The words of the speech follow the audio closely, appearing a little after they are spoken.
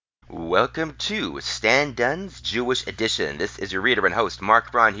welcome to Stan Dunn's Jewish Edition. This is your reader and host,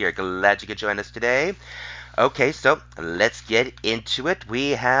 Marc Braun here. Glad you could join us today. Okay, so let's get into it. We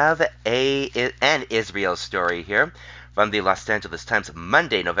have an Israel story here from the Los Angeles Times,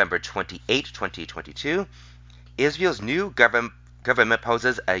 Monday, November 28, 2022. Israel's new government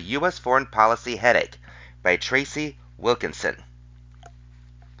poses a U.S. foreign policy headache by Tracy Wilkinson.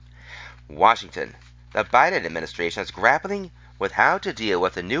 Washington. The Biden administration is grappling with how to deal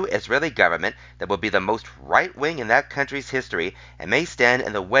with a new Israeli government that will be the most right-wing in that country's history and may stand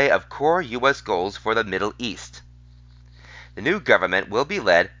in the way of core U.S. goals for the Middle East. The new government will be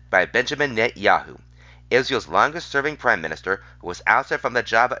led by Benjamin Netanyahu, Israel's longest-serving prime minister, who was ousted from the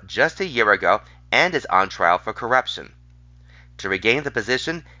job just a year ago and is on trial for corruption. To regain the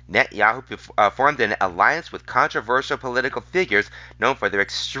position, Netanyahu formed an alliance with controversial political figures known for their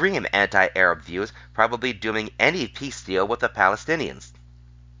extreme anti-Arab views, probably dooming any peace deal with the Palestinians.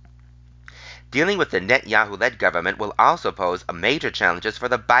 Dealing with the Netanyahu-led government will also pose major challenges for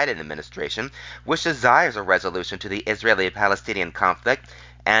the Biden administration, which desires a resolution to the Israeli-Palestinian conflict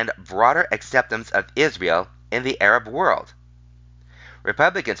and broader acceptance of Israel in the Arab world.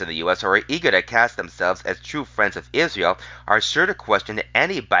 Republicans in the U.S. who are eager to cast themselves as true friends of Israel are sure to question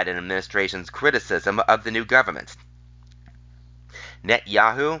any Biden administration's criticism of the new government.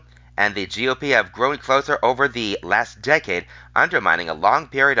 Netanyahu and the GOP have grown closer over the last decade, undermining a long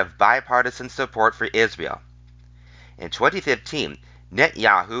period of bipartisan support for Israel. In 2015,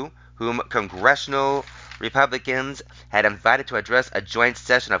 Netanyahu, whom congressional Republicans had invited to address a joint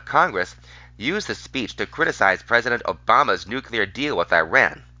session of Congress, used the speech to criticize President Obama's nuclear deal with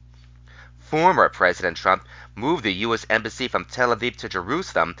Iran. Former President Trump moved the U.S. Embassy from Tel Aviv to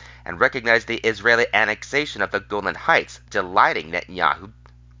Jerusalem and recognized the Israeli annexation of the Golan Heights, delighting Netanyahu.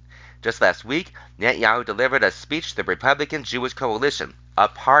 Just last week, Netanyahu delivered a speech to the Republican Jewish Coalition, a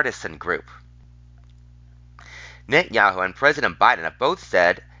partisan group. Netanyahu and President Biden have both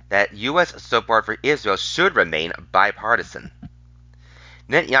said that U.S. support for Israel should remain bipartisan.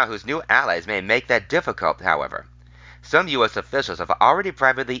 Netanyahu's new allies may make that difficult, however. Some U.S. officials have already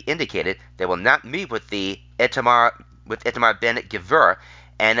privately indicated they will not meet with Itamar Ben-Gvir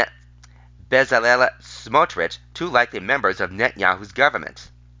and Bezalel Smotrich, two likely members of Netanyahu's government.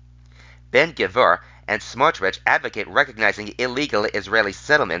 Ben-Gvir and Smotrich advocate recognizing illegal Israeli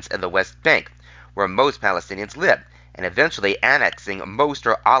settlements in the West Bank, where most Palestinians live, and eventually annexing most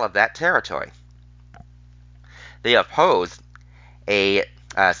or all of that territory. They oppose a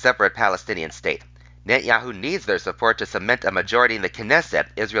separate Palestinian state. Netanyahu needs their support to cement a majority in the Knesset,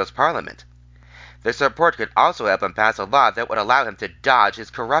 Israel's parliament. Their support could also help him pass a law that would allow him to dodge his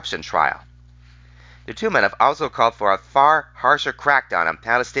corruption trial. The two men have also called for a far harsher crackdown on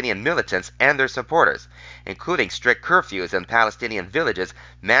Palestinian militants and their supporters, including strict curfews in Palestinian villages,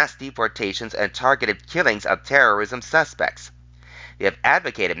 mass deportations, and targeted killings of terrorism suspects. They have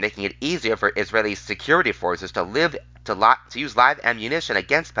advocated making it easier for Israeli security forces to use live ammunition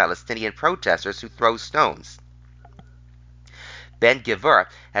against Palestinian protesters who throw stones. Ben-Gvir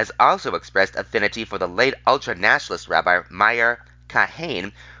has also expressed affinity for the late ultra-nationalist Rabbi Meir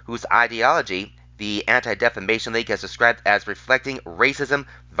Kahane, whose ideology the Anti-Defamation League has described as reflecting racism,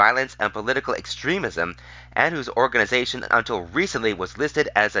 violence, and political extremism, and whose organization until recently was listed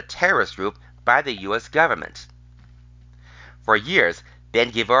as a terrorist group by the U.S. government. For years,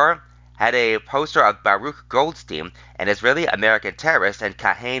 Ben-Gvir had a poster of Baruch Goldstein, an Israeli-American terrorist and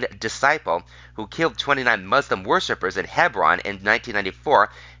Kahane disciple who killed 29 Muslim worshippers in Hebron in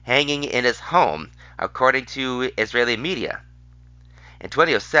 1994, hanging in his home, according to Israeli media. In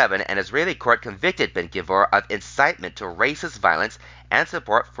 2007, an Israeli court convicted Ben-Gvir of incitement to racist violence and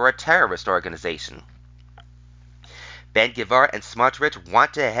support for a terrorist organization. Ben-Gvir and Smotrich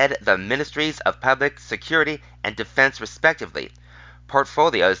want to head the Ministries of Public Security and Defense respectively,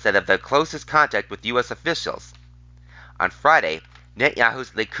 portfolios that have the closest contact with U.S. officials. On Friday,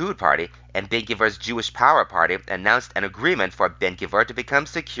 Netanyahu's Likud party and Ben-Gvir's Jewish Power Party announced an agreement for Ben-Gvir to become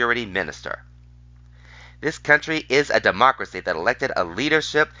security minister. This country is a democracy that elected a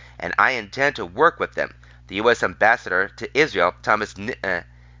leadership, and I intend to work with them, the U.S. ambassador to Israel, Thomas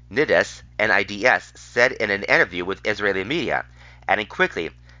Nides, NIDS, said in an interview with Israeli media, adding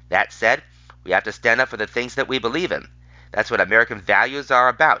quickly, "That said, we have to stand up for the things that we believe in. That's what American values are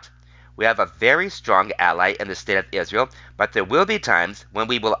about. We have a very strong ally in the State of Israel, but there will be times when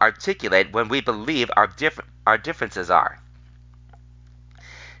we will articulate when we believe our differences are."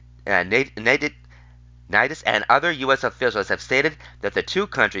 Nides and other U.S. officials have stated that the two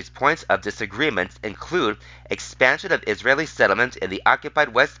countries' points of disagreement include expansion of Israeli settlements in the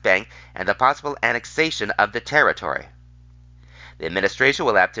occupied West Bank and the possible annexation of the territory. The administration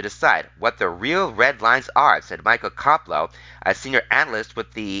will have to decide what the real red lines are, said Michael Koplow, a senior analyst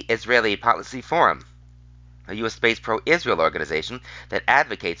with the Israeli Policy Forum, a U.S.-based pro-Israel organization that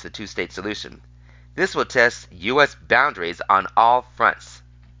advocates the two-state solution. This will test U.S. boundaries on all fronts.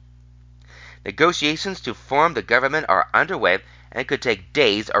 Negotiations to form the government are underway and could take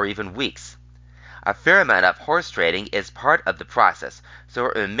days or even weeks. A fair amount of horse trading is part of the process, so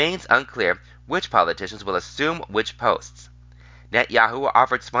it remains unclear which politicians will assume which posts. Netanyahu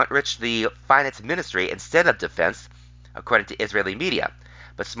offered Smotrich the finance ministry instead of defense, according to Israeli media,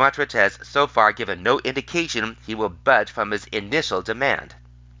 but Smotrich has so far given no indication he will budge from his initial demand.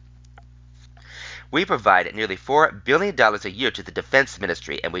 We provide nearly $4 billion a year to the defense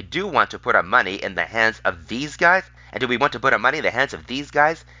ministry, and we do want to put our money in the hands of these guys? And do we want to put our money in the hands of these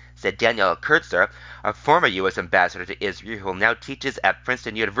guys? Said Daniel Kurtzer, a former U.S. ambassador to Israel who now teaches at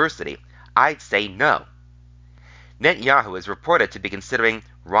Princeton University. I'd say no. Netanyahu is reported to be considering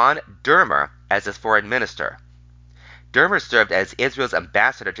Ron Dermer as his foreign minister. Dermer served as Israel's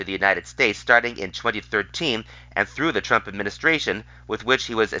ambassador to the United States starting in 2013 and through the Trump administration, with which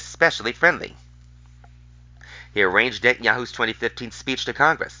he was especially friendly. He arranged Netanyahu's 2015 speech to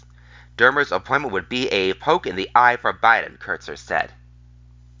Congress. Dermer's appointment would be a poke in the eye for Biden, Kurtzer said.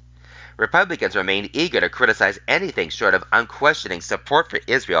 Republicans remain eager to criticize anything short of unquestioning support for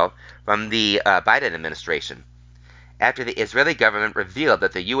Israel from the Biden administration. After the Israeli government revealed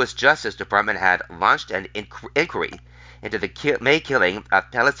that the U.S. Justice Department had launched an inquiry into the May killing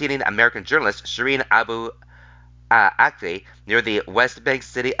of Palestinian-American journalist Shireen Abu Akleh near the West Bank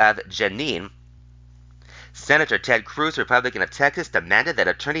city of Jenin, Senator Ted Cruz, Republican of Texas, demanded that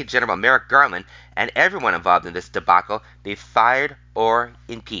Attorney General Merrick Garland and everyone involved in this debacle be fired or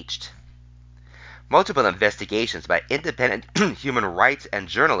impeached. Multiple investigations by independent human rights and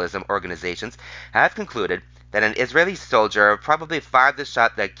journalism organizations have concluded that an Israeli soldier probably fired the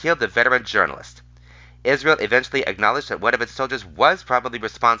shot that killed the veteran journalist. Israel eventually acknowledged that one of its soldiers was probably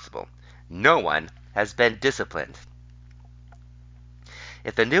responsible. No one has been disciplined.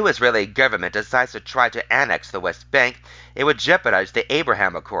 If the new Israeli government decides to try to annex the West Bank, it would jeopardize the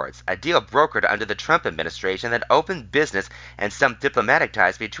Abraham Accords, a deal brokered under the Trump administration that opened business and some diplomatic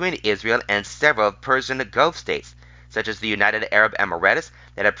ties between Israel and several Persian Gulf states, such as the United Arab Emirates,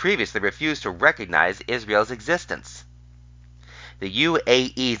 that had previously refused to recognize Israel's existence. The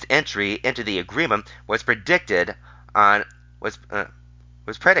UAE's entry into the agreement was predicated on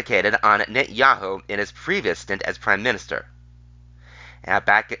Netanyahu in his previous stint as prime minister,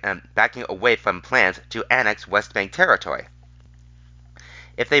 backing away from plans to annex West Bank territory.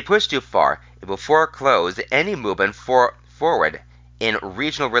 If they push too far, it will foreclose any movement forward in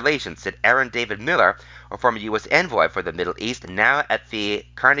regional relations, said Aaron David Miller, a former U.S. envoy for the Middle East, now at the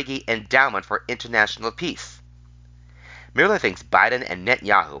Carnegie Endowment for International Peace. Miller thinks Biden and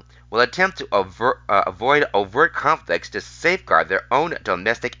Netanyahu will attempt to avoid overt conflicts to safeguard their own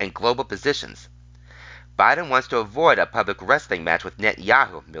domestic and global positions. Biden wants to avoid a public wrestling match with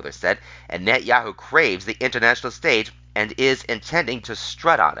Netanyahu, Miller said, and Netanyahu craves the international stage and is intending to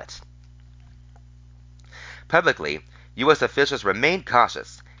strut on it. Publicly, U.S. officials remain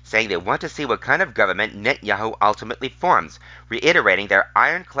cautious, saying they want to see what kind of government Netanyahu ultimately forms, reiterating their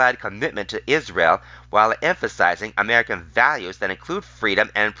ironclad commitment to Israel while emphasizing American values that include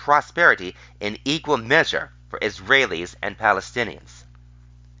freedom and prosperity in equal measure for Israelis and Palestinians.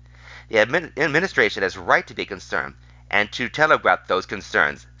 The administration has right to be concerned, and to telegraph those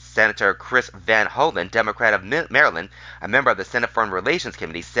concerns, Senator Chris Van Hollen, Democrat of Maryland, a member of the Senate Foreign Relations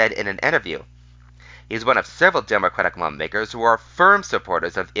Committee, said in an interview. He's one of several Democratic lawmakers who are firm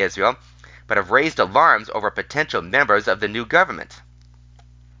supporters of Israel, but have raised alarms over potential members of the new government.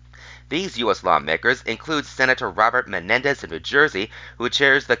 These U.S. lawmakers include Senator Robert Menendez of New Jersey, who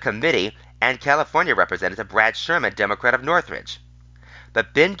chairs the committee, and California Representative Brad Sherman, Democrat of Northridge.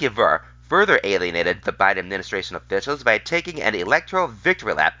 But Ben-Gvir further alienated the Biden administration officials by taking an electoral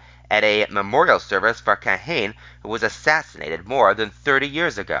victory lap at a memorial service for Kahan, who was assassinated more than 30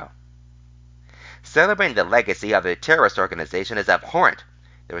 years ago. Celebrating the legacy of a terrorist organization is abhorrent.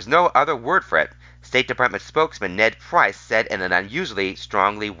 There is no other word for it, State Department spokesman Ned Price said in an unusually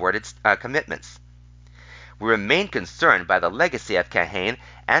strongly worded commitments. We remain concerned by the legacy of Kahan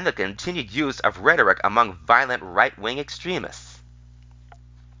and the continued use of rhetoric among violent right-wing extremists.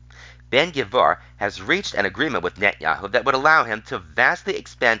 Ben-Gvir has reached an agreement with Netanyahu that would allow him to vastly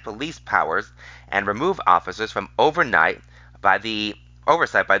expand police powers and remove officers from oversight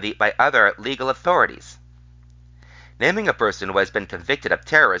by other legal authorities. Naming a person who has been convicted of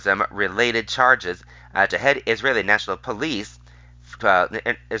terrorism-related charges to head Israel's National Police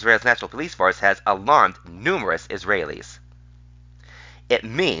Force has alarmed numerous Israelis. It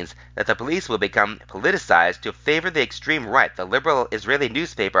means that the police will become politicized to favor the extreme right, the liberal Israeli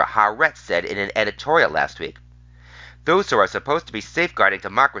newspaper Haaretz said in an editorial last week. Those who are supposed to be safeguarding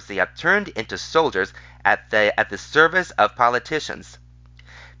democracy have turned into soldiers at the service of politicians.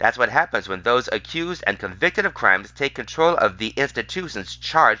 That's what happens when those accused and convicted of crimes take control of the institutions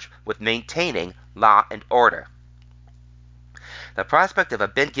charged with maintaining law and order. The prospect of a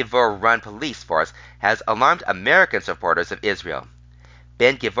Ben Gvir-run police force has alarmed American supporters of Israel.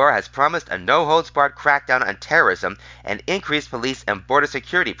 Ben Gvir has promised a no-holds-barred crackdown on terrorism and increased police and border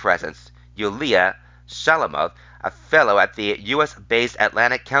security presence, Yulia Shalamov, a fellow at the U.S.-based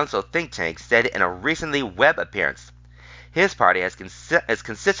Atlantic Council think tank, said in a recently web appearance. His party has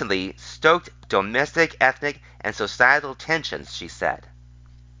consistently stoked domestic, ethnic, and societal tensions, she said.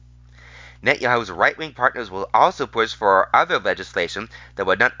 Netanyahu's right-wing partners will also push for other legislation that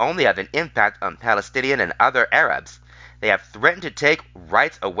would not only have an impact on Palestinian and other Arabs. They have threatened to take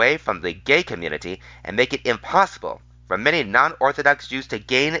rights away from the gay community and make it impossible for many non-Orthodox Jews to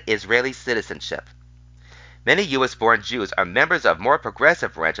gain Israeli citizenship. Many U.S.-born Jews are members of more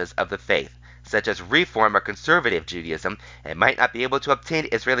progressive branches of the faith, such as Reform or Conservative Judaism, and might not be able to obtain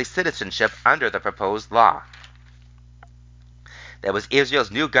Israeli citizenship under the proposed law. That was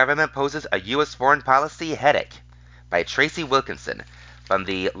Israel's new government poses a U.S. foreign policy headache, by Tracy Wilkinson, from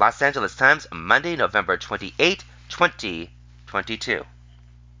the Los Angeles Times, Monday, November 28, 2022.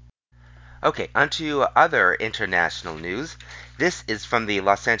 Okay, onto other international news. This is from the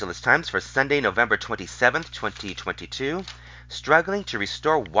Los Angeles Times for Sunday, November 27, 2022. Struggling to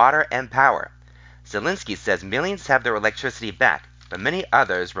restore water and power. Zelensky says millions have their electricity back, but many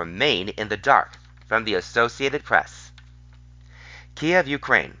others remain in the dark. From the Associated Press. Kiev,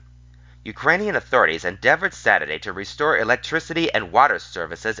 Ukraine. Ukrainian authorities endeavored Saturday to restore electricity and water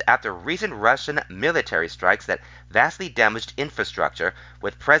services after recent Russian military strikes that vastly damaged infrastructure,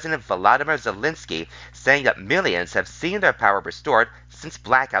 with President Volodymyr Zelensky saying that millions have seen their power restored since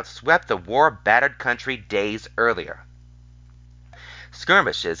blackouts swept the war-battered country days earlier.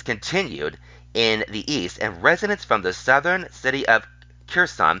 Skirmishes continued in the east, and residents from the southern city of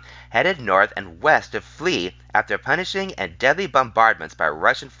Kherson headed north and west to flee after punishing and deadly bombardments by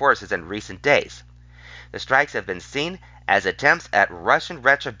Russian forces in recent days. The strikes have been seen as attempts at Russian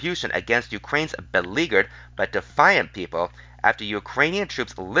retribution against Ukraine's beleaguered but defiant people after Ukrainian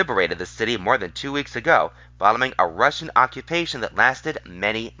troops liberated the city more than 2 weeks ago, following a Russian occupation that lasted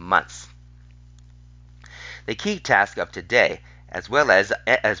many months. The key task of today, as well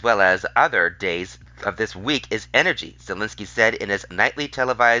as other days of this week, is energy, Zelensky said in his nightly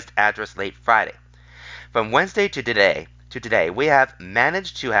televised address late Friday. From Wednesday to today, we have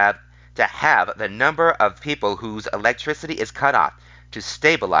managed to have the number of people whose electricity is cut off to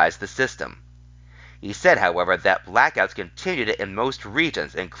stabilize the system. He said, however, that blackouts continued in most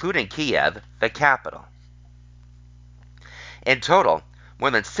regions, including Kiev, the capital. In total,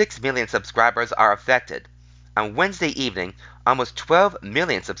 more than 6 million subscribers are affected. On Wednesday evening, almost 12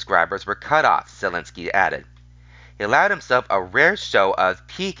 million subscribers were cut off, Zelensky added. He allowed himself a rare show of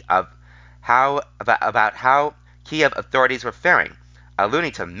pique about how Kiev authorities were faring,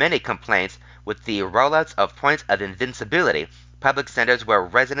 alluding to many complaints with the rollouts of points of invincibility, public centers where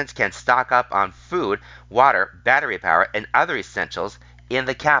residents can stock up on food, water, battery power, and other essentials in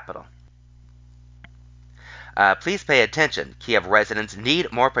the capital. Please pay attention. Kiev residents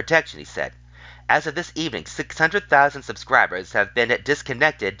need more protection, he said. As of this evening, 600,000 subscribers have been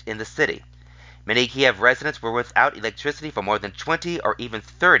disconnected in the city. Many Kiev residents were without electricity for more than 20 or even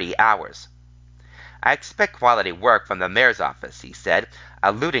 30 hours. I expect quality work from the mayor's office, he said,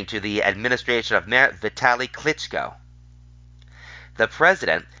 alluding to the administration of Mayor Vitaly Klitschko. The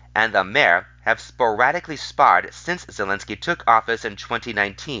president and the mayor have sporadically sparred since Zelensky took office in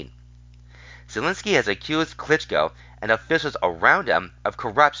 2019. Zelensky has accused Klitschko and officials around him of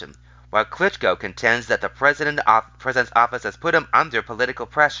corruption, while Klitschko contends that the president's office has put him under political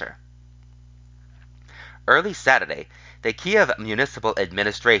pressure. Early Saturday, the Kiev Municipal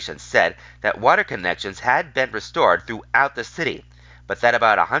Administration said that water connections had been restored throughout the city, but that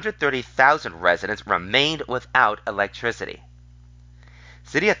about 130,000 residents remained without electricity.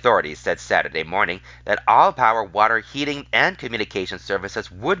 City authorities said Saturday morning that all power, water, heating, and communication services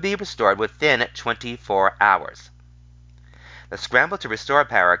would be restored within 24 hours. The scramble to restore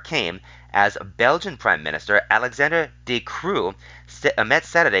power came as Belgian Prime Minister Alexander De Croo met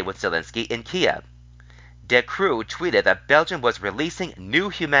Saturday with Zelensky in Kiev. De Croo tweeted that Belgium was releasing new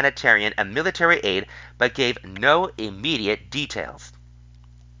humanitarian and military aid but gave no immediate details.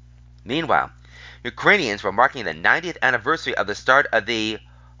 Meanwhile, Ukrainians were marking the 90th anniversary of the start of the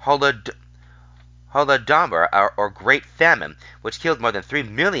Holodomor, or Great Famine, which killed more than 3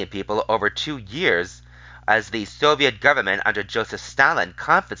 million people over 2 years, as the Soviet government under Joseph Stalin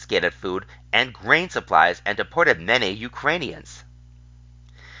confiscated food and grain supplies and deported many Ukrainians.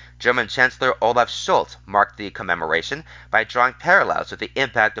 German Chancellor Olaf Scholz marked the commemoration by drawing parallels with the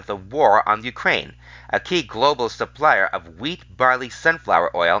impact of the war on Ukraine, a key global supplier of wheat, barley,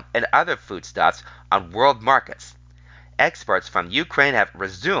 sunflower oil, and other foodstuffs on world markets. Exports from Ukraine have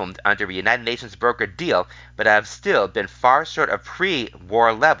resumed under a United Nations brokered deal, but have still been far short of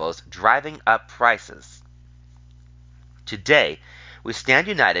pre-war levels, driving up prices. Today, we stand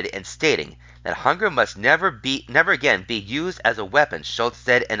united in stating that hunger must never again be used as a weapon, Scholz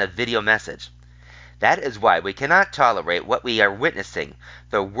said in a video message. That is why we cannot tolerate what we are witnessing,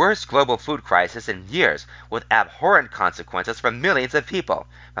 the worst global food crisis in years, with abhorrent consequences for millions of people,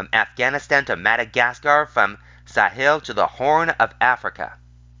 from Afghanistan to Madagascar, from Sahel to the Horn of Africa.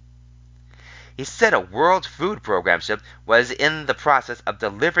 He said a World Food Program ship was in the process of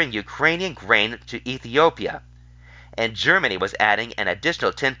delivering Ukrainian grain to Ethiopia, and Germany was adding an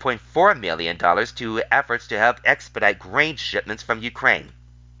additional $10.4 million to efforts to help expedite grain shipments from Ukraine.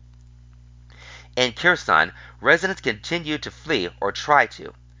 In Kherson, residents continue to flee or try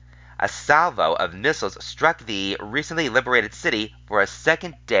to. A salvo of missiles struck the recently liberated city for a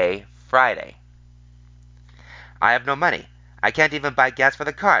second day Friday. I have no money. I can't even buy gas for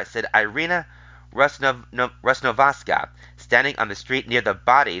the car, said Irina Rusnovaska, standing on the street near the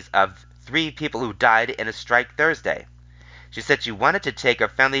bodies of 3 people who died in a strike Thursday. She said she wanted to take her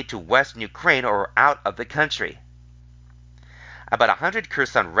family to western Ukraine or out of the country. About 100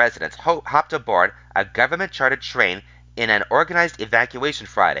 Kherson residents hopped aboard a government-chartered train in an organized evacuation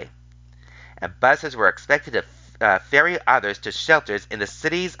Friday, and buses were expected to ferry others to shelters in the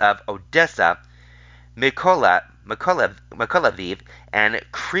cities of Odessa, Mykolaiv, and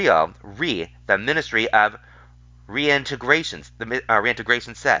Kryvyi Rih, the Ministry of Reintegration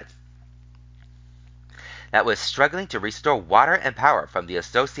said. That was struggling to restore water and power from the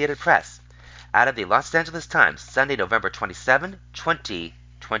Associated Press. Out of the Los Angeles Times, Sunday, November 27,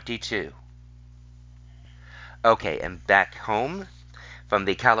 2022. Okay, and back home from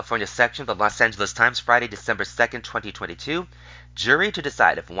the California section of the Los Angeles Times, Friday, December 2nd, 2022. Jury to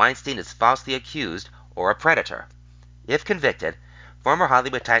decide if Weinstein is falsely accused or a predator. If convicted, former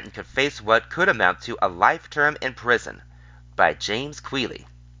Hollywood titan could face what could amount to a life term in prison. By James Quealy.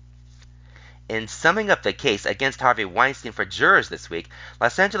 In summing up the case against Harvey Weinstein for jurors this week,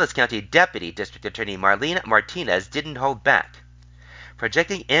 Los Angeles County Deputy District Attorney Marlene Martinez didn't hold back.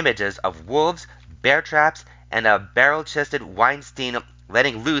 Projecting images of wolves, bear traps, and a barrel-chested Weinstein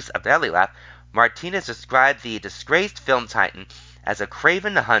letting loose a belly laugh, Martinez described the disgraced film titan as a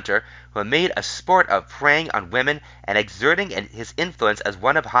craven hunter who made a sport of preying on women and exerting his influence as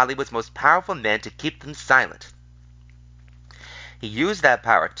one of Hollywood's most powerful men to keep them silent. He used that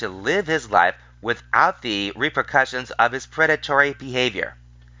power to live his life without the repercussions of his predatory behavior.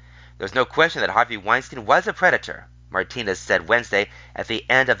 There's no question that Harvey Weinstein was a predator, Martinez said Wednesday at the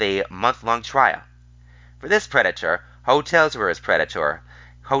end of a month-long trial. For this predator, hotels were his predator.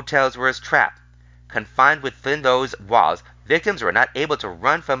 Hotels were his trap. Confined within those walls, victims were not able to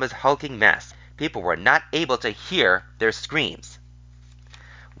run from his hulking mass. People were not able to hear their screams.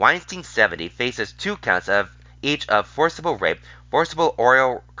 Weinstein, 70, faces 2 counts of each of forcible rape, forcible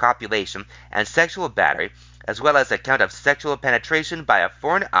oral copulation, and sexual battery, as well as a count of sexual penetration by a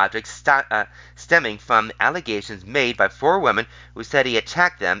foreign object stemming from allegations made by 4 women who said he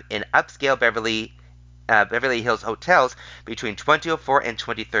attacked them in upscale Beverly Hills hotels between 2004 and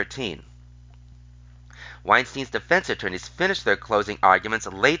 2013. Weinstein's defense attorneys finished their closing arguments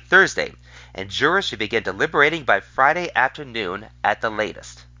late Thursday, and jurors should begin deliberating by Friday afternoon at the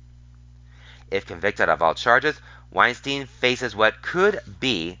latest. If convicted of all charges, Weinstein faces what could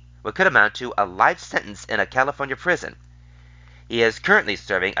amount to a life sentence in a California prison. He is currently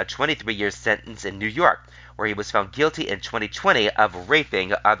serving a 23-year sentence in New York, where he was found guilty in 2020 of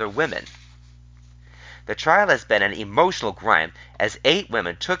raping other women. The trial has been an emotional grind as 8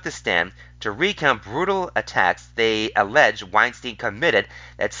 women took the stand to recount brutal attacks they allege Weinstein committed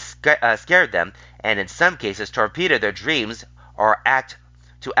that scared them and in some cases torpedoed their dreams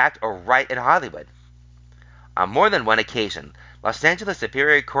to act or write in Hollywood. On more than one occasion, Los Angeles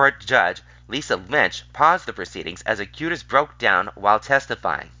Superior Court Judge Lisa Lynch paused the proceedings as accusers broke down while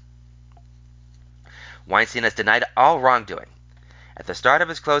testifying. Weinstein has denied all wrongdoing. At the start of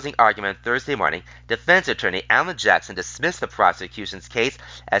his closing argument Thursday morning, defense attorney Alan Jackson dismissed the prosecution's case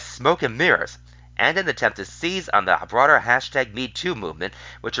as smoke and mirrors and an attempt to seize on the broader hashtag #MeToo movement,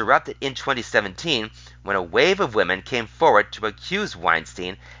 which erupted in 2017 when a wave of women came forward to accuse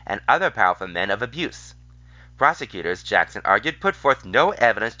Weinstein and other powerful men of abuse. Prosecutors, Jackson argued, put forth no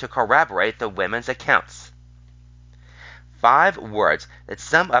evidence to corroborate the women's accounts. 5 words that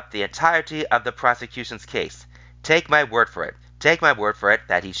sum up the entirety of the prosecution's case. Take my word for it. Take my word for it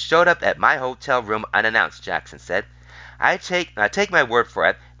that he showed up at my hotel room unannounced, Jackson said. Take my word for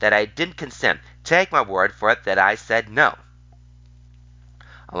it that I didn't consent. Take my word for it that I said no.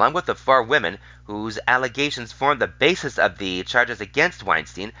 Along with the 4 women whose allegations formed the basis of the charges against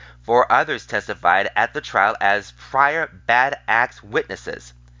Weinstein, 4 others testified at the trial as prior bad acts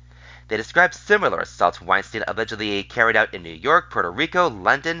witnesses. They described similar assaults Weinstein allegedly carried out in New York, Puerto Rico,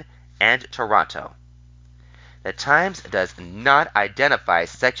 London, and Toronto. The Times does not identify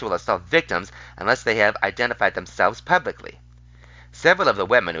sexual assault victims unless they have identified themselves publicly. Several of the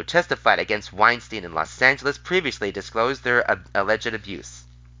women who testified against Weinstein in Los Angeles previously disclosed their alleged abuse.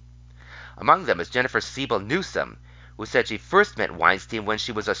 Among them is Jennifer Siebel Newsom, who said she first met Weinstein when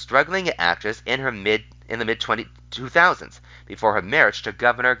she was a struggling actress in the mid-2000s, before her marriage to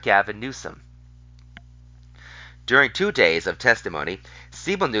Governor Gavin Newsom. During 2 days of testimony,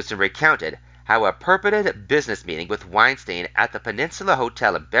 Siebel Newsom recounted how a purported business meeting with Weinstein at the Peninsula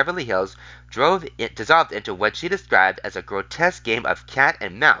Hotel in Beverly Hills dissolved into what she described as a grotesque game of cat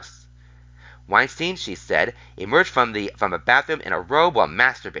and mouse. Weinstein, she said, emerged from a bathroom in a robe while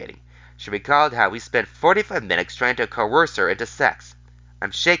masturbating. She recalled how he spent 45 minutes trying to coerce her into sex.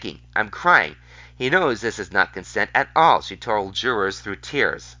 I'm shaking. I'm crying. He knows this is not consent at all, she told jurors through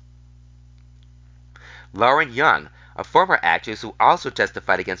tears. Lauren Young, a former actress who also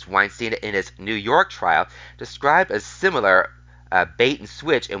testified against Weinstein in his New York trial, described a similar bait and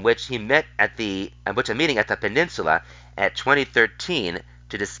switch in which a meeting at the Peninsula at 2013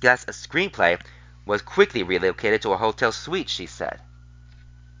 to discuss a screenplay was quickly relocated to a hotel suite, she said.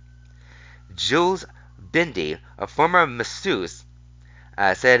 Jules Bindi, a former masseuse,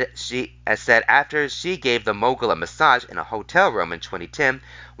 said after she gave the mogul a massage in a hotel room in 2010,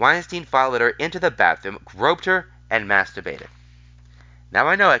 Weinstein followed her into the bathroom, groped her, and masturbated. Now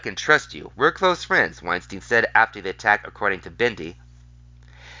I know I can trust you. We're close friends, Weinstein said after the attack, according to Bindi.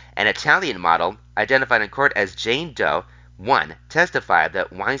 An Italian model, identified in court as Jane Doe 1, testified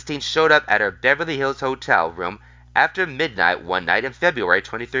that Weinstein showed up at her Beverly Hills hotel room after midnight one night in February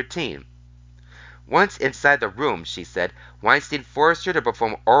 2013. Once inside the room, she said, Weinstein forced her to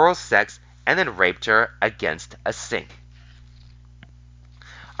perform oral sex and then raped her against a sink.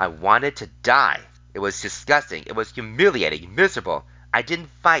 I wanted to die. It was disgusting. It was humiliating, miserable. I didn't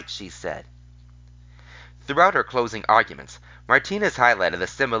fight, she said. Throughout her closing arguments, Martinez highlighted the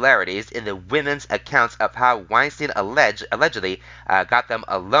similarities in the women's accounts of how Weinstein allegedly got them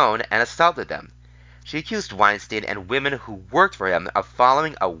alone and assaulted them. She accused Weinstein and women who worked for him of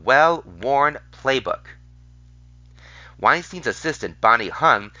following a well-worn playbook. Weinstein's assistant, Bonnie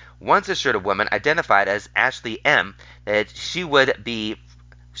Hung, once assured a woman identified as Ashley M. that she would be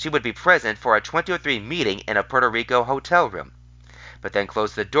present for a 2003 meeting in a Puerto Rico hotel room, but then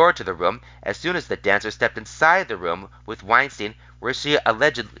closed the door to the room as soon as the dancer stepped inside the room with Weinstein, where he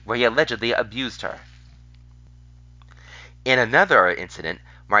allegedly abused her. In another incident,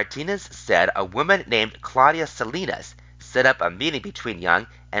 Martinez said a woman named Claudia Salinas set up a meeting between Young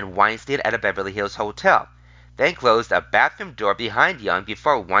and Weinstein at a Beverly Hills hotel, then closed a bathroom door behind Young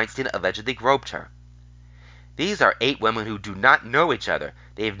before Weinstein allegedly groped her. These are 8 women who do not know each other.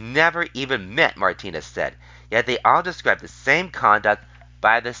 They've never even met, Martinez said, yet they all describe the same conduct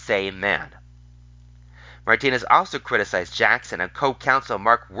by the same man. Martinez also criticized Jackson and co-counsel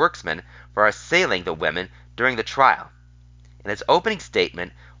Marc Werksman for assailing the women during the trial. In his opening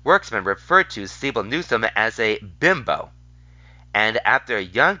statement, Werksman referred to Siebel Newsom as a bimbo. And after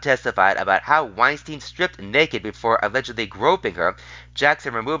Young testified about how Weinstein stripped naked before allegedly groping her,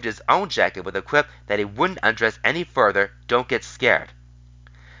 Jackson removed his own jacket with a quip that he wouldn't undress any further, don't get scared.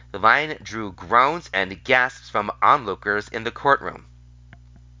 The line drew groans and gasps from onlookers in the courtroom.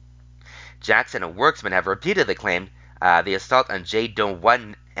 Jackson and Werksman have repeatedly claimed the assault on J. Doe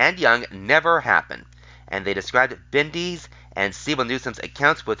 1 and Young never happened, and they described Bindi's and Siebel Newsom's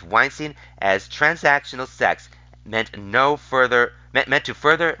accounts with Weinstein as transactional sex meant to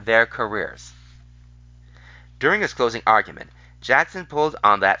further their careers. During his closing argument, Jackson pulled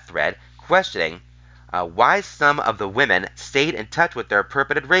on that thread, questioning why some of the women stayed in touch with their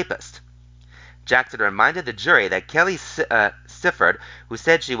purported rapist. Jackson reminded the jury that Kelly Sifford, who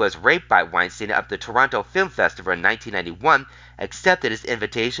said she was raped by Weinstein at the Toronto Film Festival in 1991, accepted his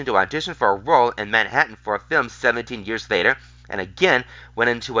invitation to audition for a role in Manhattan for a film 17 years later and again went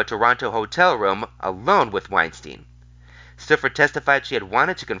into a Toronto hotel room alone with Weinstein. Stiffer testified she had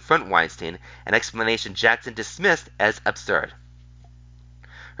wanted to confront Weinstein, an explanation Jackson dismissed as absurd.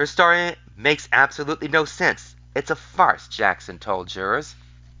 Her story makes absolutely no sense. It's a farce, Jackson told jurors.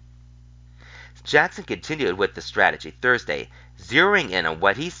 Jackson continued with the strategy Thursday, zeroing in on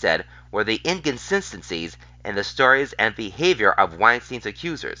what he said were the inconsistencies in the stories and behavior of Weinstein's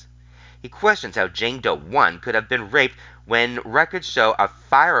accusers. He questions how Jane Doe 1 could have been raped when records show a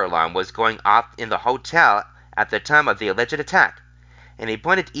fire alarm was going off in the hotel at the time of the alleged attack, and he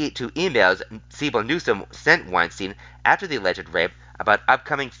pointed to emails Siebel Newsom sent Weinstein after the alleged rape about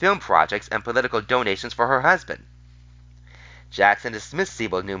upcoming film projects and political donations for her husband. Jackson dismissed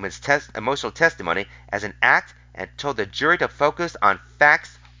Siebel Newman's emotional testimony as an act and told the jury to focus on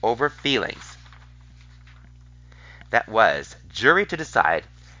facts over feelings. That was Jury to Decide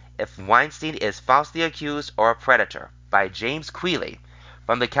If Weinstein is Falsely Accused or a Predator by James Quealy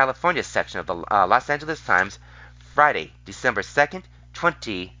from the California section of the Los Angeles Times, Friday, December 2nd,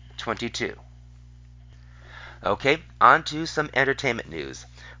 2022. Okay, on to some entertainment news.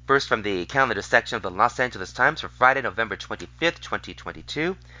 First, from the calendar section of the Los Angeles Times for Friday, November 25th,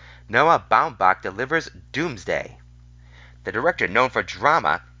 2022, Noah Baumbach delivers Doomsday. The director, known for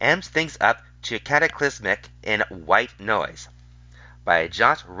drama, amps things up to cataclysmic in White Noise, by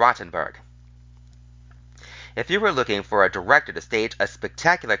Josh Rottenberg. If you were looking for a director to stage a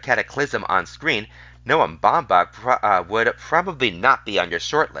spectacular cataclysm on screen, Noah Baumbach would probably not be on your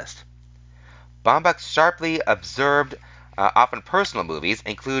shortlist. Baumbach's sharply observed, often personal movies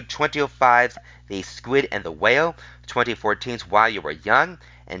include 2005's The Squid and the Whale, 2014's While You Were Young,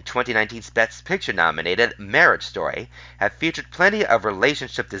 and 2019's Best Picture nominated Marriage Story, have featured plenty of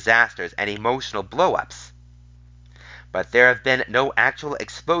relationship disasters and emotional blow-ups. But there have been no actual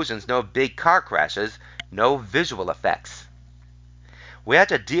explosions, no big car crashes, no visual effects. We had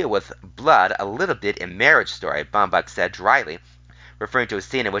to deal with blood a little bit in Marriage Story, Baumbach said dryly, referring to a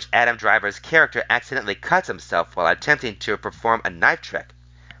scene in which Adam Driver's character accidentally cuts himself while attempting to perform a knife trick.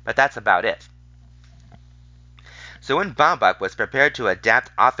 But that's about it. So when Baumbach was prepared to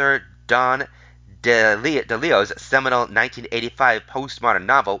adapt author Don DeLeo's seminal 1985 postmodern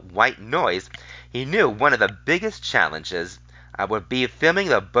novel, White Noise, he knew one of the biggest challenges would be filming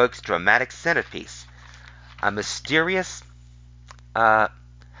the book's dramatic centerpiece, a mysterious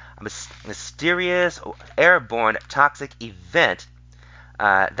airborne toxic event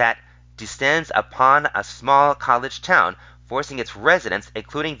that descends upon a small college town, forcing its residents,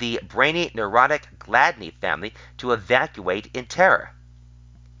 including the brainy, neurotic Gladney family, to evacuate in terror.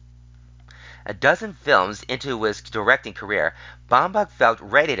 A dozen films into his directing career, Baumbach felt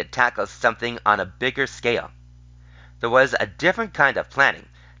ready to tackle something on a bigger scale. There was a different kind of planning,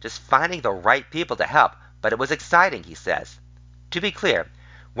 just finding the right people to help, but it was exciting, he says. To be clear,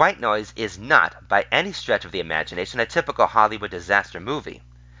 White Noise is not, by any stretch of the imagination, a typical Hollywood disaster movie.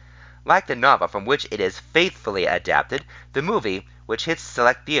 Like the novel from which it is faithfully adapted, the movie, which hits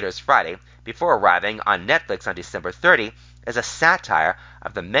select theaters Friday, before arriving on Netflix on December 30, is a satire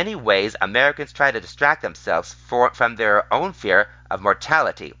of the many ways Americans try to distract themselves from their own fear of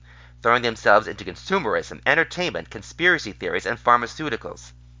mortality, throwing themselves into consumerism, entertainment, conspiracy theories, and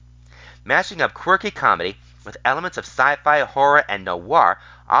pharmaceuticals. Mashing up quirky comedy with elements of sci-fi, horror, and noir,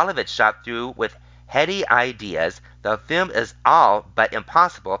 all of it shot through with heady ideas, the film is all but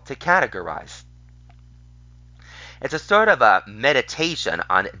impossible to categorize. It's a sort of a meditation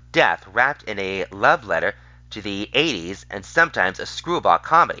on death wrapped in a love letter to the 80s and sometimes a screwball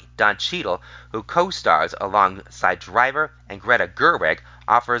comedy. Don Cheadle, who co-stars alongside Driver and Greta Gerwig,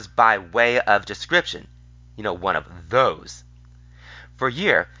 offers by way of description, one of those. For a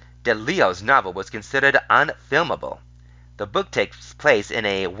year, DeLeo's novel was considered unfilmable. The book takes place in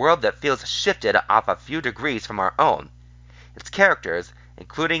a world that feels shifted off a few degrees from our own. Its characters,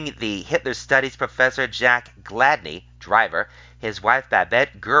 including the Hitler Studies professor Jack Gladney, Driver, his wife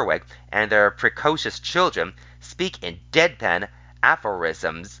Babette Gerwig, and their precocious children, speak in deadpan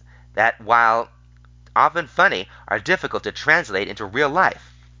aphorisms that, while often funny, are difficult to translate into real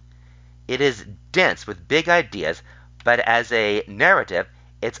life. It is dense with big ideas, but as a narrative,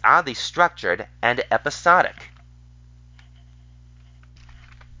 it's oddly structured and episodic.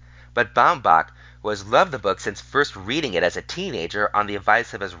 But Baumbach, who has loved the book since first reading it as a teenager on the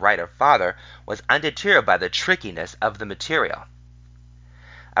advice of his writer father, was undeterred by the trickiness of the material.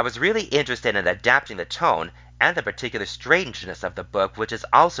 I was really interested in adapting the tone and the particular strangeness of the book, which is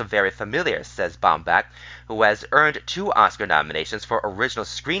also very familiar, says Baumbach, who has earned 2 Oscar nominations for original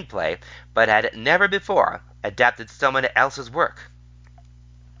screenplay, but had never before adapted someone else's work.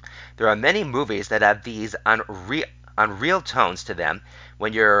 There are many movies that have these unreal tones to them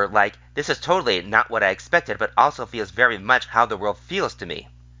when you're like, this is totally not what I expected, but also feels very much how the world feels to me.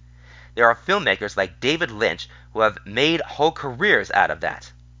 There are filmmakers like David Lynch who have made whole careers out of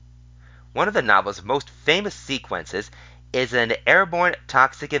that. One of the novel's most famous sequences is an airborne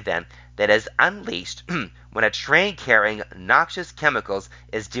toxic event that is unleashed when a train carrying noxious chemicals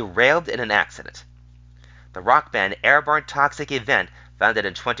is derailed in an accident. The rock band Airborne Toxic Event, founded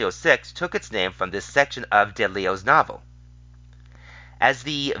in 2006, took its name from this section of De Leo's novel. As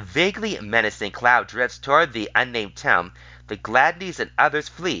the vaguely menacing cloud drifts toward the unnamed town, the Gladneys and others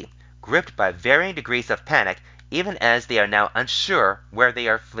flee, gripped by varying degrees of panic, even as they are now unsure where they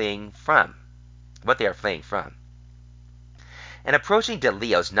are fleeing from, what they are fleeing from. In approaching De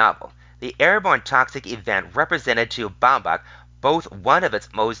Leo's novel, the airborne toxic event represented to Baumbach both one of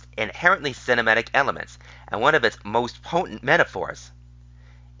its most inherently cinematic elements and one of its most potent metaphors.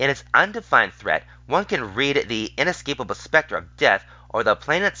 In its undefined threat, one can read the inescapable specter of death or the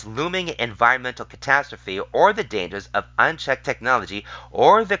planet's looming environmental catastrophe or the dangers of unchecked technology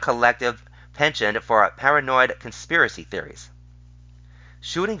or the collective penchant for paranoid conspiracy theories.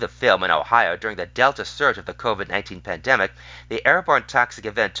 Shooting the film in Ohio during the Delta surge of the COVID-19 pandemic, the airborne toxic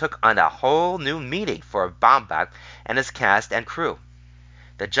event took on a whole new meaning for Baumbach and his cast and crew.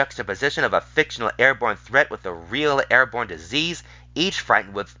 The juxtaposition of a fictional airborne threat with a real airborne disease, each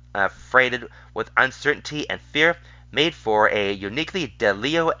freighted with uncertainty and fear, made for a uniquely De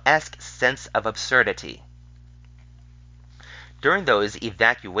Leo-esque sense of absurdity. During those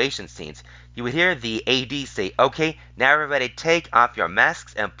evacuation scenes, you would hear the AD say, "Okay, now everybody take off your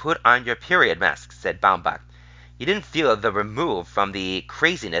masks and put on your period masks," said Baumbach. You didn't feel the remove from the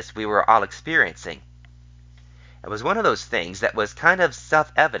craziness we were all experiencing. It was one of those things that was kind of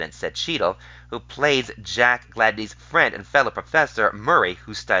self-evident, said Cheadle, who plays Jack Gladney's friend and fellow professor Murray,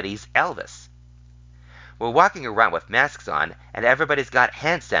 who studies Elvis. We're walking around with masks on, and everybody's got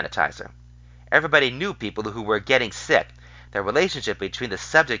hand sanitizer. Everybody knew people who were getting sick. The relationship between the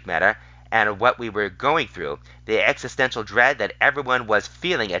subject matter and what we were going through, the existential dread that everyone was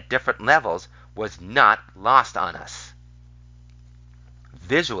feeling at different levels, was not lost on us.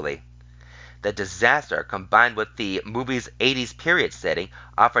 Visually, the disaster, combined with the movie's 80s period setting,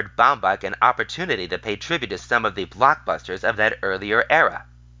 offered Baumbach an opportunity to pay tribute to some of the blockbusters of that earlier era.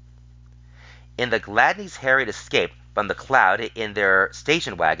 In the Gladneys' harried escape from the cloud in their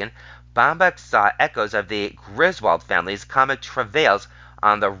station wagon, Baumbach saw echoes of the Griswold family's comic travails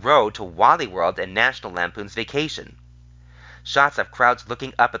on the road to Wally World and National Lampoon's Vacation. Shots of crowds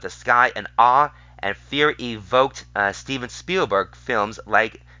looking up at the sky in awe and fear evoked Steven Spielberg films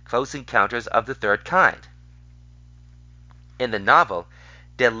like Close Encounters of the Third Kind. In the novel,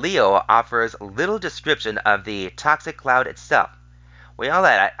 De Leo offers little description of the toxic cloud itself. We all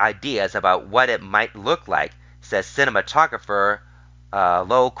had ideas about what it might look like, says cinematographer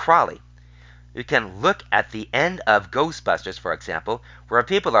Lowell Crawley. You can look at the end of Ghostbusters, for example, where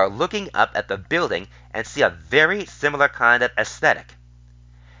people are looking up at the building and see a very similar kind of aesthetic.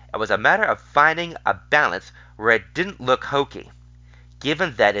 It was a matter of finding a balance where it didn't look hokey,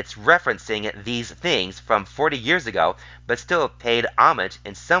 given that it's referencing these things from 40 years ago, but still paid homage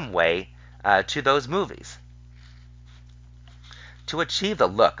in some way to those movies. To achieve the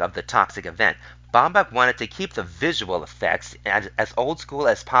look of the toxic event, Baumbach wanted to keep the visual effects as old school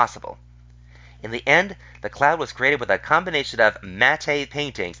as possible. In the end, the cloud was created with a combination of matte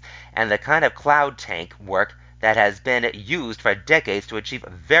paintings and the kind of cloud tank work that has been used for decades to achieve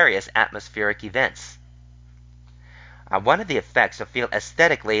various atmospheric events. I wanted the effects to feel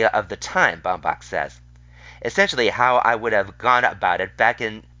aesthetically of the time, Baumbach says. Essentially, how I would have gone about it back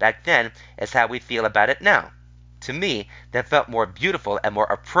then is how we feel about it now. To me, that felt more beautiful and more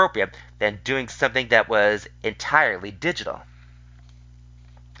appropriate than doing something that was entirely digital.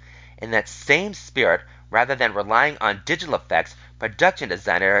 In that same spirit, rather than relying on digital effects, production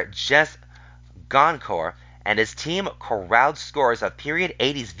designer Jess Goncourt and his team corralled scores of period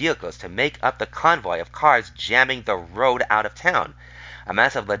 80s vehicles to make up the convoy of cars jamming the road out of town, a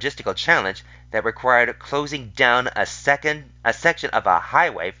massive logistical challenge that required closing down a section of a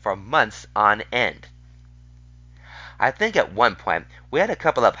highway for months on end. I think at one point we had a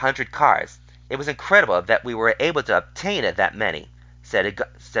couple of hundred cars. It was incredible that we were able to obtain that many, said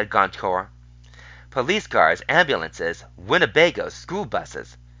Goncourt. Police cars, ambulances, Winnebagos, school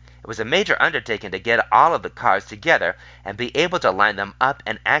buses. It was a major undertaking to get all of the cars together and be able to line them up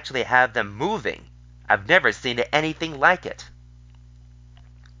and actually have them moving. I've never seen anything like it.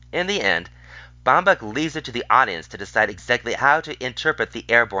 In the end, Baumbach leaves it to the audience to decide exactly how to interpret the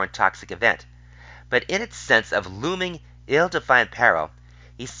airborne toxic event. But in its sense of looming, ill-defined peril,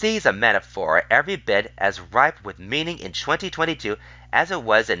 He sees a metaphor every bit as ripe with meaning in 2022 as it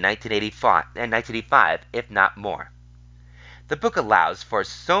was in 1985, if not more. The book allows for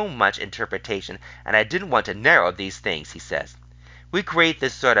so much interpretation, and I didn't want to narrow these things, he says. We create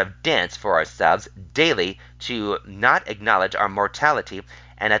this sort of dance for ourselves daily to not acknowledge our mortality,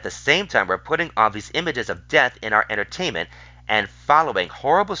 and at the same time we're putting all these images of death in our entertainment and following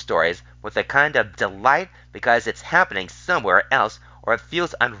horrible stories with a kind of delight because it's happening somewhere else or it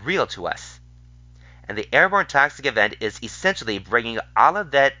feels unreal to us. And the airborne toxic event is essentially bringing all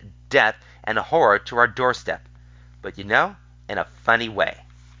of that death and horror to our doorstep. But in a funny way.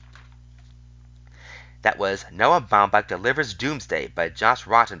 That was Noah Baumbach Delivers Doomsday by Josh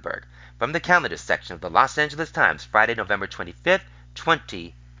Rottenberg from the calendar section of the Los Angeles Times, Friday, November 25th,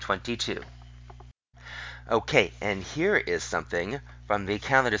 2022. Okay, and here is something from the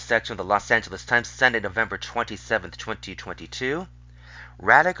calendar section of the Los Angeles Times, Sunday, November 27th, 2022.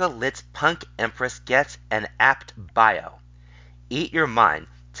 Radical Lit's punk empress gets an apt bio. Eat Your Mind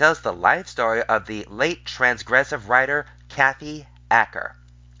tells the life story of the late transgressive writer Kathy Acker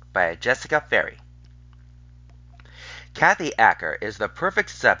by Jessica Ferry. Kathy Acker is the perfect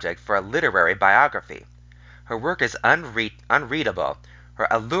subject for a literary biography. Her work is unreadable, her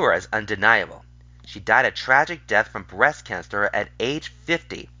allure is undeniable. She died a tragic death from breast cancer at age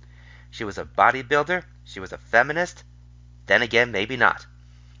 50. She was a bodybuilder, she was a feminist, then again, maybe not.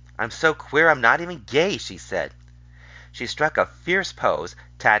 I'm so queer I'm not even gay, she said. She struck a fierce pose,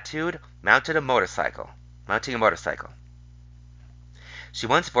 tattooed, mounting a motorcycle. She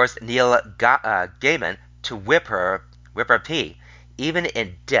once forced Neil Gaiman to whip her pee. Even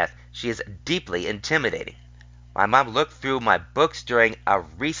in death, she is deeply intimidating. My mom looked through my books during a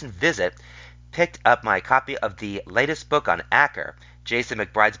recent visit, picked up my copy of the latest book on Acker, Jason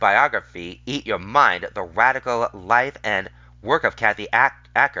McBride's biography, Eat Your Mind, The Radical Life and Work of Kathy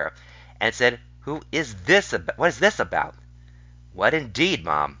Acker, and said, What is this about? What indeed,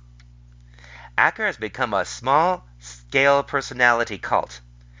 Mom? Acker has become a small-scale personality cult.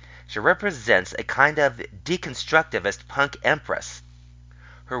 She represents a kind of deconstructivist punk empress.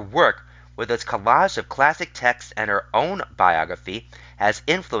 Her work, with its collage of classic texts and her own biography, has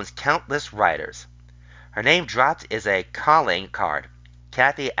influenced countless writers. Her name dropped is a calling card.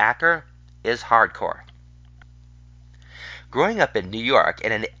 Kathy Acker is hardcore. Growing up in New York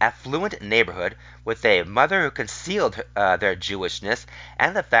in an affluent neighborhood with a mother who concealed their Jewishness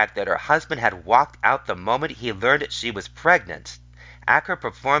and the fact that her husband had walked out the moment he learned she was pregnant, Acker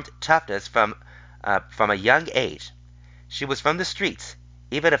performed toughness from a young age. She was from the streets,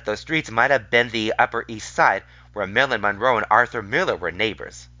 even if those streets might have been the Upper East Side where Marilyn Monroe and Arthur Miller were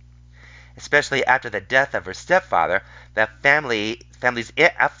neighbors. Especially after the death of her stepfather, the family's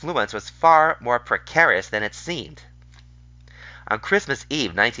affluence was far more precarious than it seemed. On Christmas Eve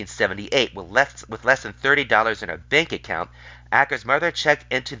 1978, with less than $30 in her bank account, Acker's mother checked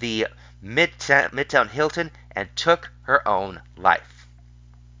into the Midtown Hilton and took her own life.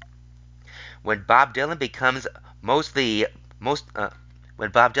 When Bob Dylan becomes most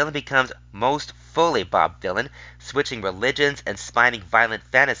fully Bob Dylan, switching religions and spinning violent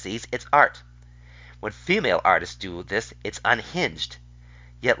fantasies, it's art. When female artists do this, it's unhinged.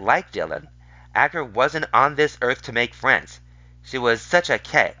 Yet like Dylan, Acker wasn't on this earth to make friends. She was such a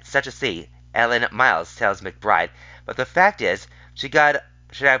C, Ellen Miles tells McBride, but the fact is, she got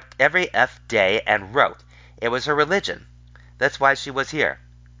every F day and wrote. It was her religion. That's why she was here.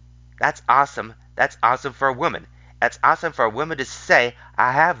 That's awesome. That's awesome for a woman. That's awesome for a woman to say,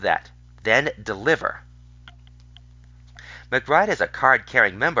 I have that. Then deliver. McBride is a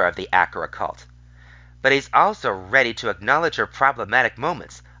card-carrying member of the Acker cult, but he's also ready to acknowledge her problematic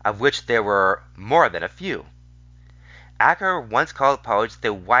moments, of which there were more than a few. Acker once called poets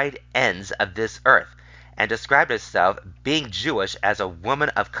the white ends of this earth, and described herself, being Jewish, as a woman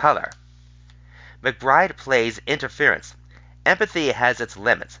of color. McBride plays interference. Empathy has its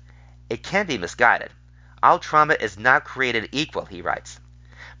limits. It can be misguided. All trauma is not created equal, he writes.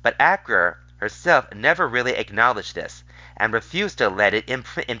 But Acker herself never really acknowledged this, and refused to let it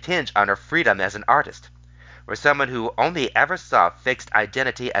impinge on her freedom as an artist. For someone who only ever saw fixed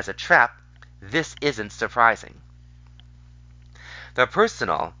identity as a trap, this isn't surprising. The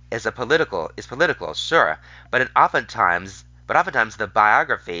personal is political, sure, but oftentimes the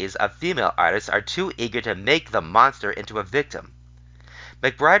biographies of female artists are too eager to make the monster into a victim.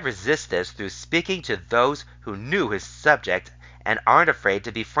 McBride resists this through speaking to those who knew his subject and aren't afraid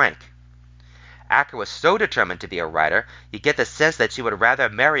to be frank. Acker was so determined to be a writer, you get the sense that she would rather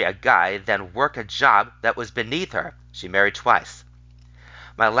marry a guy than work a job that was beneath her. She married twice.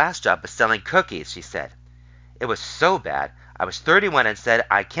 My last job was selling cookies, she said. It was so bad, I was 31 and said,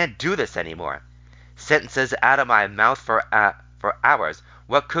 I can't do this anymore. Sentences out of my mouth for hours.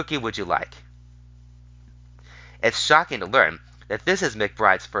 What cookie would you like? It's shocking to learn that this is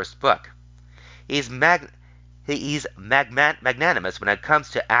McBride's first book. He's magnanimous when it comes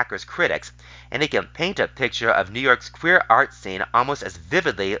to Acker's critics, and he can paint a picture of New York's queer art scene almost as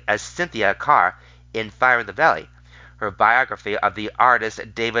vividly as Cynthia Carr in Fire in the Valley, her biography of the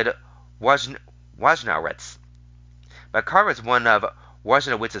artist David Wojnarowicz. But Carr was one of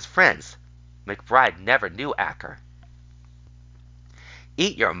Wojnarowicz's friends. McBride never knew Acker.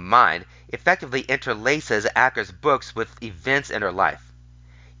 Eat Your Mind effectively interlaces Acker's books with events in her life.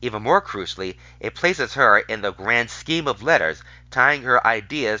 Even more crucially, it places her in the grand scheme of letters, tying her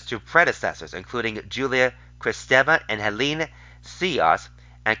ideas to predecessors, including Julia Kristeva and Helene Siyos,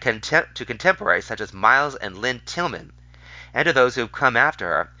 and to contemporaries such as Miles and Lynn Tillman, and to those who have come after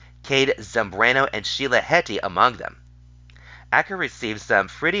her, Cade Zambrano and Sheila Heti among them. Acker received some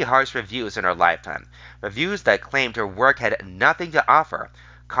pretty harsh reviews in her lifetime, reviews that claimed her work had nothing to offer,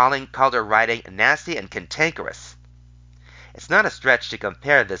 called her writing nasty and cantankerous. It's not a stretch to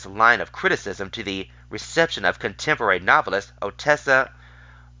compare this line of criticism to the reception of contemporary novelist Otessa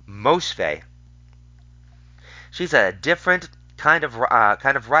Moshfegh. She's a different kind of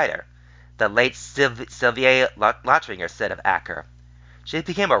writer, the late Sylvie Lotringer said of Acker. She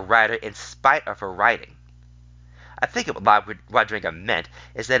became a writer in spite of her writing. I think what Rodrigo meant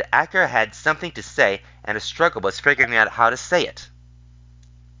is that Acker had something to say, and her struggle was figuring out how to say it.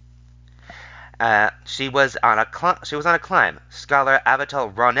 She was on a climb, scholar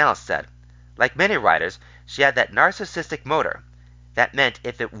Avital Ronell said. Like many writers, she had that narcissistic motor. That meant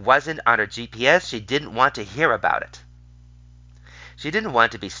if it wasn't on her GPS, she didn't want to hear about it. She didn't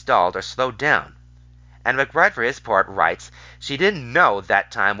want to be stalled or slowed down. And McBride, for his part, writes, she didn't know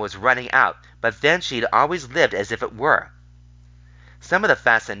that time was running out, but then she'd always lived as if it were. Some of the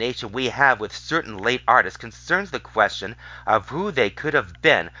fascination we have with certain late artists concerns the question of who they could have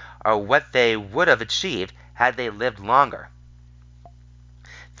been or what they would have achieved had they lived longer.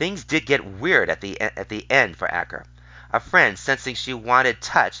 Things did get weird at the end for Acker. A friend, sensing she wanted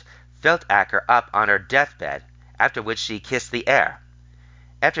touch, felt Acker up on her deathbed, after which she kissed the air.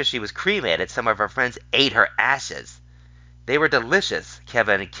 After she was cremated, some of her friends ate her ashes. They were delicious,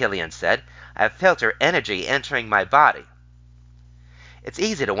 Kevin Killian said. I felt her energy entering my body. It's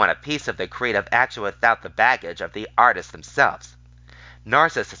easy to want a piece of the creative action without the baggage of the artists themselves.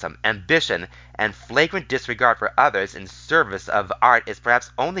 Narcissism, ambition, and flagrant disregard for others in service of art is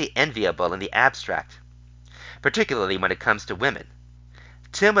perhaps only enviable in the abstract, particularly when it comes to women.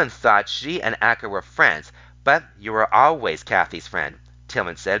 Tillman thought she and Acker were friends, but you were always Kathy's friend,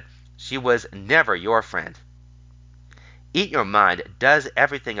 Tillman said. She was never your friend. Eat Your Mind does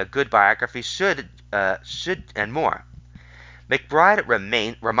everything a good biography should and more.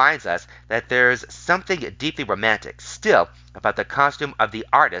 McBride reminds us that there's something deeply romantic still about the costume of the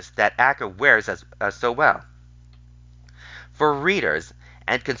artist that Acker wears so well. For readers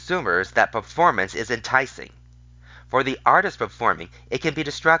and consumers, that performance is enticing. For the artist performing, it can be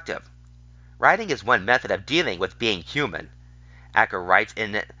destructive. Writing is one method of dealing with being human. Acker writes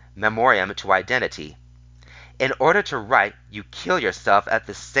in Memoriam to Identity. In order to write, you kill yourself at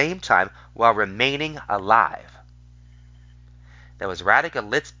the same time while remaining alive. That was Radical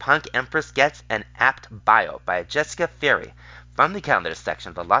Lit's Punk Empress Gets an Apt Bio by Jessica Ferry from the calendar section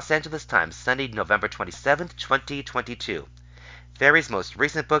of the Los Angeles Times, Sunday, November 27, 2022. Ferry's most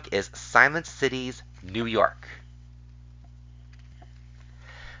recent book is Silent Cities, New York.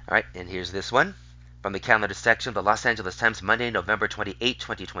 Alright, and here's this one from the calendar section of the Los Angeles Times, Monday, November 28,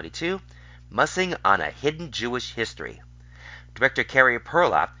 2022. Mussing on a Hidden Jewish History. Director Carrie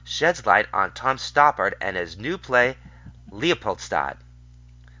Perloff sheds light on Tom Stoppard and his new play, Leopoldstadt,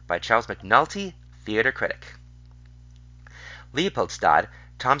 by Charles McNulty, theater critic. Leopoldstadt,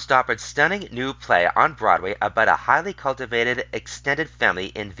 Tom Stoppard's stunning new play on Broadway about a highly cultivated extended family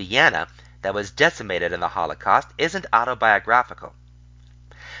in Vienna that was decimated in the Holocaust, isn't autobiographical.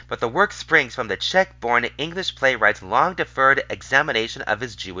 But the work springs from the Czech-born English playwright's long-deferred examination of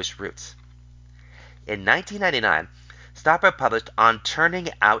his Jewish roots. In 1999, Stoppard published On Turning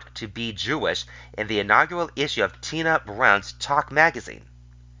Out to Be Jewish in the inaugural issue of Tina Brown's Talk magazine.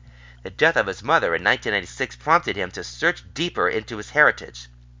 The death of his mother in 1996 prompted him to search deeper into his heritage.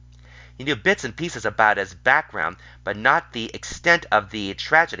 He knew bits and pieces about his background, but not the extent of the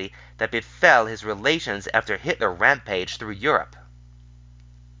tragedy that befell his relations after Hitler rampaged through Europe.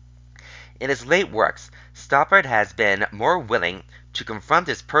 In his late works, Stoppard has been more willing to confront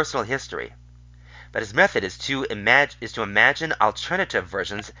his personal history, but his method is to imagine alternative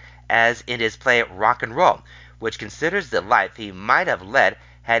versions, as in his play Rock and Roll, which considers the life he might have led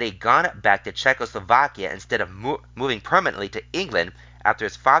had he gone back to Czechoslovakia instead of moving permanently to England after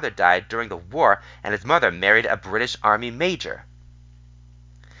his father died during the war and his mother married a British Army major.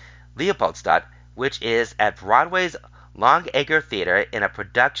 Leopoldstadt, which is at Broadway's Longacre Theatre in a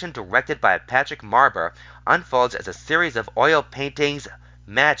production directed by Patrick Marber, unfolds as a series of oil paintings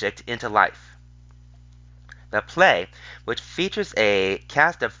magicked into life. The play, which features a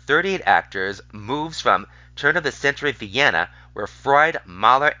cast of 38 actors, moves from turn-of-the-century Vienna, where Freud,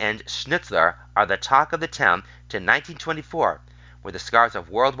 Mahler, and Schnitzler are the talk of the town, to 1924, where the scars of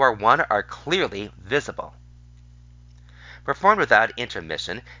World War I are clearly visible. Performed without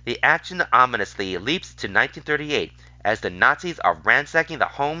intermission, the action ominously leaps to 1938 as the Nazis are ransacking the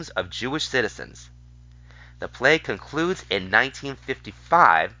homes of Jewish citizens. The play concludes in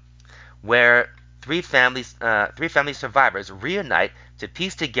 1955, where three family survivors reunite to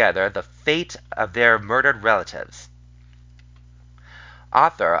piece together the fate of their murdered relatives.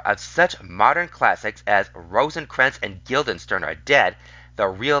 Author of such modern classics as Rosencrantz and Guildenstern Are Dead, The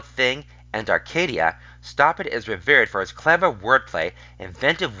Real Thing, and Arcadia, Stoppard is revered for his clever wordplay,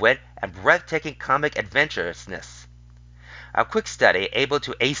 inventive wit, and breathtaking comic adventurousness. A quick study able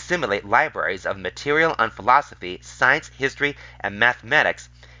to assimilate libraries of material on philosophy, science, history, and mathematics,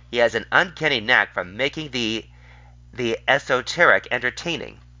 he has an uncanny knack for making the esoteric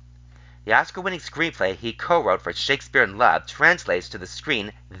entertaining. The Oscar-winning screenplay he co-wrote for Shakespeare in Love translates to the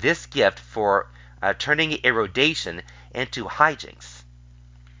screen this gift for turning erudition into hijinks.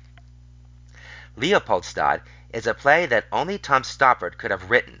 Leopoldstadt is a play that only Tom Stoppard could have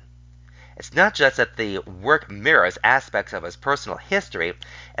written. It's not just that the work mirrors aspects of his personal history,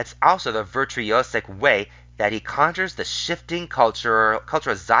 it's also the virtuosic way that he conjures the shifting cultural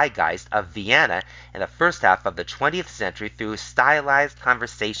zeitgeist of Vienna in the first half of the 20th century through stylized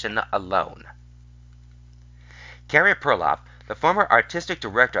conversation alone. Gary Perloff, the former artistic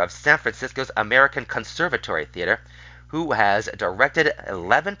director of San Francisco's American Conservatory Theater, who has directed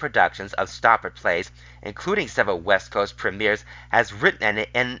 11 productions of Stoppard plays, including several West Coast premieres, has written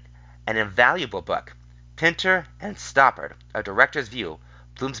an invaluable book, Pinter and Stoppard, A Director's View,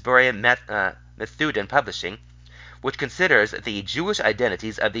 Bloomsbury Methuen Publishing, which considers the Jewish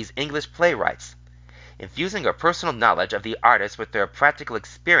identities of these English playwrights. Infusing a personal knowledge of the artists with their practical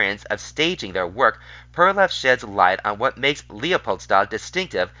experience of staging their work, Perloff sheds light on what makes Leopoldstadt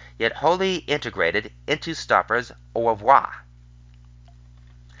distinctive yet wholly integrated into Stoppard's au revoir.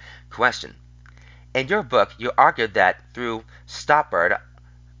 Question. In your book, you argue that though Stoppard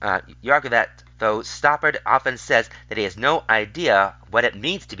often says that he has no idea what it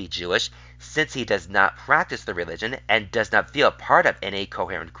means to be Jewish, since he does not practice the religion and does not feel part of any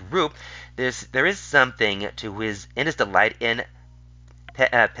coherent group, there is something to his delight in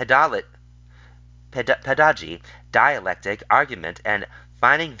pedagogy, dialectic, argument, and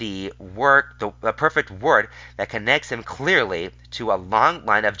finding the perfect word that connects him clearly to a long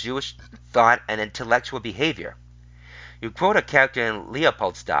line of Jewish thought and intellectual behavior. You quote a character in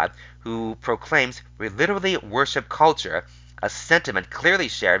Leopoldstadt who proclaims we literally worship culture, a sentiment clearly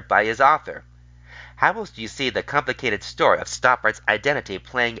shared by his author. How else do you see the complicated story of Stoppard's identity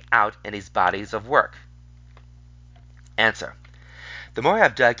playing out in these bodies of work? Answer. The more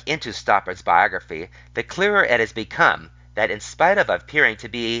I've dug into Stoppard's biography, the clearer it has become that in spite of appearing to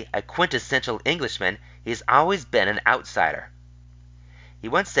be a quintessential Englishman, he's always been an outsider. He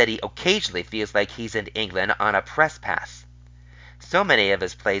once said he occasionally feels like he's in England on a press pass. So many of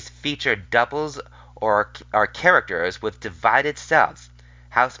his plays feature doubles or are characters with divided selves.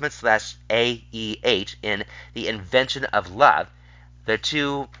 Houseman/AEH in The Invention of Love, the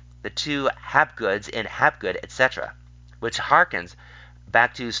two Hapgoods in Hapgood, etc., which harkens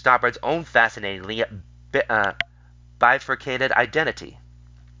back to Stoppard's own fascinatingly bifurcated identity.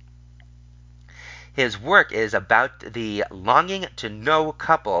 His work is about the longing to know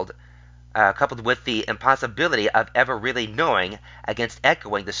coupled with the impossibility of ever really knowing, against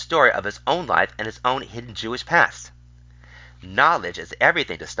echoing the story of his own life and his own hidden Jewish past. Knowledge is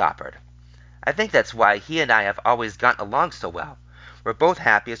everything to Stoppard. I think that's why he and I have always gotten along so well. We're both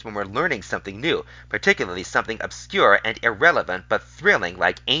happiest when we're learning something new, particularly something obscure and irrelevant but thrilling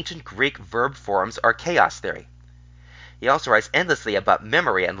like ancient Greek verb forms or chaos theory. He also writes endlessly about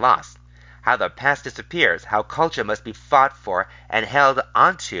memory and loss, how the past disappears, how culture must be fought for and held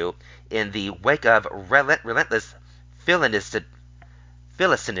onto in the wake of relentless Philistinism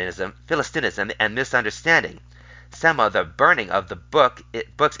and misunderstanding. Some of the burning of the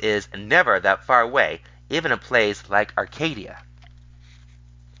books is never that far away, even in plays like Arcadia.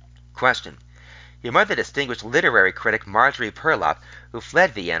 Question. Your mother, distinguished literary critic Marjorie Perloff, who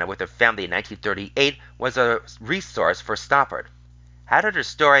fled Vienna with her family in 1938, was a resource for Stoppard. How did her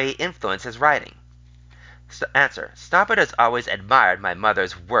story influence his writing? Answer. Stoppard has always admired my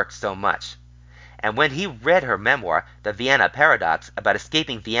mother's work so much, and when he read her memoir, The Vienna Paradox, about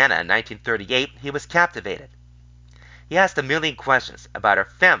escaping Vienna in 1938, he was captivated. He asked a million questions about her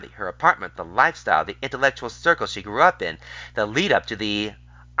family, her apartment, the lifestyle, the intellectual circle she grew up in, the lead up to the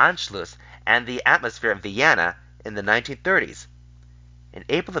Anschluss, and the atmosphere in Vienna in the 1930s. In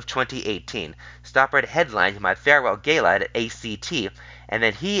April of 2018, Stoppard headlined my farewell gala at ACT, and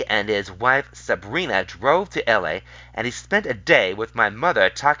then he and his wife Sabrina drove to LA, and he spent a day with my mother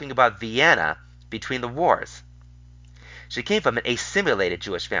talking about Vienna between the wars. She came from an assimilated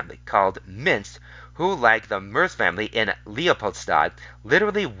Jewish family called Minsk, who, like the Merz family in Leopoldstadt,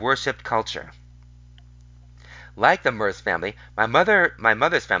 literally worshipped culture. Like the Merz family, my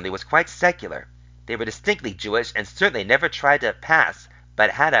mother's family was quite secular. They were distinctly Jewish and certainly never tried to pass, but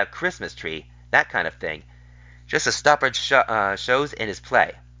had a Christmas tree, that kind of thing, just as Stoppard shows in his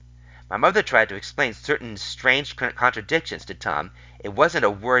play. My mother tried to explain certain strange contradictions to Tom. It wasn't a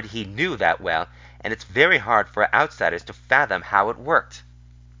word he knew that well, and it's very hard for outsiders to fathom how it worked.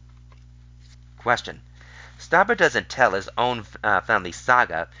 Question. Stoppard doesn't tell his own family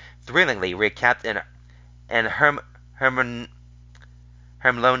saga, thrillingly recapped in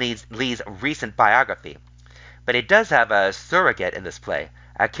Hermione Lee's recent biography, but he does have a surrogate in this play,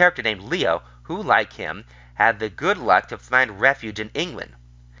 a character named Leo, who, like him, had the good luck to find refuge in England.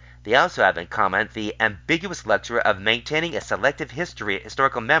 They also have in common the ambiguous luxury of maintaining a selective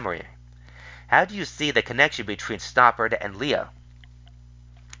historical memory. How do you see the connection between Stoppard and Leo?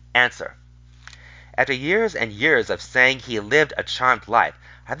 Answer. After years and years of saying he lived a charmed life,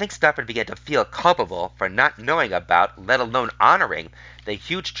 I think Stoppard began to feel culpable for not knowing about, let alone honoring, the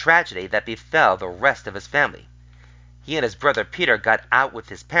huge tragedy that befell the rest of his family. He and his brother Peter got out with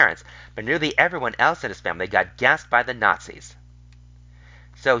his parents, but nearly everyone else in his family got gassed by the Nazis.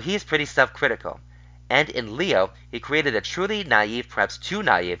 So he's pretty self-critical. And in Leo, he created a truly naive, perhaps too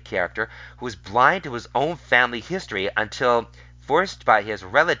naive character who was blind to his own family history until forced by his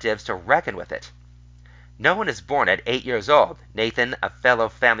relatives to reckon with it. No one is born at 8 years old, Nathan, a fellow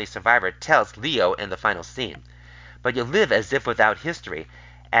family survivor, tells Leo in the final scene. But you live as if without history,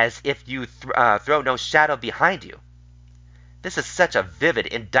 as if you throw no shadow behind you. This is such a vivid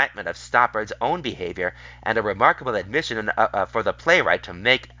indictment of Stoppard's own behavior, and a remarkable admission for the playwright to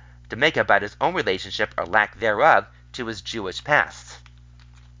make about his own relationship, or lack thereof, to his Jewish past.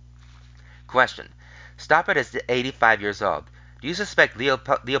 Question. Stoppard is 85 years old. Do you suspect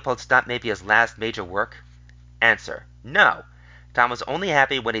Leopoldstadt may be his last major work? Answer. No. Tom was only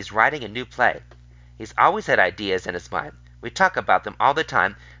happy when he's writing a new play. He's always had ideas in his mind. We talk about them all the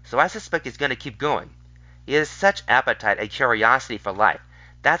time, so I suspect he's going to keep going. He has such appetite and curiosity for life.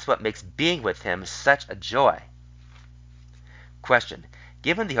 That's what makes being with him such a joy. Question.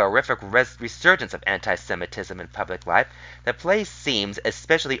 Given the horrific resurgence of anti-Semitism in public life, the play seems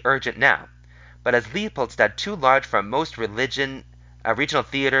especially urgent now. But is Leopoldstadt too large for most regional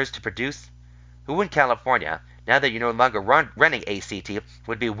theaters to produce? Who in California, now that you're no longer running ACT,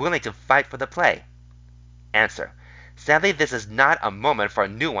 would be willing to fight for the play? Answer. Sadly, this is not a moment for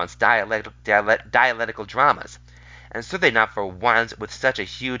nuanced dialectical dramas, and certainly not for ones with such a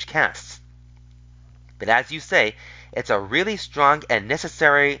huge cast. But as you say, it's a really strong and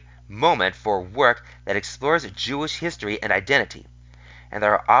necessary moment for work that explores Jewish history and identity. And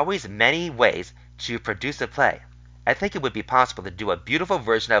there are always many ways to produce a play. I think it would be possible to do a beautiful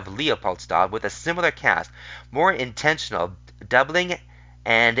version of Leopoldstadt with a similar cast, more intentional doubling,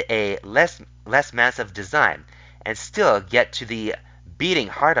 and a less massive design, and still get to the beating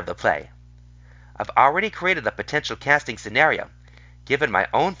heart of the play. I've already created the potential casting scenario. Given my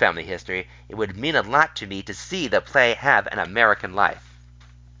own family history, it would mean a lot to me to see the play have an American life.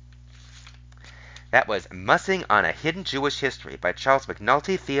 That was Mussing on a Hidden Jewish History by Charles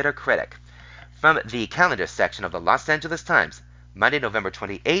McNulty, theater critic, from the calendar section of the Los Angeles Times, Monday, November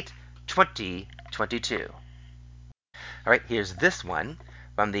 28, 2022. All right, here's this one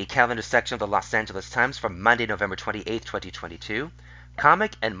from the calendar section of the Los Angeles Times from Monday, November 28, 2022.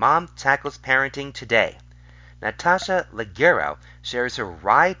 Comic and Mom Tackles Parenting Today. Natasha Leggero shares her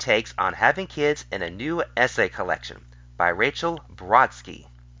wry takes on having kids in a new essay collection by Rachel Brodsky.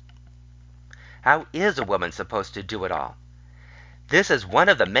 How is a woman supposed to do it all? This is one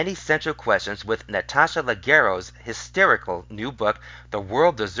of the many central questions with Natasha Leggero's hysterical new book, The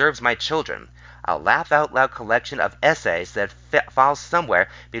World Deserves My Children, a laugh-out-loud collection of essays that falls somewhere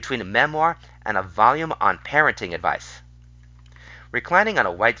between a memoir and a volume on parenting advice. Reclining on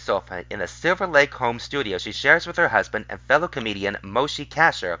a white sofa in the Silver Lake home studio she shares with her husband and fellow comedian Moshe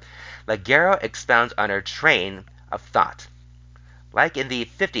Kasher, Leggero expounds on her train of thought. Like in the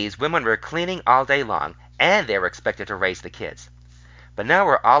 50s, women were cleaning all day long, and they were expected to raise the kids. But now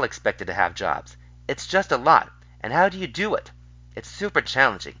we're all expected to have jobs. It's just a lot. And how do you do it? It's super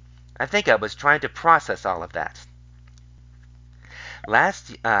challenging. I think I was trying to process all of that. Lest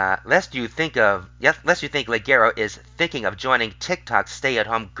you think Leggero is thinking of joining TikTok's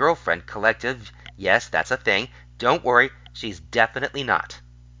stay-at-home girlfriend collective, yes, that's a thing. Don't worry, she's definitely not.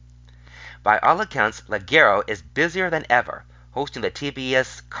 By all accounts, Leggero is busier than ever, hosting the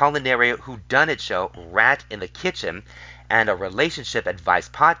TBS culinary whodunit show Rat in the Kitchen and a relationship advice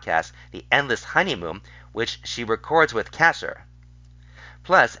podcast, The Endless Honeymoon, which she records with Kasher.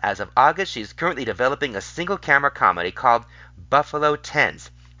 Plus, as of August, she's currently developing a single-camera comedy called Buffalo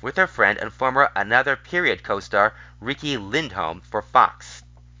Tens with her friend and former Another Period co-star Riki Lindholm for Fox.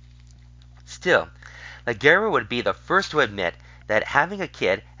 Still, Leggero would be the first to admit that having a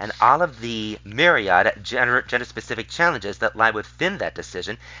kid and all of the myriad gender-specific challenges that lie within that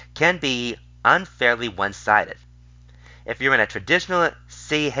decision can be unfairly one-sided. If you're in a traditional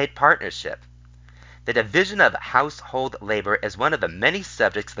say-hate partnership, the division of household labor is one of the many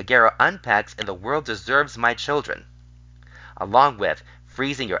subjects Leggero unpacks in The World Deserves My Children. Along with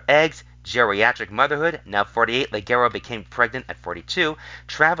freezing your eggs, geriatric motherhood, now 48, Leggero became pregnant at 42,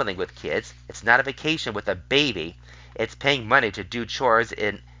 traveling with kids, it's not a vacation with a baby, it's paying money to do chores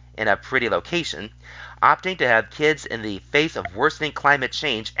in a pretty location, opting to have kids in the face of worsening climate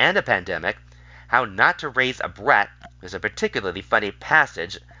change and a pandemic, how not to raise a brat, there's a particularly funny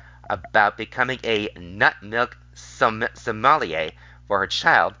passage about becoming a nut milk sommelier for her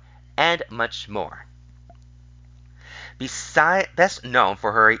child, and much more. Best known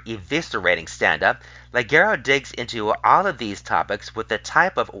for her eviscerating stand-up, Leggero digs into all of these topics with the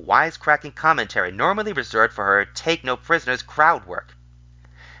type of wisecracking commentary normally reserved for her Take No Prisoners crowd work,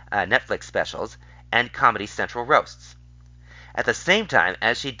 Netflix specials, and Comedy Central roasts. At the same time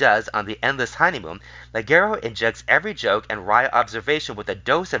as she does on The Endless Honeymoon, Leggero injects every joke and wry observation with a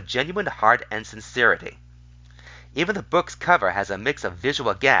dose of genuine heart and sincerity. Even the book's cover has a mix of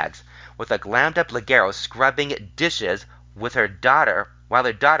visual gags, with a glammed-up Leggero scrubbing dishes with her daughter while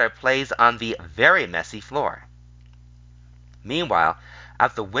her daughter plays on the very messy floor. Meanwhile,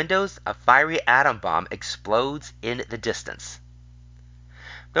 out the windows, a fiery atom bomb explodes in the distance.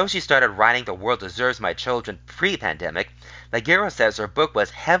 Though she started writing The World Deserves My Children pre-pandemic, Leggero says her book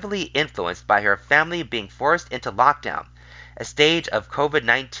was heavily influenced by her family being forced into lockdown, a stage of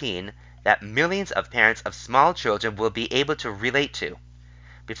COVID-19 that millions of parents of small children will be able to relate to.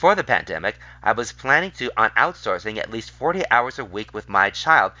 Before the pandemic, I was planning on outsourcing at least 40 hours a week with my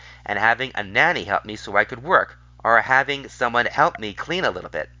child and having a nanny help me so I could work, or having someone help me clean a little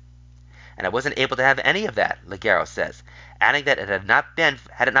bit. And I wasn't able to have any of that, Leggero says, adding that had it not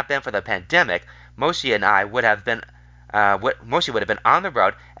been for the pandemic, Moshe and I would have been Moshe would have been on the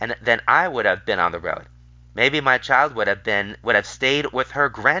road, and then I would have been on the road. Maybe my child would have stayed with her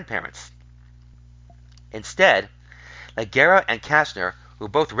grandparents. Instead, Leggero and Kashner, who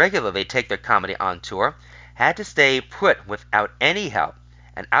both regularly take their comedy on tour, had to stay put without any help,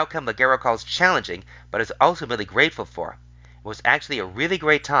 an outcome Leggero calls challenging but is ultimately grateful for. It was actually a really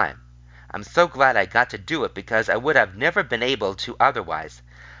great time. I'm so glad I got to do it because I would have never been able to otherwise.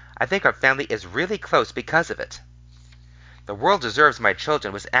 I think our family is really close because of it. The World Deserves My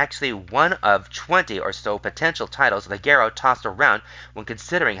Children was actually one of 20 or so potential titles Leggero tossed around when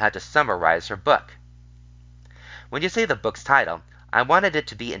considering how to summarize her book. When you say the book's title, I wanted it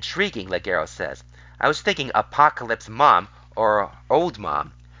to be intriguing, Leggero says. I was thinking Apocalypse Mom or Old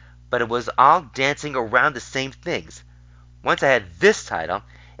Mom, but it was all dancing around the same things. Once I had this title,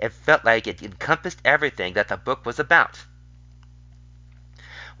 it felt like it encompassed everything that the book was about.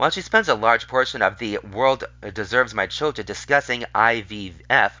 While she spends a large portion of The World Deserves My Children discussing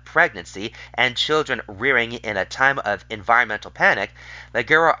IVF, pregnancy, and children rearing in a time of environmental panic,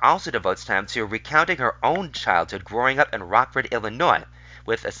 Leggero also devotes time to recounting her own childhood growing up in Rockford, Illinois,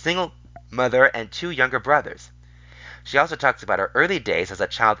 with a single mother and 2 younger brothers. She also talks about her early days as a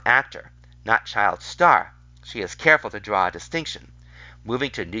child actor, not child star. She is careful to draw a distinction,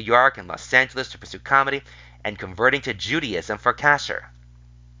 moving to New York and Los Angeles to pursue comedy, and converting to Judaism for Kasher.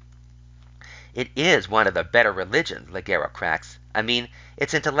 It is one of the better religions, Leggero cracks. I mean,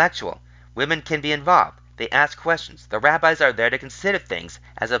 it's intellectual. Women can be involved. They ask questions. The rabbis are there to consider things,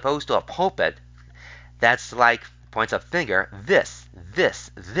 as opposed to a pulpit that's like, points a finger, this.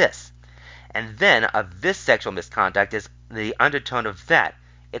 And then of this sexual misconduct is the undertone of that.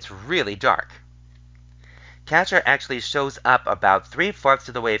 It's really dark. Catcher actually shows up about three-fourths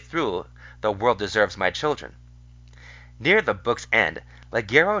of the way through The World Deserves My Children. Near the book's end,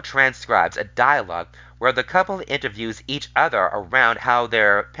 Ligero transcribes a dialogue where the couple interviews each other around how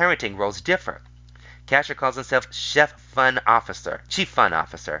their parenting roles differ. Catcher calls himself Chief Fun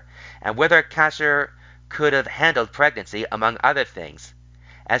Officer, and whether Catcher could have handled pregnancy, among other things.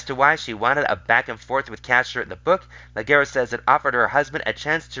 As to why she wanted a back and forth with Catcher in the book, Ligero says it offered her husband a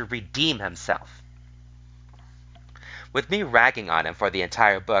chance to redeem himself. With me ragging on him for the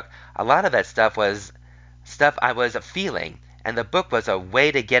entire book, a lot of that stuff was stuff I was feeling, and the book was a way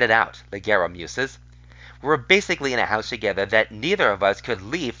to get it out, Ligero muses. We were basically in a house together that neither of us could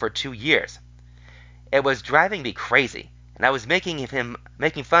leave for 2 years. It was driving me crazy, and I was making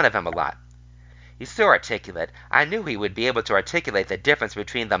fun of him a lot. He's so articulate, I knew he would be able to articulate the difference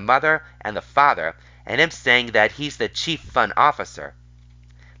between the mother and the father, and him saying that he's the chief fun officer.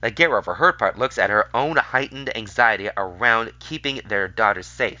 Ligero, for her part, looks at her own heightened anxiety around keeping their daughters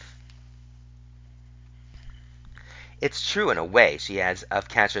safe. It's true in a way, she adds, of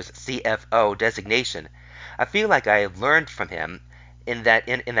Catcher's CFO designation. I feel like I learned from him in that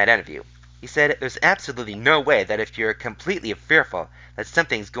interview. He said, there's absolutely no way that if you're completely fearful that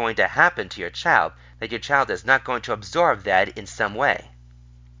something's going to happen to your child, that your child is not going to absorb that in some way.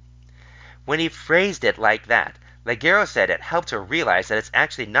 When he phrased it like that, Ligero said it helped her realize that it's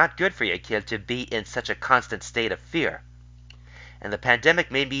actually not good for your kid to be in such a constant state of fear. And the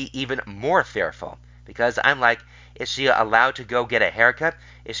pandemic made me even more fearful, because I'm like, is she allowed to go get a haircut?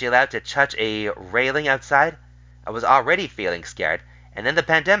 Is she allowed to touch a railing outside? I was already feeling scared, and then the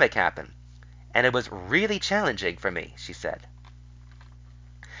pandemic happened. And it was really challenging for me, she said.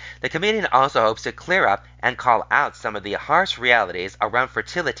 The comedian also hopes to clear up and call out some of the harsh realities around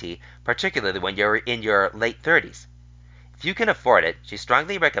fertility, particularly when you're in your late 30s. If you can afford it, she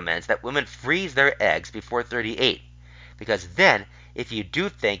strongly recommends that women freeze their eggs before 38, because then, if you do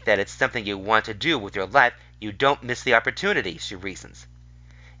think that it's something you want to do with your life, you don't miss the opportunity, she reasons.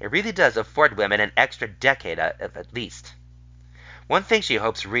 It really does afford women an extra decade at least. One thing she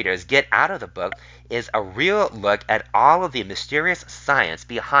hopes readers get out of the book is a real look at all of the mysterious science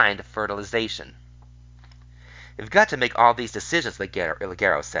behind fertilization. You've got to make all these decisions,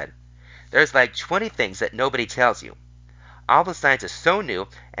 Ligero said. There's like 20 things that nobody tells you. All the science is so new,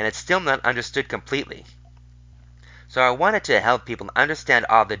 and it's still not understood completely. So I wanted to help people understand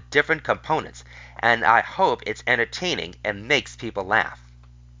all the different components, and I hope it's entertaining and makes people laugh.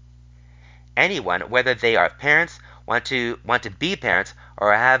 Anyone, whether they are parents, want to be parents,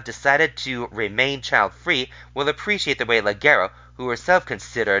 or have decided to remain child-free, will appreciate the way Ligero, who herself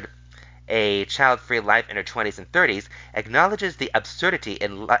considered a child-free life in her 20s and 30s, acknowledges the absurdity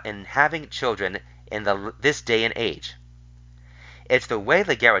in having children in this day and age. It's the way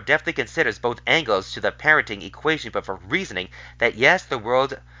Ligero deftly considers both angles to the parenting equation, but for reasoning that yes, the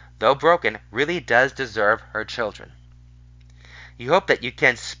world, though broken, really does deserve her children. You hope that you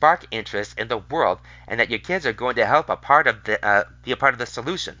can spark interest in the world and that your kids are going to help be a part of the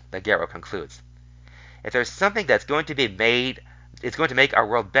solution, Ligero concludes. If there's something that's going to make our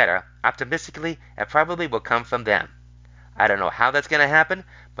world better, optimistically, it probably will come from them. I don't know how that's going to happen,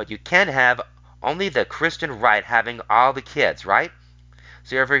 but you can have only the Christian right having all the kids, right?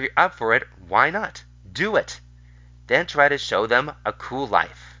 So if you're up for it, why not? Do it. Then try to show them a cool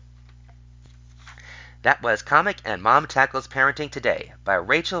life. That was Comic and Mom Tackles Parenting Today by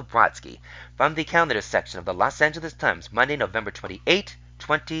Rachel Brodsky from the calendar section of the Los Angeles Times, Monday, November 28,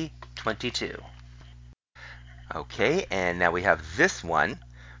 2022. Okay, and now we have this one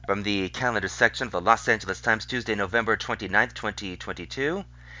from the calendar section of the Los Angeles Times, Tuesday, November 29, 2022.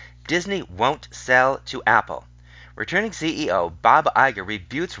 Disney won't sell to Apple. Returning CEO Bob Iger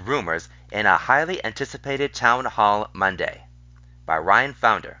rebutes rumors in a highly anticipated town hall Monday by Ryan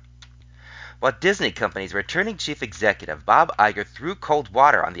Founder. Walt Disney Company's returning chief executive Bob Iger threw cold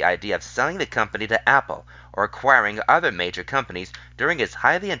water on the idea of selling the company to Apple or acquiring other major companies during his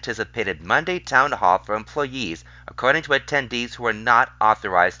highly anticipated Monday town hall for employees, according to attendees who were not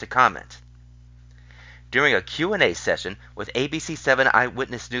authorized to comment. During a Q&A session with ABC7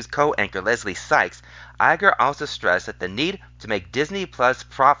 Eyewitness News co-anchor Leslie Sykes, Iger also stressed that the need to make Disney Plus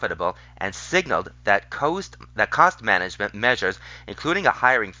profitable and signaled that cost management measures, including a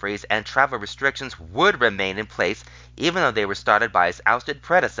hiring freeze and travel restrictions, would remain in place even though they were started by his ousted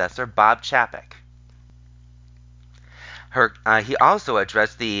predecessor, Bob Chapek. He also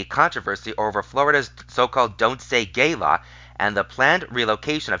addressed the controversy over Florida's so-called Don't Say Gay law and the planned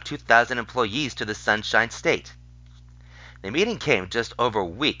relocation of 2,000 employees to the Sunshine State. The meeting came just over a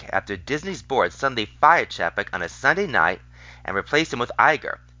week after Disney's board suddenly fired Chapek on a Sunday night and replaced him with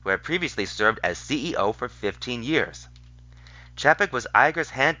Iger, who had previously served as CEO for 15 years. Chapek was Iger's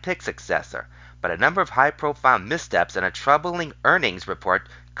hand-picked successor, but a number of high-profile missteps and a troubling earnings report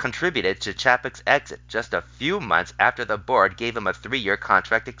contributed to Chapek's exit just a few months after the board gave him a 3-year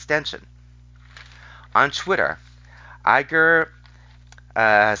contract extension. On Twitter, Iger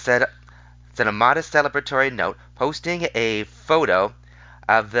said a modest celebratory note, posting a photo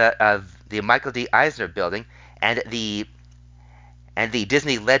of the Michael D. Eisner building and the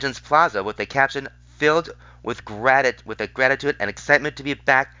Disney Legends Plaza with the caption "Filled with gratitude and excitement to be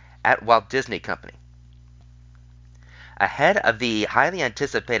back at Walt Disney Company." Ahead of the highly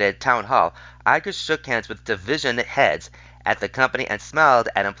anticipated town hall, Iger shook hands with division heads at the company and smiled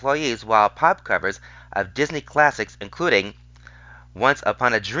at employees while pop covers of Disney classics, including Once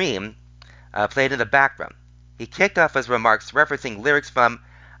Upon a Dream, played in the background. He kicked off his remarks referencing lyrics from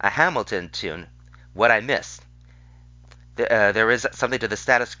a Hamilton tune, "What I Miss." There is something to the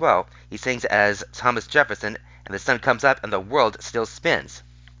status quo, he sings as Thomas Jefferson, and the sun comes up and the world still spins.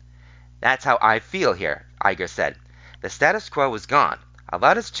 "That's how I feel here," Iger said. "The status quo is gone. A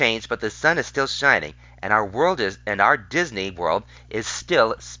lot has changed, but the sun is still shining, and our Disney world is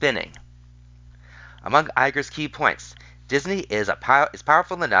still spinning." Among Iger's key points, Disney is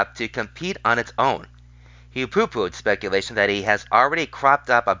powerful enough to compete on its own. He poo-pooed speculation that he has already cropped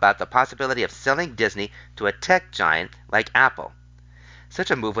up about the possibility of selling Disney to a tech giant like Apple.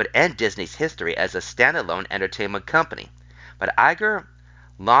 Such a move would end Disney's history as a standalone entertainment company, but Iger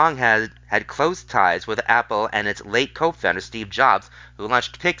long had close ties with Apple and its late co-founder Steve Jobs, who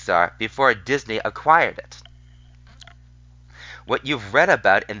launched Pixar before Disney acquired it. "What you've read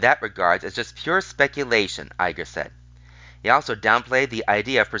about in that regard is just pure speculation," Iger said. He also downplayed the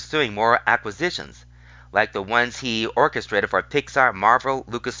idea of pursuing more acquisitions, like the ones he orchestrated for Pixar, Marvel,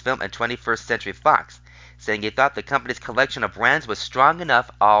 Lucasfilm, and 21st Century Fox, saying he thought the company's collection of brands was strong enough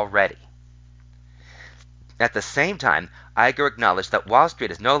already. At the same time, Iger acknowledged that Wall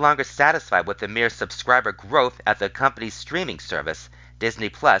Street is no longer satisfied with the mere subscriber growth at the company's streaming service, Disney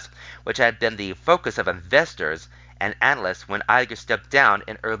Plus, which had been the focus of investors and analysts when Iger stepped down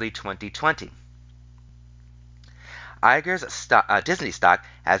in early 2020. Iger's Disney stock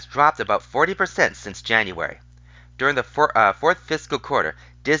has dropped about 40% since January. During the fourth fiscal quarter,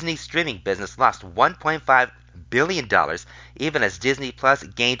 Disney's streaming business lost $1.5 billion, even as Disney Plus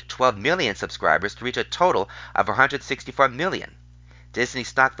gained 12 million subscribers to reach a total of 164 million. Disney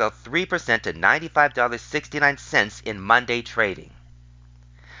stock fell 3% to $95.69 in Monday trading.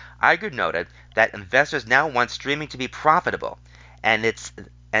 Iger noted that investors now want streaming to be profitable, and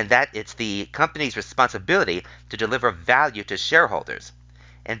that it's the company's responsibility to deliver value to shareholders.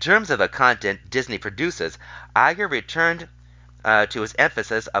 In terms of the content Disney produces, Iger returned to his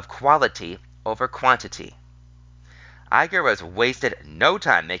emphasis of quality over quantity. Iger has wasted no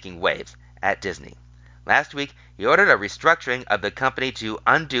time making waves at Disney. Last week, he ordered a restructuring of the company to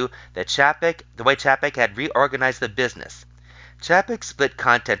undo the way Chapek had reorganized the business. Chapek split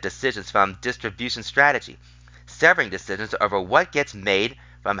content decisions from distribution strategy, severing decisions over what gets made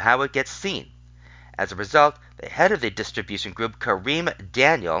from how it gets seen. As a result, the head of the distribution group, Kareem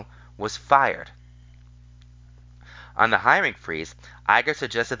Daniel, was fired. On the hiring freeze, Iger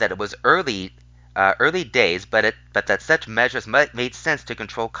suggested that it was early days, but that such measures made sense to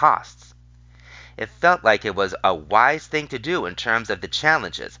control costs. "It felt like it was a wise thing to do in terms of the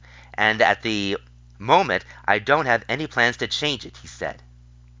challenges, and at the moment I don't have any plans to change it," he said.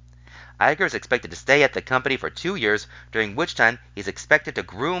 Iger is expected to stay at the company for 2 years, during which time he's expected to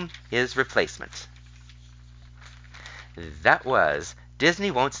groom his replacement. That was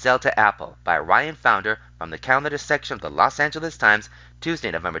Disney Won't Sell to Apple by Ryan Founder from the calendar section of the Los Angeles Times, Tuesday,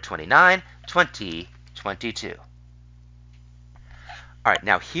 November 29, 2022. Alright,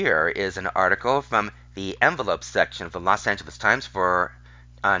 now here is an article from the envelope section of the Los Angeles Times for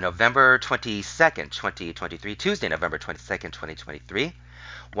November 22nd, 2023, Tuesday, November 22nd, 2023.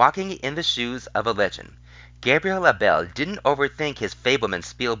 Walking in the Shoes of a Legend. Gabriel Abel didn't overthink his Fableman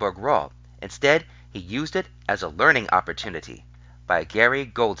Spielberg role. Instead, he used it as a learning opportunity. By Gary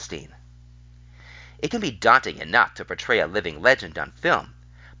Goldstein. It can be daunting enough to portray a living legend on film,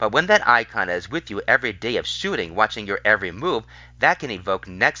 but when that icon is with you every day of shooting, watching your every move, that can evoke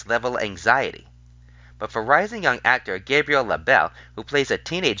next-level anxiety. But for rising young actor Gabriel Labelle, who plays a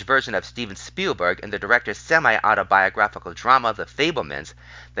teenage version of Steven Spielberg in the director's semi-autobiographical drama The Fabelmans,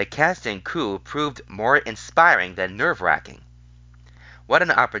 the casting coup proved more inspiring than nerve-wracking. "What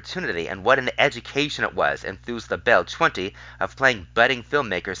an opportunity and what an education it was," enthused Labelle, 20, of playing budding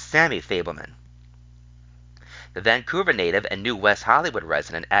filmmaker Sammy Fabelman. The Vancouver native and new West Hollywood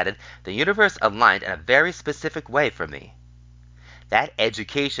resident added, "The universe aligned in a very specific way for me." That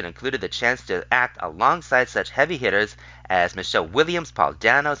education included the chance to act alongside such heavy hitters as Michelle Williams, Paul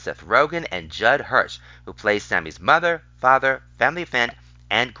Dano, Seth Rogen, and Judd Hirsch, who plays Sammy's mother, father, family friend,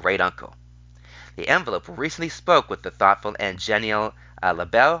 and great uncle. The envelope recently spoke with the thoughtful and genial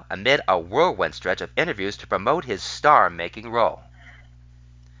LaBelle amid a whirlwind stretch of interviews to promote his star-making role.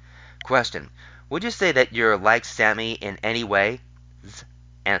 Question: would you say that you're like Sammy in any way?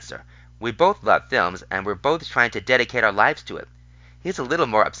 Answer: we both love films, and we're both trying to dedicate our lives to it. He's a little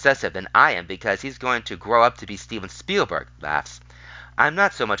more obsessive than I am because he's going to grow up to be Steven Spielberg. Laughs. I'm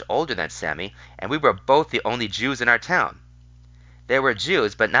not so much older than Sammy, and we were both the only Jews in our town. There were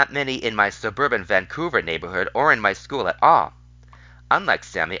Jews, but not many in my suburban Vancouver neighborhood or in my school at all. Unlike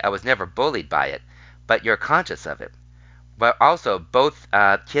Sammy, I was never bullied by it, but you're conscious of it. We're also both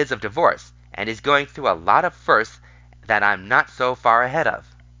kids of divorce, and he's going through a lot of firsts that I'm not so far ahead of.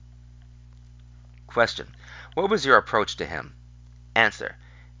 Question: what was your approach to him? Answer: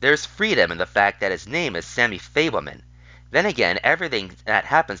 there's freedom in the fact that his name is Sammy Fableman. Then again, everything that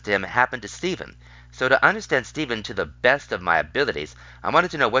happens to him happened to Stephen. So to understand Stephen to the best of my abilities, I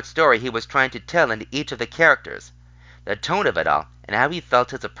wanted to know what story he was trying to tell in each of the characters, the tone of it all, and how he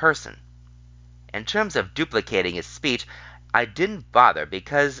felt as a person. In terms of duplicating his speech, I didn't bother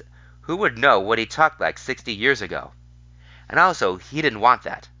because who would know what he talked like 60 years ago? And also, he didn't want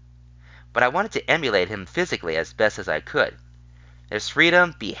that. But I wanted to emulate him physically as best as I could. There's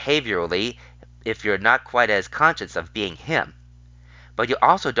freedom behaviorally if you're not quite as conscious of being him. But you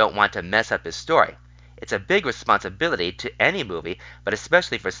also don't want to mess up his story. It's a big responsibility to any movie, but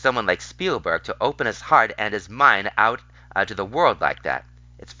especially for someone like Spielberg to open his heart and his mind out to the world like that.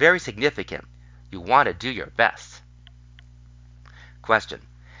 It's very significant. You want to do your best. Question: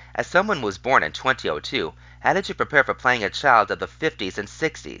 as someone who was born in 2002, how did you prepare for playing a child of the 50s and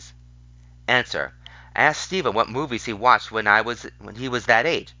 60s? Answer: I asked Stephen what movies he watched when he was that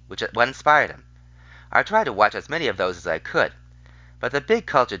age, what inspired him. I tried to watch as many of those as I could. But the big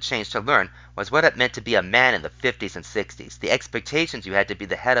culture change to learn was what it meant to be a man in the 50s and 60s, the expectations you had to be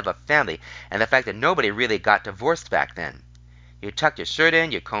the head of a family, and the fact that nobody really got divorced back then. You tucked your shirt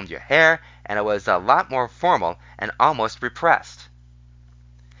in, you combed your hair, and it was a lot more formal and almost repressed.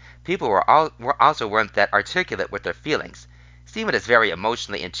 People also weren't that articulate with their feelings. Stephen is very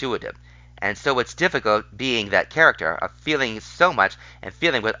emotionally intuitive, and so it's difficult being that character of feeling so much and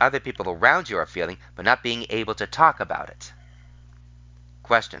feeling what other people around you are feeling, but not being able to talk about it.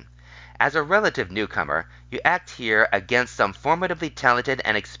 Question: as a relative newcomer, you act here against some formidably talented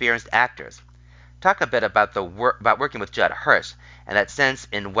and experienced actors. Talk a bit about about working with Judd Hirsch and that sense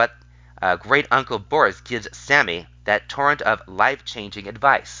in what great Uncle Boris gives Sammy that torrent of life-changing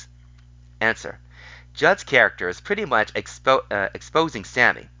advice. Answer: Judd's character is pretty much exposing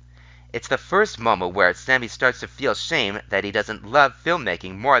Sammy. It's the first moment where Sammy starts to feel shame that he doesn't love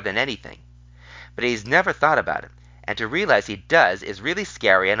filmmaking more than anything. But he's never thought about it, and to realize he does is really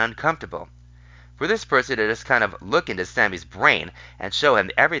scary and uncomfortable. For this person to just kind of look into Sammy's brain and show him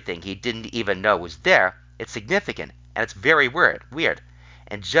everything he didn't even know was there, it's significant, and it's very weird.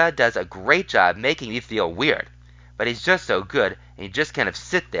 And Judd does a great job making me feel weird. But he's just so good, and you just kind of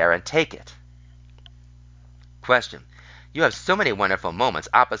sit there and take it. Question: you have so many wonderful moments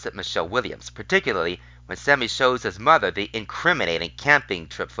opposite Michelle Williams, particularly when Sammy shows his mother the incriminating camping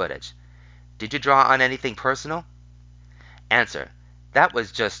trip footage. Did you draw on anything personal? Answer: that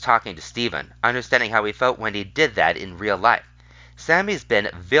was just talking to Stephen, understanding how he felt when he did that in real life. Sammy's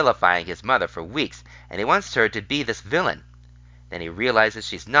been vilifying his mother for weeks, and he wants her to be this villain. Then he realizes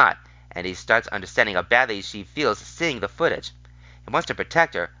she's not, and he starts understanding how badly she feels seeing the footage. He wants to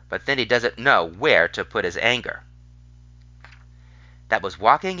protect her, but then he doesn't know where to put his anger. That was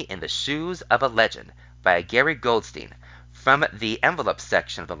Walking in the Shoes of a Legend by Gary Goldstein from the envelope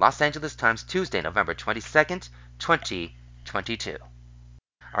section of the Los Angeles Times, Tuesday, November 22nd, 2022.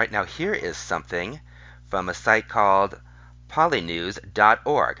 All right, now here is something from a site called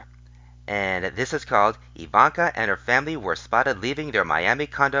polynews.org. And this is called Ivanka and her family were spotted leaving their Miami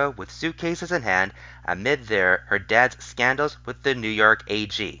condo with suitcases in hand amid her dad's scandals with the New York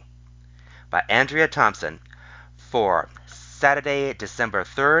AG. By Andrea Thompson for Saturday, December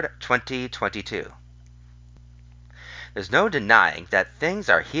 3rd, 2022. There's no denying that things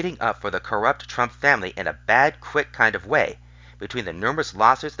are heating up for the corrupt Trump family in a bad, quick kind of way. Between the numerous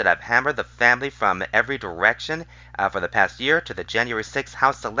lawsuits that have hammered the family from every direction for the past year to the January 6th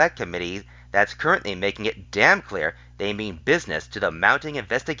House Select Committee that's currently making it damn clear they mean business to the mounting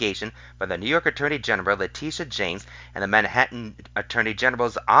investigation from the New York Attorney General Letitia James and the Manhattan Attorney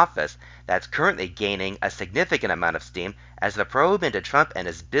General's office that's currently gaining a significant amount of steam as the probe into Trump and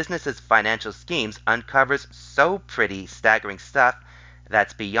his business's financial schemes uncovers so pretty staggering stuff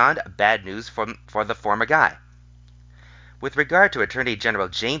that's beyond bad news for the former guy. With regard to Attorney General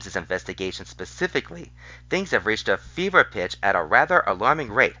James's investigation specifically, things have reached a fever pitch at a rather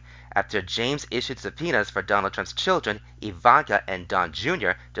alarming rate after James issued subpoenas for Donald Trump's children, Ivanka and Don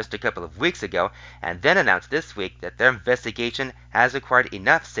Jr., just a couple of weeks ago, and then announced this week that their investigation has acquired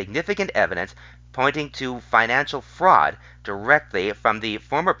enough significant evidence pointing to financial fraud directly from the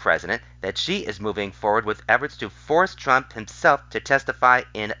former president that she is moving forward with efforts to force Trump himself to testify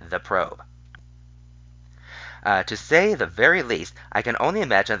in the probe. To say the very least, I can only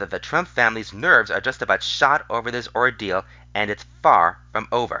imagine that the Trump family's nerves are just about shot over this ordeal, and it's far from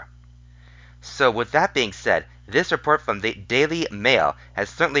over. So with that being said, this report from the Daily Mail has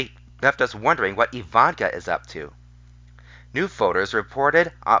certainly left us wondering what Ivanka is up to. New photos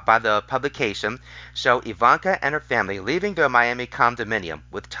reported by the publication show Ivanka and her family leaving their Miami condominium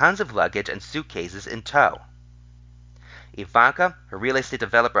with tons of luggage and suitcases in tow. Ivanka, her real estate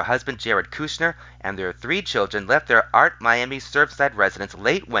developer husband Jared Kushner, and their 3 children left their Art Miami Surfside residence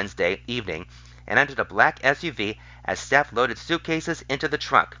late Wednesday evening and entered a black SUV as staff loaded suitcases into the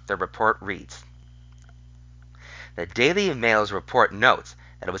trunk, the report reads. The Daily Mail's report notes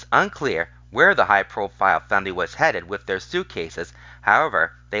that it was unclear where the high-profile family was headed with their suitcases.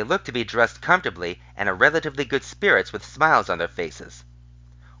 However, they looked to be dressed comfortably and in relatively good spirits with smiles on their faces.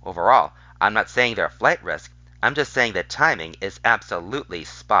 Overall, I'm not saying they're a flight risk, I'm just saying that timing is absolutely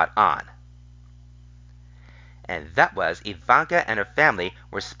spot on. And that was Ivanka and her family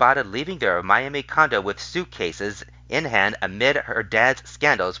were spotted leaving their Miami condo with suitcases in hand amid her dad's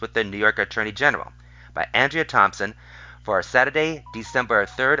scandals with the New York Attorney General, by Andrea Thompson, for Saturday, December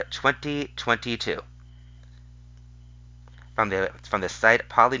 3rd, 2022. From the site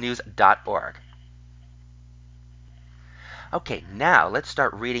polynews.org. Okay, now let's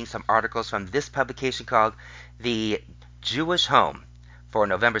start reading some articles from this publication called The Jewish Home for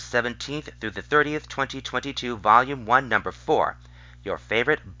November 17th through the 30th, 2022, Volume 1, Number 4, your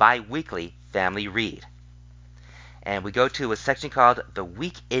favorite bi-weekly family read. And we go to a section called The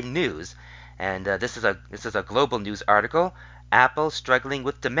Week in News, and this is a global news article, Apple struggling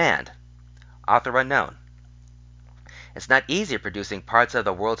with demand. Author unknown. It's not easy producing parts of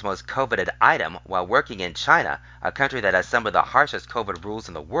the world's most coveted item while working in China, a country that has some of the harshest COVID rules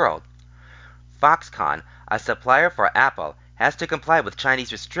in the world. Foxconn, a supplier for Apple, has to comply with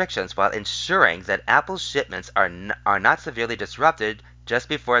Chinese restrictions while ensuring that Apple's shipments are not severely disrupted just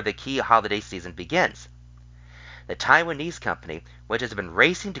before the key holiday season begins. The Taiwanese company, which has been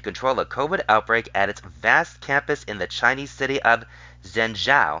racing to control a COVID outbreak at its vast campus in the Chinese city of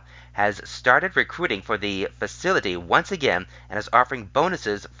Zhengzhou, has started recruiting for the facility once again and is offering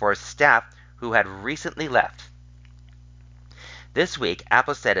bonuses for staff who had recently left. This week,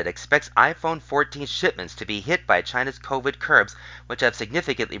 Apple said it expects iPhone 14 shipments to be hit by China's COVID curbs, which have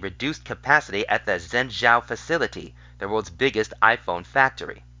significantly reduced capacity at the Zhengzhou facility, the world's biggest iPhone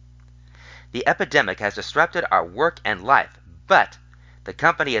factory. The epidemic has disrupted our work and life, but the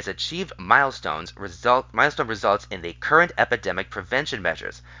company has achieved milestone results in the current epidemic prevention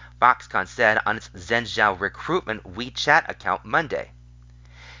measures, Foxconn said on its Zhengzhou recruitment WeChat account Monday.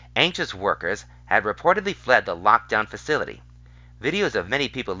 Anxious workers had reportedly fled the lockdown facility. Videos of many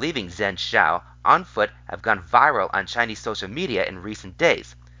people leaving Zhengzhou on foot have gone viral on Chinese social media in recent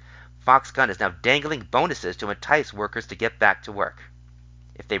days. Foxconn is now dangling bonuses to entice workers to get back to work.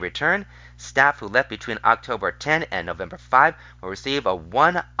 If they return, staff who left between October 10 and November 5 will receive a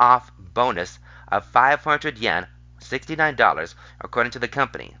one-off bonus of 500 yen, $69, according to the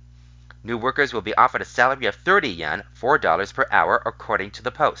company. New workers will be offered a salary of 30 yen, $4 per hour, according to the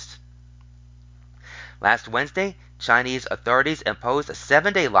Post. Last Wednesday, Chinese authorities imposed a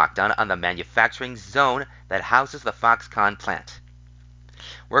 7-day lockdown on the manufacturing zone that houses the Foxconn plant.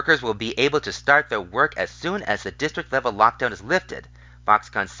 Workers will be able to start their work as soon as the district-level lockdown is lifted,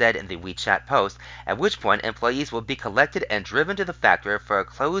 Foxconn said in the WeChat post, at which point employees will be collected and driven to the factory for a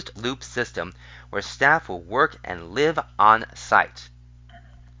closed-loop system where staff will work and live on site.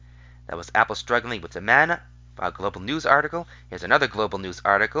 That was Apple struggling with demand, a global news article. Here's another global news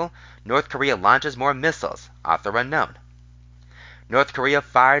article. North Korea launches more missiles. Author unknown. North Korea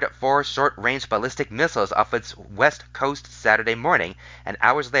fired 4 short-range ballistic missiles off its west coast Saturday morning, and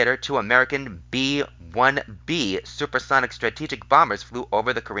hours later 2 American B-1B supersonic strategic bombers flew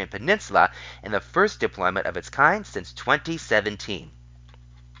over the Korean peninsula in the first deployment of its kind since 2017.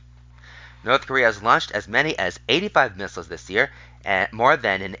 North Korea has launched as many as 85 missiles this year, and more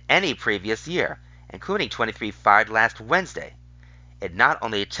than in any previous year, including 23 fired last Wednesday. It not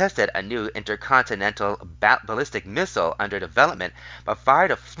only tested a new intercontinental ballistic missile under development, but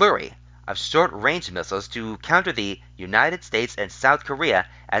fired a flurry of short-range missiles to counter the United States and South Korea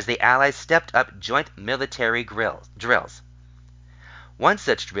as the Allies stepped up joint military drills. One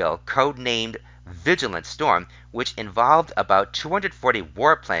such drill, code-named Vigilant Storm, which involved about 240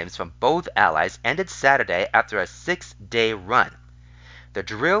 warplanes from both allies, ended Saturday after a 6-day run. The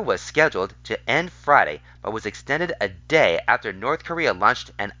drill was scheduled to end Friday, but was extended a day after North Korea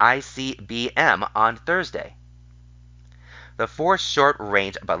launched an ICBM on Thursday. The four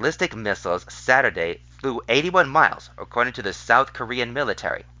short-range ballistic missiles Saturday flew 81 miles, according to the South Korean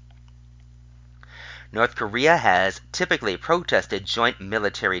military. North Korea has typically protested joint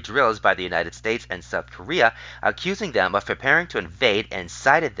military drills by the United States and South Korea, accusing them of preparing to invade and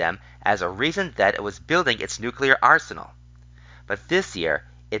cited them as a reason that it was building its nuclear arsenal. But this year,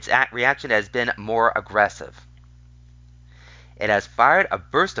 its reaction has been more aggressive. It has fired a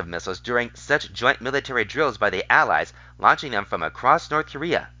burst of missiles during such joint military drills by the Allies, launching them from across North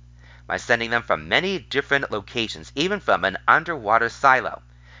Korea, by sending them from many different locations, even from an underwater silo.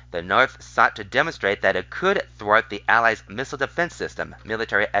 The North sought to demonstrate that it could thwart the Allies' missile defense system,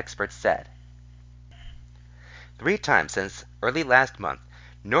 military experts said. 3 times since early last month,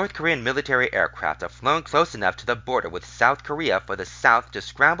 North Korean military aircraft have flown close enough to the border with South Korea for the South to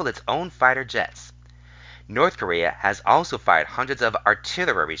scramble its own fighter jets. North Korea has also fired hundreds of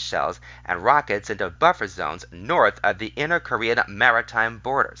artillery shells and rockets into buffer zones north of the inner Korean maritime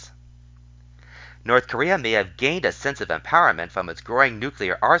borders. North Korea may have gained a sense of empowerment from its growing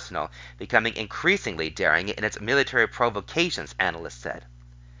nuclear arsenal, becoming increasingly daring in its military provocations, analysts said.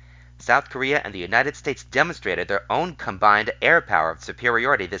 South Korea and the United States demonstrated their own combined air power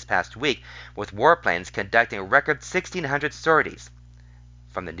superiority this past week, with warplanes conducting a record 1,600 sorties,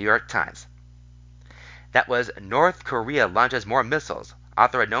 from the New York Times. That was North Korea launches more missiles.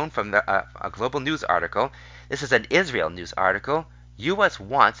 Author unknown from a Global News article. This is an Israel News article. U.S.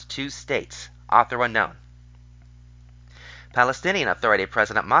 wants 2 states. Author unknown. Palestinian Authority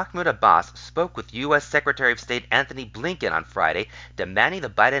President Mahmoud Abbas spoke with U.S. Secretary of State Antony Blinken on Friday, demanding the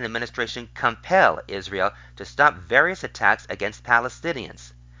Biden administration compel Israel to stop various attacks against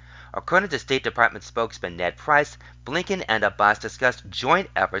Palestinians. According to State Department spokesman Ned Price, Blinken and Abbas discussed joint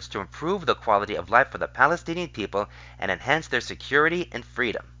efforts to improve the quality of life for the Palestinian people and enhance their security and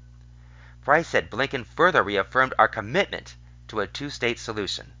freedom. Price said Blinken further reaffirmed our commitment to a 2-state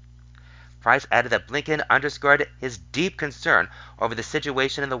solution. Price added that Blinken underscored his deep concern over the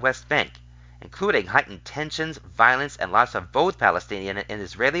situation in the West Bank, including heightened tensions, violence, and loss of both Palestinian and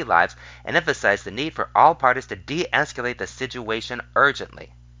Israeli lives, and emphasized the need for all parties to de-escalate the situation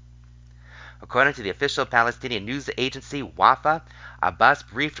urgently. According to the official Palestinian news agency Wafa, Abbas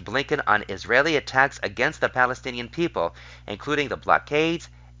briefed Blinken on Israeli attacks against the Palestinian people, including the blockades,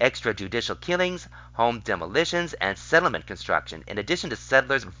 extrajudicial killings, home demolitions, and settlement construction, in addition to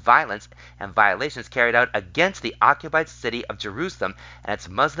settlers' violence and violations carried out against the occupied city of Jerusalem and its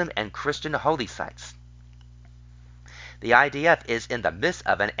Muslim and Christian holy sites. The IDF is in the midst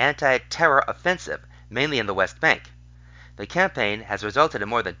of an anti-terror offensive, mainly in the West Bank. The campaign has resulted in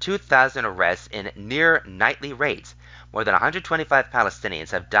more than 2,000 arrests in near-nightly raids. More than 125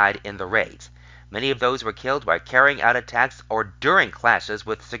 Palestinians have died in the raids. Many of those were killed while carrying out attacks or during clashes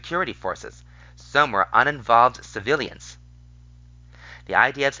with security forces. Some were uninvolved civilians. The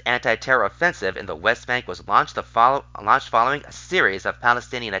IDF's anti-terror offensive in the West Bank was launched following a series of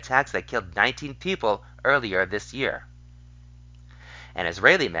Palestinian attacks that killed 19 people earlier this year. An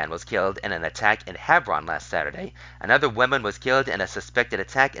Israeli man was killed in an attack in Hebron last Saturday. Another woman was killed in a suspected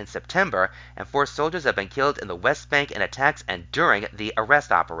attack in September, and 4 soldiers have been killed in the West Bank in attacks and during the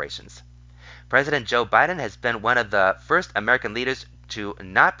arrest operations. President Joe Biden has been one of the first American leaders to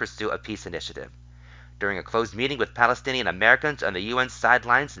not pursue a peace initiative. During a closed meeting with Palestinian Americans on the UN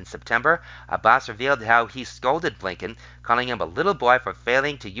sidelines in September, Abbas revealed how he scolded Blinken, calling him a little boy for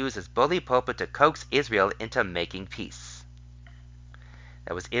failing to use his bully pulpit to coax Israel into making peace.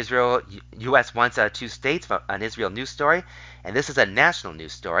 That was Israel. U.S. wants 2 states, an Israel news story, and this is a national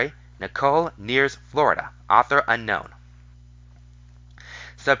news story. Nicole nears Florida. Author unknown.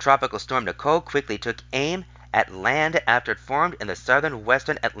 Subtropical storm Nicole quickly took aim at land after it formed in the southern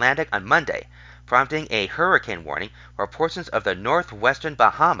western Atlantic on Monday, prompting a hurricane warning for portions of the northwestern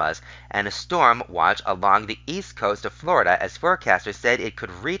Bahamas and a storm watch along the east coast of Florida, as forecasters said it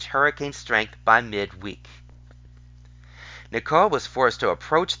could reach hurricane strength by midweek. Nicole was forced to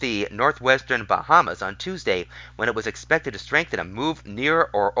approach the northwestern Bahamas on Tuesday when it was expected to strengthen and move near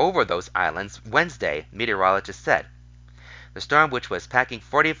or over those islands Wednesday, meteorologists said. The storm, which was packing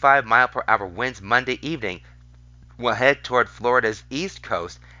 45-mile-per-hour winds Monday evening, will head toward Florida's east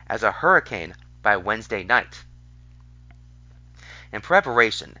coast as a hurricane by Wednesday night. In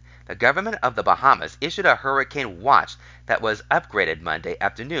preparation, the government of the Bahamas issued a hurricane watch that was upgraded Monday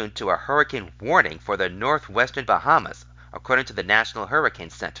afternoon to a hurricane warning for the northwestern Bahamas, according to the National Hurricane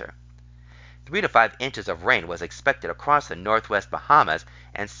Center. 3 to 5 inches of rain was expected across the northwest Bahamas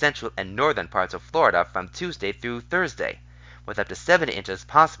and central and northern parts of Florida from Tuesday through Thursday, with up to 7 inches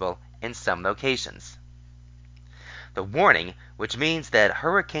possible in some locations. The warning, which means that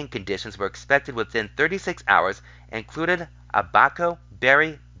hurricane conditions were expected within 36 hours, included Abaco,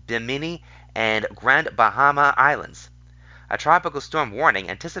 Berry, Bimini, and Grand Bahama Islands. A tropical storm warning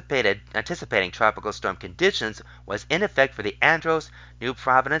anticipating tropical storm conditions was in effect for the Andros, New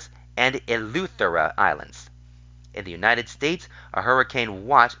Providence, and Eleuthera Islands. In the United States, a hurricane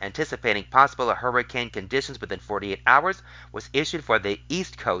watch anticipating possible hurricane conditions within 48 hours was issued for the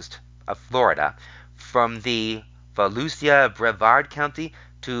east coast of Florida, from the Volusia Brevard County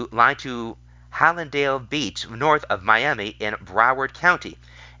line to Hallandale Beach north of Miami in Broward County,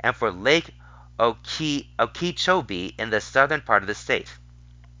 and for Lake Okeechobee in the southern part of the state.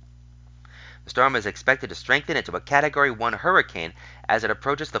 The storm is expected to strengthen into a Category 1 hurricane as it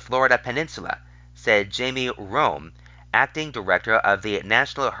approaches the Florida Peninsula, said Jamie Rome, acting director of the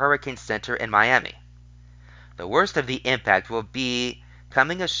National Hurricane Center in Miami. The worst of the impact will be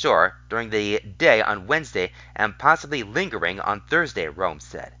coming ashore during the day on Wednesday and possibly lingering on Thursday, Rome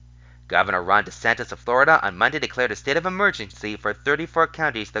said. Governor Ron DeSantis of Florida on Monday declared a state of emergency for 34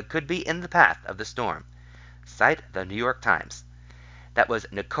 counties that could be in the path of the storm. Cite the New York Times. That was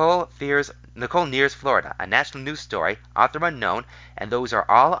Nicole Nears Florida, a national news story, author unknown, and those are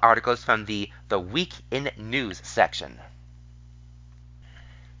all articles from the Week in News section.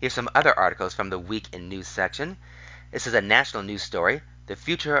 Here's some other articles from the Week in News section. This is a national news story, The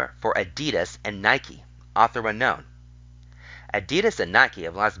Future for Adidas and Nike, author unknown. Adidas and Nike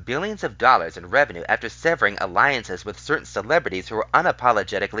have lost billions of dollars in revenue after severing alliances with certain celebrities who are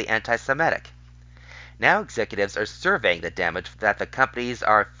unapologetically anti-Semitic. Now executives are surveying the damage that the companies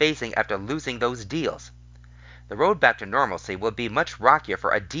are facing after losing those deals. The road back to normalcy will be much rockier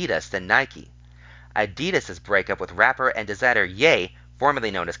for Adidas than Nike. Adidas' breakup with rapper and designer Ye,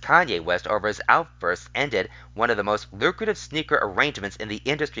 formerly known as Kanye West, over his outbursts ended one of the most lucrative sneaker arrangements in the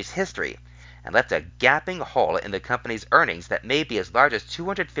industry's history and left a gaping hole in the company's earnings that may be as large as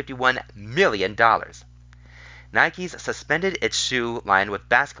 $251 million. Nike's suspended its shoe line with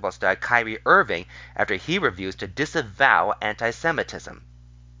basketball star Kyrie Irving after he refused to disavow anti-Semitism.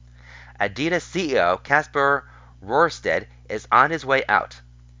 Adidas CEO Kasper Rorsted is on his way out.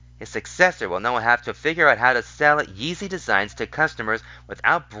 His successor will now have to figure out how to sell Yeezy designs to customers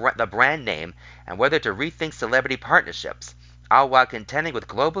without the brand name and whether to rethink celebrity partnerships, all while contending with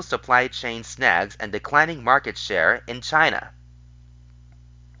global supply chain snags and declining market share in China.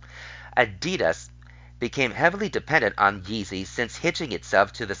 Adidas became heavily dependent on Yeezy since hitching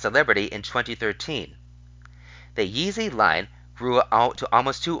itself to the celebrity in 2013. The Yeezy line grew out to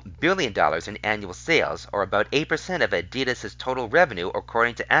almost $2 billion in annual sales, or about 8% of Adidas' total revenue,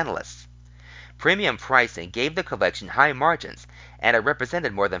 according to analysts. Premium pricing gave the collection high margins, and it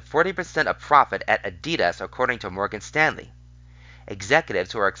represented more than 40% of profit at Adidas, according to Morgan Stanley.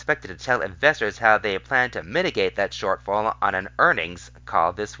 Executives who are expected to tell investors how they plan to mitigate that shortfall on an earnings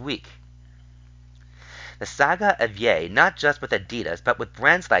call this week. The saga of Ye, not just with Adidas, but with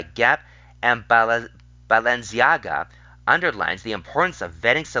brands like Gap and Balenciaga, underlines the importance of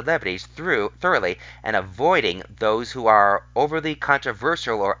vetting celebrities thoroughly and avoiding those who are overly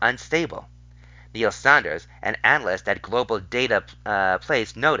controversial or unstable. Neil Saunders, an analyst at Global Data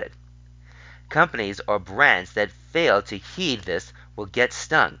Place, noted, companies or brands that fail to heed this will get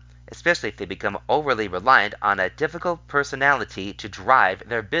stung, especially if they become overly reliant on a difficult personality to drive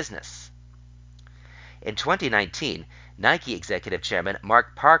their business. In 2019, Nike executive chairman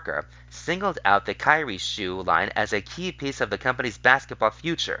Marc Parker singled out the Kyrie shoe line as a key piece of the company's basketball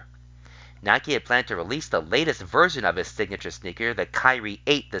future. Nike had planned to release the latest version of his signature sneaker, the Kyrie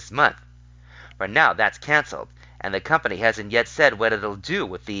 8, this month. But now that's canceled, and the company hasn't yet said what it'll do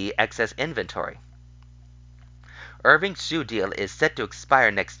with the excess inventory. Irving's shoe deal is set to expire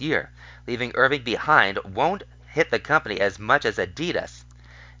next year. Leaving Irving behind won't hit the company as much as Adidas.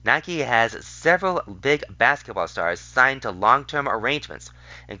 Nike has several big basketball stars signed to long-term arrangements,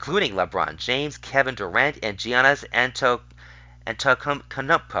 including LeBron James, Kevin Durant, and Giannis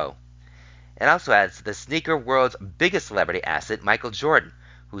Antetokounmpo. It also has the sneaker world's biggest celebrity asset, Michael Jordan,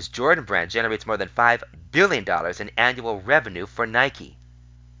 whose Jordan brand generates more than $5 billion in annual revenue for Nike.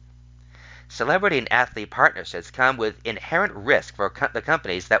 Celebrity and athlete partnerships come with inherent risk for the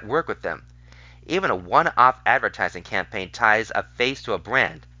companies that work with them. Even a one-off advertising campaign ties a face to a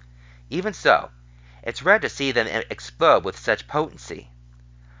brand. Even so, it's rare to see them explode with such potency.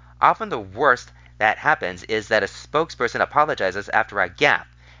 Often the worst that happens is that a spokesperson apologizes after a gaffe,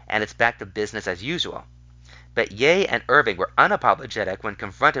 and it's back to business as usual. But Ye and Irving were unapologetic when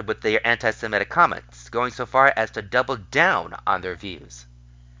confronted with their anti-Semitic comments, going so far as to double down on their views.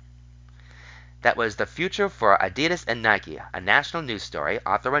 That was The Future for Adidas and Nike, a national news story,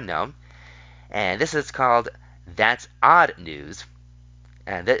 author unknown, and this is called That's Odd News,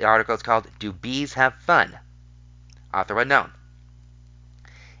 and the article is called Do Bees Have Fun? Author unknown.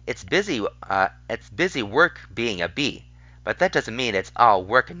 It's busy work being a bee, but that doesn't mean it's all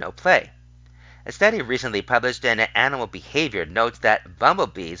work and no play. A study recently published in Animal Behavior notes that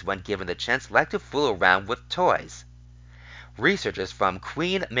bumblebees, when given the chance, like to fool around with toys. Researchers from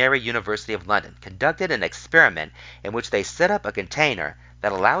Queen Mary University of London conducted an experiment in which they set up a container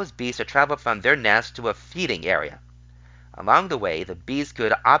that allows bees to travel from their nest to a feeding area. Along the way, the bees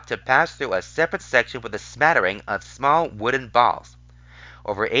could opt to pass through a separate section with a smattering of small wooden balls.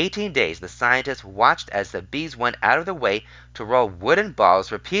 Over 18 days, the scientists watched as the bees went out of their way to roll wooden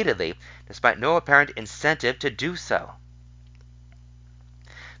balls repeatedly, despite no apparent incentive to do so.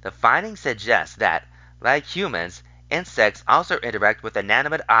 The findings suggest that, like humans, insects also interact with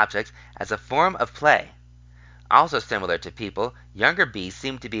inanimate objects as a form of play. Also similar to people, younger bees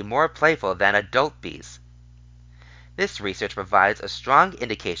seem to be more playful than adult bees. This research provides a strong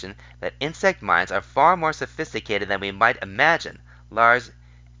indication that insect minds are far more sophisticated than we might imagine, Lars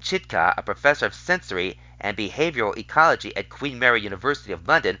Chitka, a professor of sensory and behavioral ecology at Queen Mary University of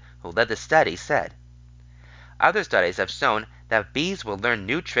London, who led the study, said. Other studies have shown that bees will learn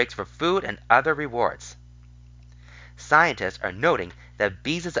new tricks for food and other rewards. Scientists are noting that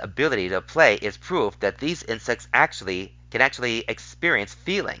bees' ability to play is proof that these insects can actually experience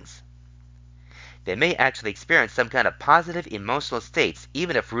feelings. They may actually experience some kind of positive emotional states,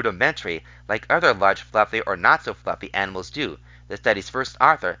 even if rudimentary, like other large fluffy or not so fluffy animals do, the study's first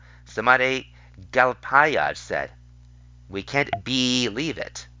author, Samade Galpayaj, said. We can't believe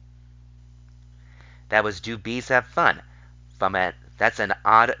it. That was Do Bees Have Fun? That's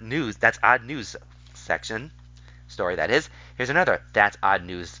odd news section story, that is. Here's another That's Odd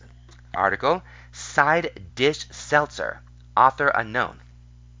News article. Side Dish Seltzer, author unknown.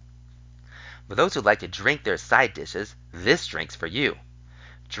 For those who like to drink their side dishes, this drink's for you.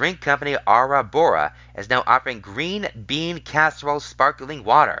 Drink company Ara Bora is now offering green bean casserole sparkling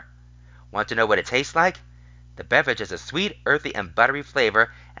water. Want to know what it tastes like? The beverage has a sweet, earthy, and buttery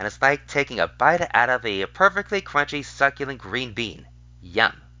flavor, and it's like taking a bite out of a perfectly crunchy, succulent green bean.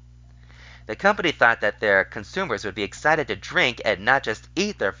 Yum. The company thought that their consumers would be excited to drink and not just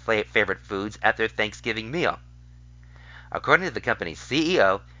eat their favorite foods at their Thanksgiving meal. According to the company's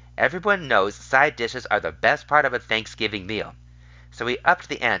CEO, everyone knows side dishes are the best part of a Thanksgiving meal. So we upped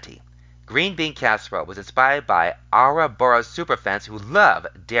the ante. Green bean casserole was inspired by Ara Bora superfans who love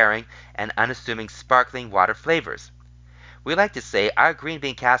daring and unassuming sparkling water flavors. We like to say our green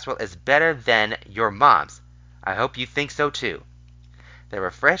bean casserole is better than your mom's. I hope you think so too. The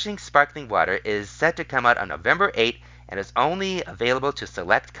refreshing sparkling water is set to come out on November 8th and is only available to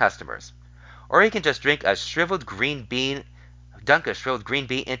select customers. Or you can just dunk a shriveled green bean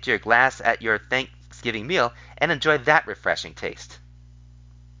into your glass at your Thanksgiving meal and enjoy that refreshing taste.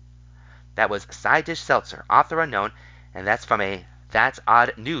 That was Side Dish Seltzer, author unknown, and that's from a That's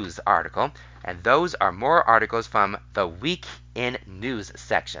Odd News article. And those are more articles from the Week in News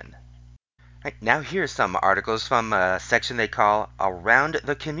section. Right, now here's some articles from a section they call Around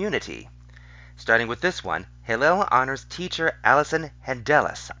the Community. Starting with this one, Hillel honors teacher Alison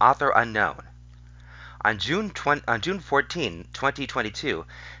Hendelis, author unknown. On June 14, 2022,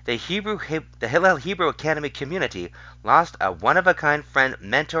 the Hillel Hebrew Academy community lost a one-of-a-kind friend,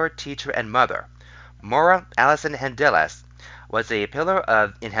 mentor, teacher, and mother. Mora Alison Hendelis was a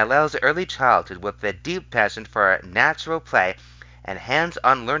pillar in Hillel's early childhood with a deep passion for natural play and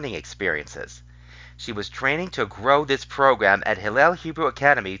hands-on learning experiences. She was training to grow this program at Hillel Hebrew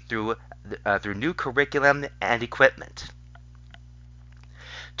Academy through new curriculum and equipment.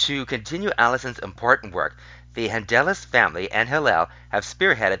 To continue Alison's important work, the Hendelis family and Hillel have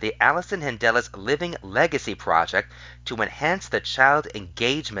spearheaded the Alison Hendelis Living Legacy Project to enhance the child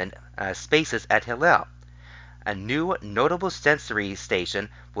engagement spaces at Hillel. A new notable sensory station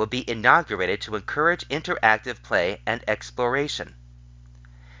will be inaugurated to encourage interactive play and exploration.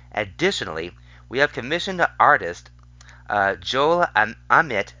 Additionally, we have commissioned artist Joel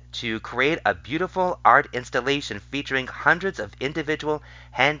Amit to create a beautiful art installation featuring hundreds of individual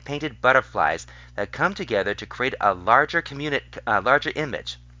hand-painted butterflies that come together to create a larger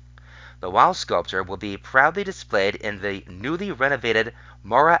image. The wall sculpture will be proudly displayed in the newly renovated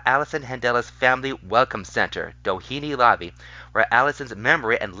Maura Allison Handelis Family Welcome Center, Doheny Lobby, where Allison's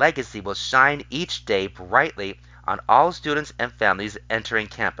memory and legacy will shine each day brightly on all students and families entering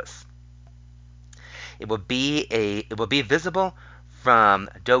campus. It will be visible from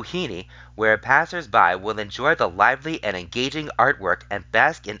Doheny, where passers-by will enjoy the lively and engaging artwork and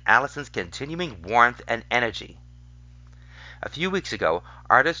bask in Allison's continuing warmth and energy. A few weeks ago,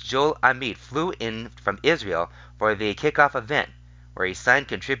 artist Joel Amit flew in from Israel for the kickoff event, where he signed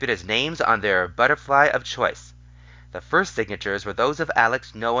contributors' names on their butterfly of choice. The first signatures were those of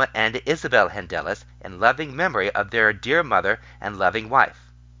Alex, Noah, and Isabel Handelis in loving memory of their dear mother and loving wife.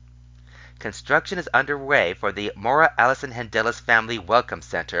 Construction is underway for the Maura Allison Handelis Family Welcome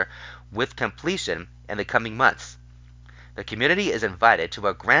Center, with completion in the coming months. The community is invited to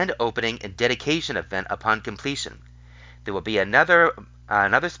a grand opening and dedication event upon completion. There will be another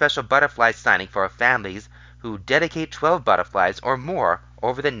special butterfly signing for families who dedicate 12 butterflies or more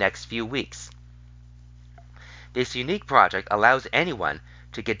over the next few weeks. This unique project allows anyone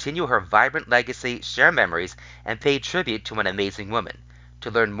to continue her vibrant legacy, share memories, and pay tribute to an amazing woman. To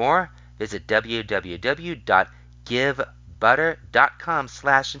learn more, visit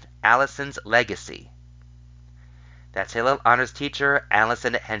www.givebutter.com/Allison's Legacy. That's Hillel Honors Teacher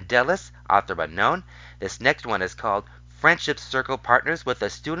Allison Handelis, author unknown. This next one is called Friendship Circle Partners with the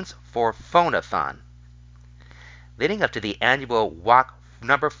Students for Phonathon. Leading up to the annual Walk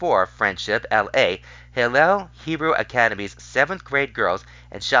Number 4 Friendship LA, Hillel Hebrew Academy's 7th grade girls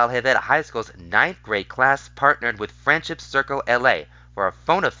and Shalhevet High School's 9th grade class partnered with Friendship Circle LA for a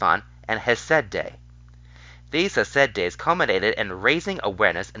Phonathon and Hesed Day. These Hesed Days culminated in raising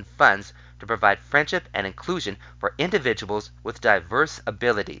awareness and funds to provide friendship and inclusion for individuals with diverse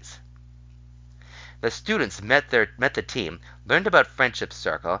abilities. The students met the team, learned about Friendship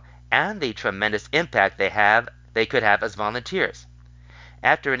Circle, and the tremendous impact they could have as volunteers.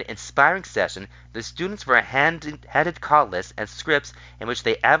 After an inspiring session, the students were handed call lists and scripts in which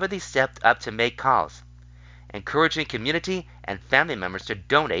they avidly stepped up to make calls. Encouraging community and family members to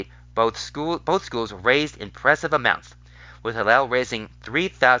donate, both schools raised impressive amounts, with Hillel raising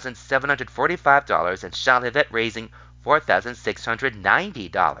 $3,745 and Shalhevet raising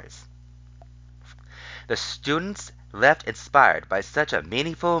 $4,690. The students left inspired by such a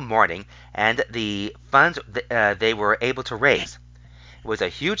meaningful morning and the funds they were able to raise. It was a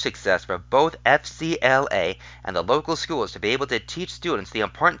huge success for both FCLA and the local schools to be able to teach students the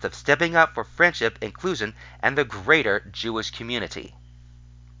importance of stepping up for friendship, inclusion, and the greater Jewish community.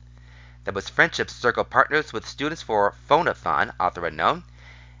 That was Friendship Circle Partners with Students for Phonathon, author unknown.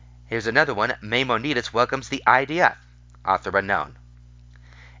 Here's another one, Maimonides welcomes the IDF, author unknown.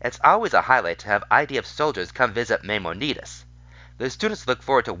 It's always a highlight to have IDF soldiers come visit Maimonides. The students look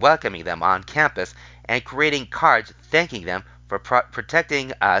forward to welcoming them on campus and creating cards thanking them for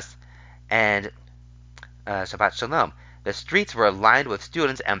protecting us and Shabbat Shalom. The streets were lined with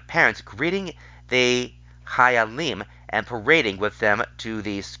students and parents greeting the Hayalim and parading with them to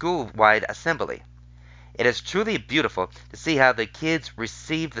the school-wide assembly. It is truly beautiful to see how the kids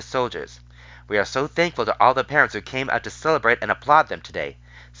received the soldiers. We are so thankful to all the parents who came out to celebrate and applaud them today.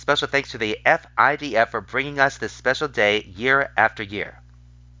 Special thanks to the FIDF for bringing us this special day year after year.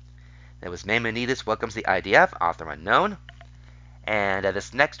 That was Maimonides welcomes the IDF, author unknown. And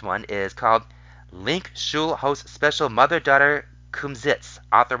this next one is called Link Shul hosts special mother-daughter kumsitz,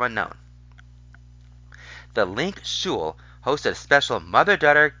 author unknown. The Link Shul hosted a special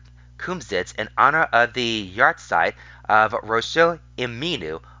mother-daughter kumsitz in honor of the yahrzeit of Rochelle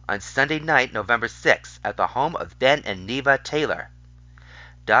Iminu on Sunday night, November 6th, at the home of Ben and Neva Taylor.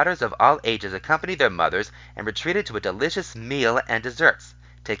 Daughters of all ages accompanied their mothers and were treated to a delicious meal and desserts,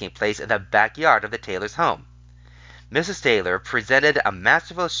 taking place in the backyard of the Taylor's home. Mrs. Taylor presented a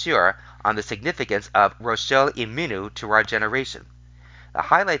masterful shiur on the significance of Rochelle Iminu to our generation. The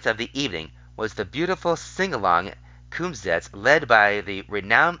highlights of the evening was the beautiful sing-along kumsitz led by the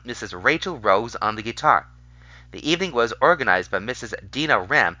renowned Mrs. Rachel Rose on the guitar. The evening was organized by Mrs. Dina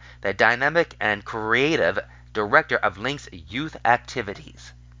Ram, the dynamic and creative director of Link's youth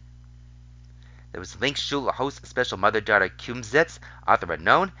activities. There was Link Shul hosts special mother-daughter kumsitz, author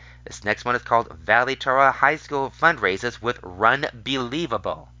unknown. This next one is called Valley Torah High School fundraisers with Run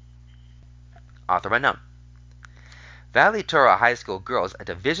Believable, author unknown. Valley Torah High School girls and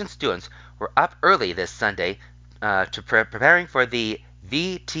division students were up early this Sunday preparing for the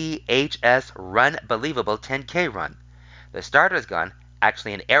VTHS Run Believable 10K Run. The starter's gun,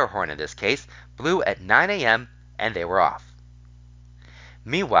 actually an air horn in this case, blew at 9 a.m. and they were off.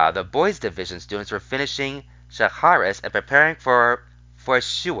 Meanwhile, the boys' division students were finishing Shacharis and preparing for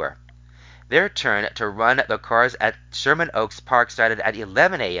Shur. Their turn to run the cars at Sherman Oaks Park started at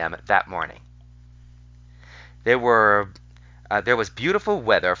 11 a.m. that morning. There was beautiful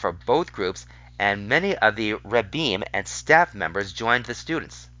weather for both groups, and many of the Rebbeim and staff members joined the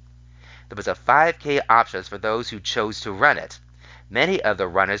students. There was a 5K option for those who chose to run it. Many of the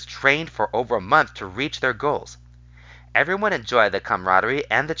runners trained for over a month to reach their goals. Everyone enjoyed the camaraderie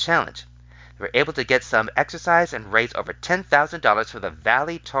and the challenge. They were able to get some exercise and raise over $10,000 for the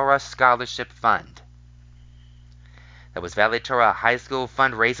Valley Torah Scholarship Fund. That was Valley Torah High School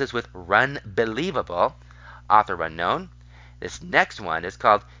fundraisers with Run Believable, author unknown. This next one is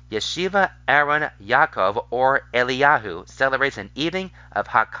called Yeshiva Aaron Yaakov or Eliyahu celebrates an evening of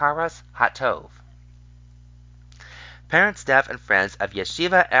Hakaras Hatov. Parents, staff, and friends of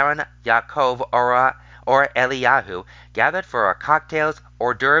Yeshiva Aaron Yaakov or Eliyahu gathered for cocktails,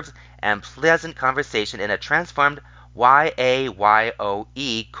 hors d'oeuvres, and pleasant conversation in a transformed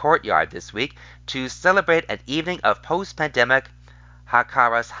YAYOE courtyard this week to celebrate an evening of post-pandemic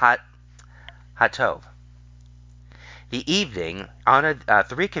Hakaras Hatov. The evening honored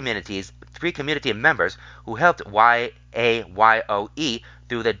three community members who helped YAYOE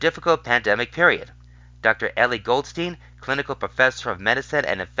through the difficult pandemic period. Dr. Ellie Goldstein, clinical professor of medicine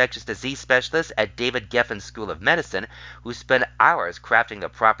and infectious disease specialist at David Geffen School of Medicine, who spent hours crafting the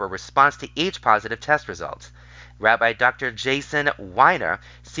proper response to each positive test result. Rabbi Dr. Jason Weiner,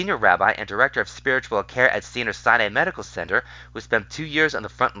 senior rabbi and director of spiritual care at Senior Sinai Medical Center, who spent 2 years on the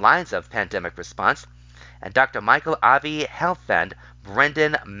front lines of pandemic response, and Dr. Michael Avi Helfand,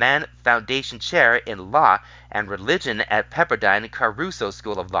 Brendan Mann Foundation Chair in Law and Religion at Pepperdine Caruso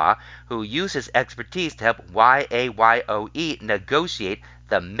School of Law, who used his expertise to help YAYOE negotiate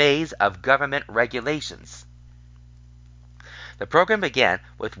the maze of government regulations. The program began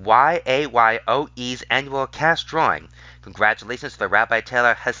with YAYOE's annual cash drawing. Congratulations to the Rabbi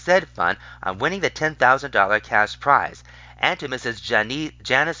Taylor Hesed Fund on winning the $10,000 cash prize, and to Mrs.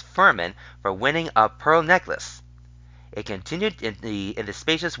 Janice Furman for winning a pearl necklace. It continued in the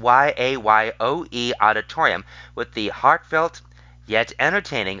spacious YAYOE auditorium with the heartfelt yet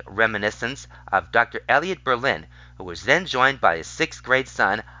entertaining reminiscence of Dr. Elliot Berlin, who was then joined by his 6th grade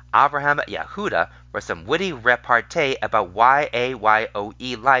son, Avraham Yehuda, for some witty repartee about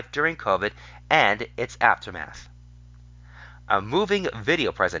YAYOE life during COVID and its aftermath. A moving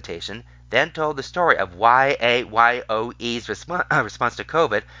video presentation then told the story of YAYOE's response to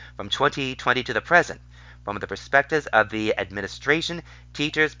COVID from 2020 to the present, from the perspectives of the administration,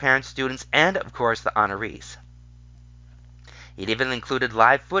 teachers, parents, students, and, of course, the honorees. It even included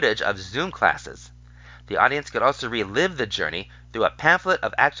live footage of Zoom classes. The audience could also relive the journey through a pamphlet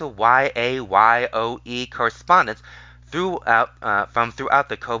of actual YAYOE correspondence throughout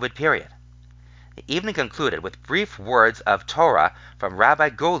the COVID period. The evening concluded with brief words of Torah from Rabbi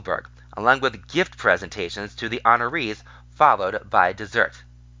Goldberg, along with gift presentations to the honorees, followed by dessert.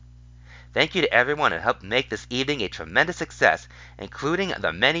 Thank you to everyone who helped make this evening a tremendous success, including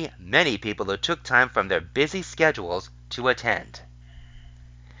the many, many people who took time from their busy schedules to attend.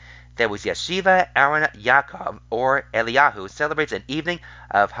 There was Yeshiva Aaron Yaakov, or Eliyahu, celebrates an evening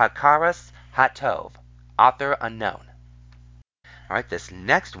of Hakaras Hatov, author unknown. Alright, this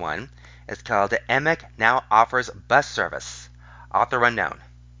next one is called Emek Now Offers Bus Service, author unknown.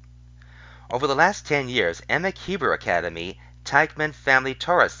 Over the last 10 years, Emek Hebrew Academy Teichman Family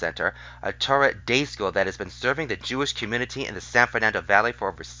Torah Center, a Torah day school that has been serving the Jewish community in the San Fernando Valley for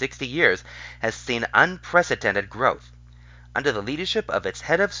over 60 years, has seen unprecedented growth. Under the leadership of its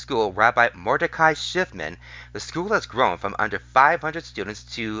head of school, Rabbi Mordecai Schiffman, the school has grown from under 500 students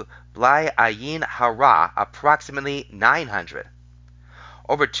to Blai Ayin Hara, approximately 900.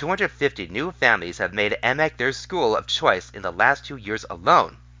 Over 250 new families have made Emek their school of choice in the last 2 years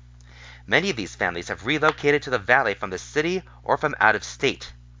alone. Many of these families have relocated to the valley from the city or from out of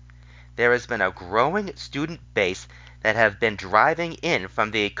state. There has been a growing student base that have been driving in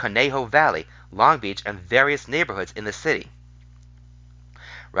from the Conejo Valley, Long Beach, and various neighborhoods in the city.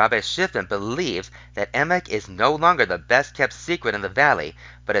 Rabbi Schiffman believes that Emek is no longer the best-kept secret in the valley,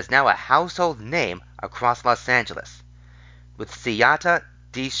 but is now a household name across Los Angeles. With Siyata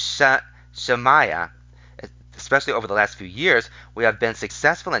Shemaya, especially over the last few years, we have been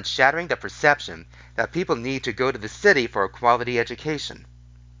successful in shattering the perception that people need to go to the city for a quality education.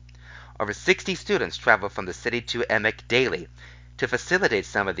 Over 60 students travel from the city to Emek daily. To facilitate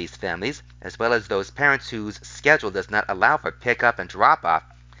some of these families, as well as those parents whose schedule does not allow for pickup and drop-off,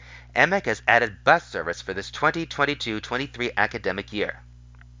 EMEC has added bus service for this 2022-23 academic year.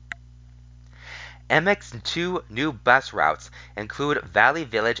 EMEC's two new bus routes include Valley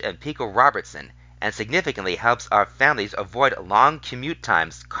Village and Pico Robertson, and significantly helps our families avoid long commute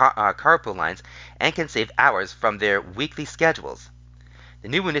times, carpool lines, and can save hours from their weekly schedules. The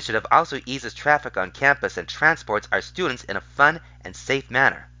new initiative also eases traffic on campus and transports our students in a fun and safe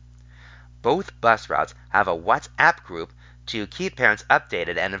manner. Both bus routes have a WhatsApp group to keep parents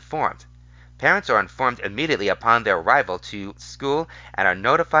updated and informed. Parents are informed immediately upon their arrival to school and are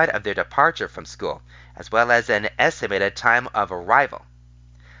notified of their departure from school, as well as an estimated time of arrival.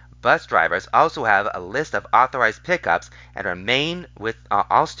 Bus drivers also have a list of authorized pickups and remain with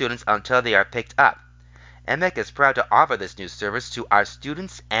all students until they are picked up. EMEC is proud to offer this new service to our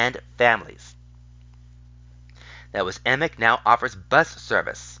students and families. That was EMEC now offers bus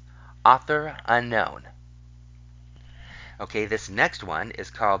service. Author unknown. Okay, this next one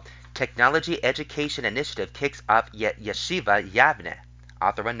is called Technology Education Initiative Kicks Off Yeshiva Yavne.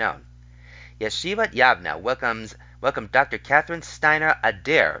 Author unknown. Yeshiva Yavne welcomed Dr. Catherine Steiner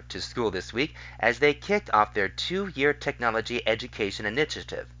Adair to school this week as they kicked off their 2-year technology education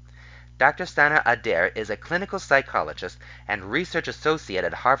initiative. Dr. Steiner Adair is a clinical psychologist and research associate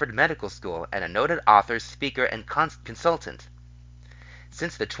at Harvard Medical School and a noted author, speaker, and consultant.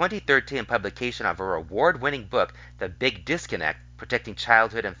 Since the 2013 publication of her award-winning book, The Big Disconnect: Protecting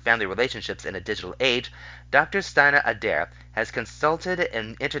Childhood and Family Relationships in a Digital Age, Dr. Steiner Adair has consulted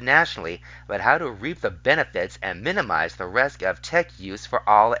internationally about how to reap the benefits and minimize the risk of tech use for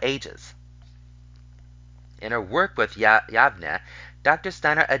all ages. In her work with Yavne, Dr.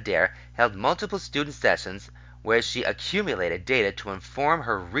 Steiner Adair held multiple student sessions where she accumulated data to inform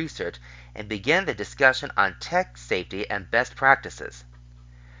her research and began the discussion on tech safety and best practices.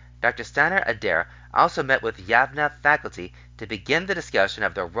 Dr. Steiner Adair also met with Yavne faculty to begin the discussion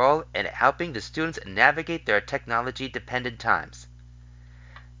of their role in helping the students navigate their technology-dependent times.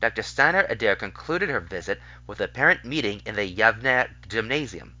 Dr. Steiner Adair concluded her visit with a parent meeting in the Yavne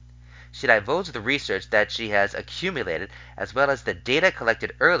Gymnasium. She divulged the research that she has accumulated as well as the data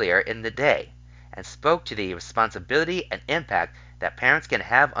collected earlier in the day, and spoke to the responsibility and impact that parents can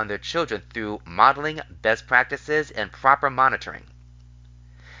have on their children through modeling best practices and proper monitoring.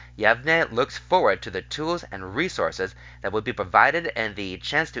 Yavne looks forward to the tools and resources that will be provided and the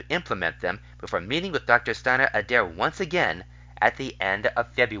chance to implement them before meeting with Dr. Steiner Adair once again at the end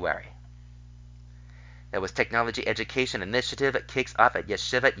of February. That was Technology Education Initiative Kicks Off at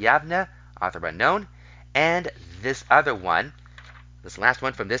Yeshiva Yavne, author unknown. And this other one, this last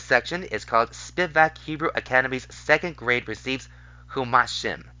one from this section, is called Spivak Hebrew Academy's second grade receives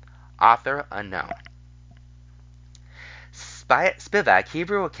Humashim, author unknown. Spivak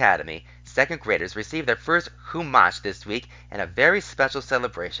Hebrew Academy second graders received their first Humash this week in a very special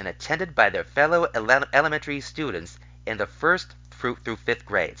celebration attended by their fellow elementary students in the first through fifth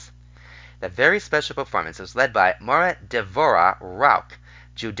grades. The very special performance was led by Mora Devora Rauk,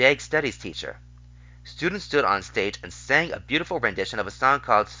 Judaic studies teacher. Students stood on stage and sang a beautiful rendition of a song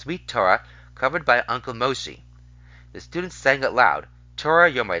called Sweet Torah, covered by Uncle Moshe. The students sang it loud,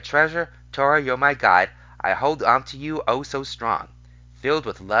 Torah, you're my treasure, Torah, you're my guide, I hold on to you oh so strong, filled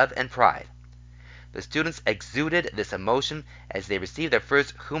with love and pride. The students exuded this emotion as they received their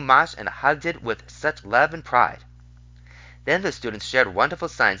first Humash and hugged it with such love and pride. Then the students shared wonderful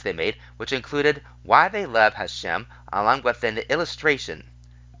signs they made, which included why they love Hashem, along with an illustration.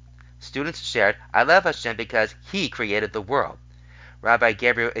 Students shared, I love Hashem because He created the world. Rabbi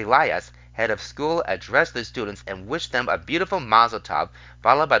Gabriel Elias, head of school, addressed the students and wished them a beautiful Mazel Tov,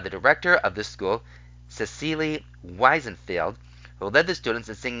 followed by the director of the school, Cecily Weisenfeld, who led the students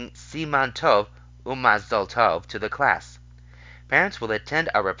in singing Siman Tov Umazol Tov to the class. Parents will attend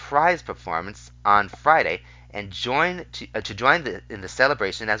a reprise performance on Friday and join in the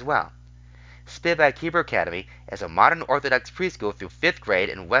celebration as well. Spivak Hebrew Academy is a modern Orthodox preschool through 5th grade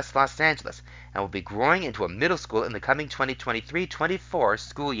in West Los Angeles and will be growing into a middle school in the coming 2023-24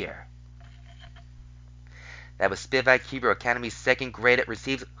 school year. That was Spivak Hebrew Academy's second grade. It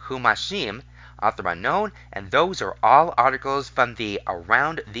receives Humashim, author unknown, and those are all articles from the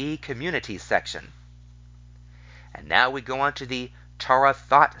Around the Community section. And now we go on to the Torah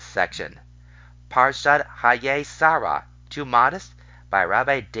Thought section. Parshat Hayei Sarah, Too Modest, by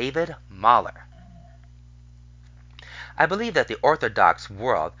Rabbi David Mahler. I believe that the Orthodox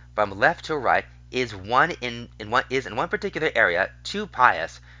world, from left to right, is in one particular area too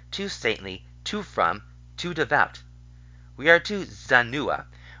pious, too saintly, too frum, too devout. We are too zanua.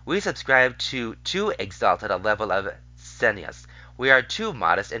 We subscribe to too exalted a level of tzenius. We are too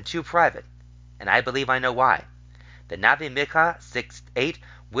modest and too private, and I believe I know why. The Navi Mikha 6:8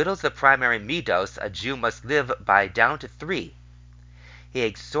 whittles the primary midos a Jew must live by down to 3. He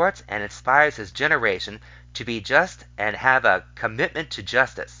exhorts and inspires his generation to be just and have a commitment to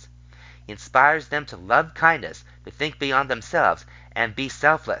justice. He inspires them to love kindness, to think beyond themselves, and be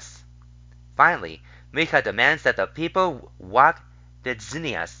selfless. Finally, Mikha demands that the people walk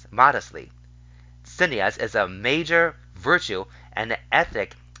b'tznius, modestly. Tznius is a major virtue and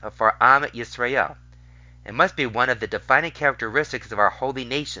ethic for Am Yisrael. It must be one of the defining characteristics of our holy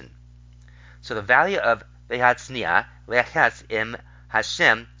nation. So the value of Vehatznia, Leches im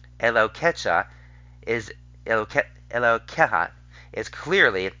Hashem Elokecha, is Elokeha, is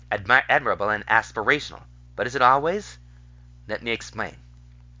clearly admirable and aspirational. But is it always? Let me explain.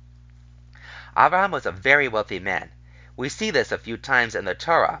 Abraham was a very wealthy man. We see this a few times in the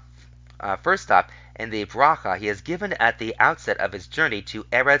Torah. First off, in the bracha he is given at the outset of his journey to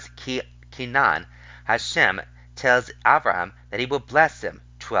Eretz Canaan, Hashem tells Abraham that he will bless him,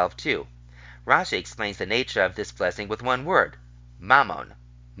 12:2. Rashi explains the nature of this blessing with one word, mammon,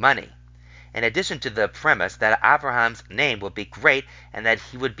 money. In addition to the premise that Abraham's name will be great and that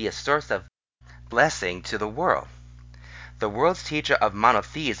he would be a source of blessing to the world. The world's teacher of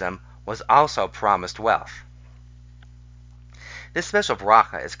monotheism was also promised wealth. This special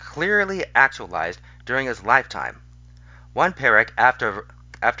bracha is clearly actualized during his lifetime. One parak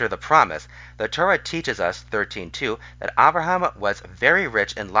after the promise, the Torah teaches us, 13:2, that Abraham was very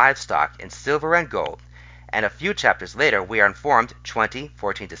rich in livestock, in silver and gold, and a few chapters later we are informed,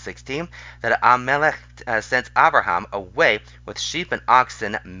 20:14-16, that Amalek sent Abraham away with sheep and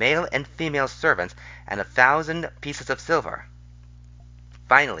oxen, male and female servants, and 1,000 pieces of silver.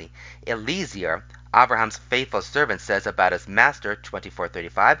 Finally, Eliezer, Abraham's faithful servant, says about his master,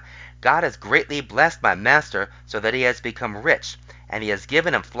 24:35, God has greatly blessed my master so that he has become rich, and he has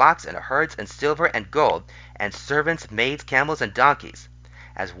given him flocks and herds and silver and gold, and servants, maids, camels, and donkeys.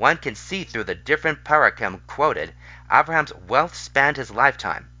 As one can see through the different parakim quoted, Abraham's wealth spanned his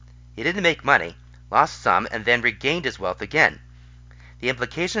lifetime. He didn't make money, lost some, and then regained his wealth again. The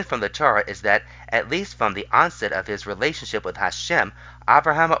implication from the Torah is that, at least from the onset of his relationship with Hashem,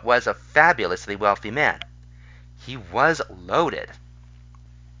 Abraham was a fabulously wealthy man. He was loaded.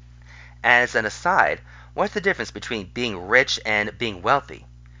 As an aside, what's the difference between being rich and being wealthy?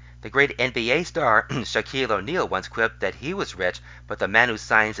 The great NBA star Shaquille O'Neal once quipped that he was rich, but the man who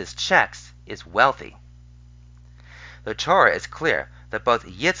signs his checks is wealthy. The Torah is clear that both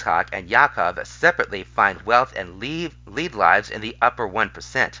Yitzhak and Yaakov separately find wealth and lead lives in the upper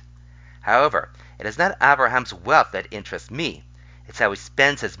 1%. However, it is not Abraham's wealth that interests me. It's how he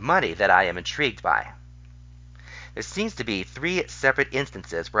spends his money that I am intrigued by. There seems to be 3 separate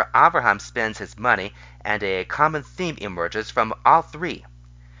instances where Abraham spends his money, and a common theme emerges from all 3.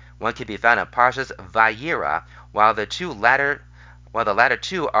 One can be found in Parshas Vayera, while the latter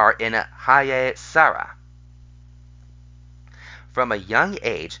two are in Haye Sarah. From a young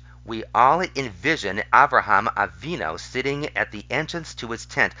age, we all envision Avraham Avinu sitting at the entrance to his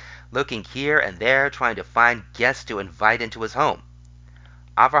tent, looking here and there, trying to find guests to invite into his home.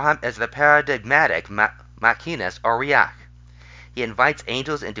 Avraham is the paradigmatic machinist or riach. He invites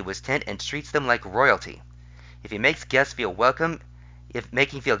angels into his tent and treats them like royalty. If making guests feel welcome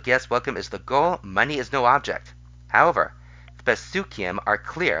is the goal, money is no object. However, the Pesukim are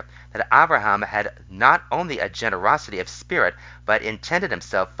clear that Abraham had not only a generosity of spirit, but extended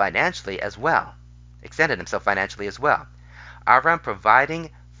himself financially as well. Abraham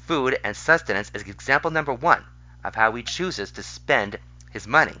providing food and sustenance is example number 1 of how he chooses to spend his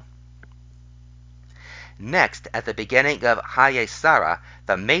money. Next, at the beginning of Haye Sarah,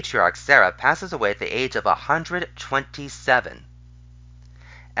 the matriarch Sarah passes away at the age of 127.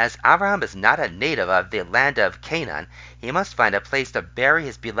 As Abraham is not a native of the land of Canaan, he must find a place to bury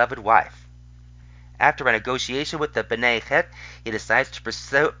his beloved wife. After a negotiation with the Bnei Het, he decides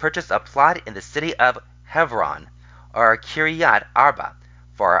to purchase a plot in the city of Hebron, or Kiryat Arba,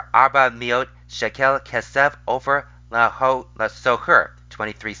 for Arba Miot Shekel Kesef over Lasoher,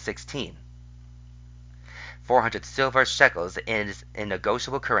 23:16. 400 silver shekels in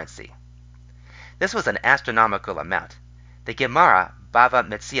negotiable currency. This was an astronomical amount. The Gemara, Bava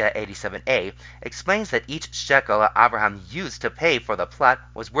Metzia 87a, explains that each shekel Abraham used to pay for the plot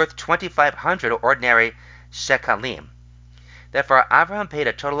was worth 2,500 ordinary shekalim. Therefore, Abraham paid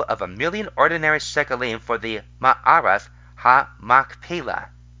a total of 1,000,000 ordinary shekalim for the Ma'aras HaMachpelah.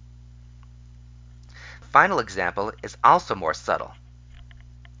 The final example is also more subtle.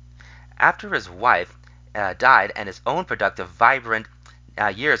 After his wife died and his own productive, vibrant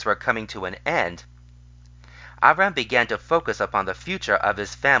years were coming to an end, Avram began to focus upon the future of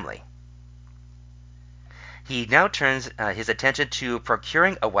his family. He now turns his attention to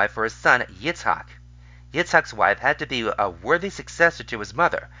procuring a wife for his son Yitzhak. Yitzhak's wife had to be a worthy successor to his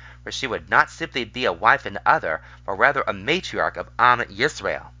mother, for she would not simply be a wife and other, but rather a matriarch of Am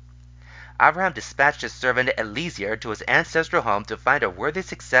Yisrael. Abraham dispatched his servant Eliezer to his ancestral home to find a worthy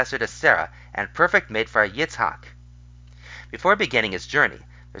successor to Sarah and perfect mate for Yitzhak. Before beginning his journey,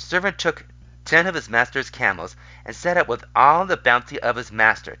 the servant took 10 of his master's camels and set out with all the bounty of his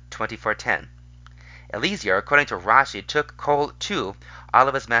master, 24:10. Eliezer, according to Rashi, took kol too, all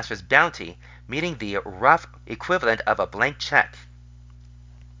of his master's bounty, meaning the rough equivalent of a blank check.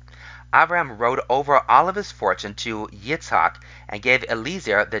 Abraham wrote over all of his fortune to Yitzhak and gave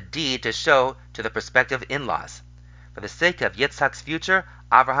Eliezer the deed to show to the prospective in-laws. For the sake of Yitzhak's future,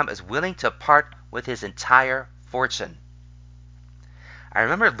 Abraham is willing to part with his entire fortune. I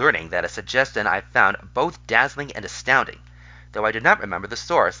remember learning that a suggestion I found both dazzling and astounding. Though I do not remember the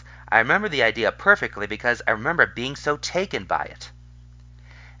source, I remember the idea perfectly because I remember being so taken by it.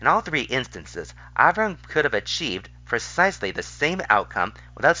 In all 3 instances, Abraham could have achieved precisely the same outcome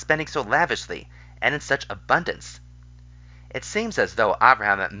without spending so lavishly and in such abundance. It seems as though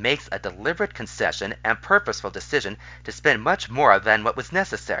Abraham makes a deliberate concession and purposeful decision to spend much more than what was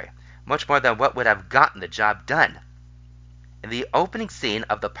necessary, much more than what would have gotten the job done. In the opening scene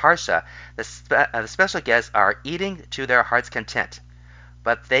of the Parsha, the special guests are eating to their heart's content.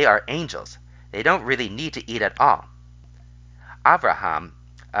 But they are angels. They don't really need to eat at all. Abraham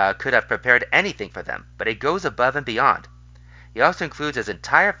could have prepared anything for them, but he goes above and beyond. He also includes his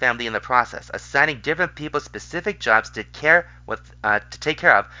entire family in the process, assigning different people specific jobs to take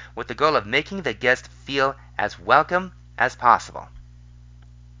care of with the goal of making the guests feel as welcome as possible.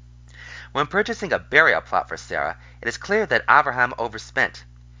 When purchasing a burial plot for Sarah, it is clear that Abraham overspent.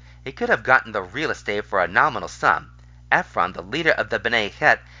 He could have gotten the real estate for a nominal sum. Ephron, the leader of the Bnei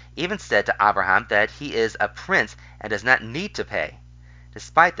Het, even said to Abraham that he is a prince and does not need to pay.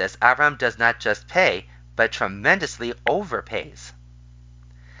 Despite this, Abraham does not just pay, but tremendously overpays.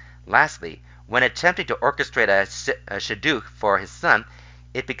 Lastly, when attempting to orchestrate a shidduch for his son,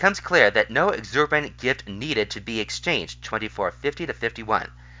 it becomes clear that no exuberant gift needed to be exchanged, 24:50-51.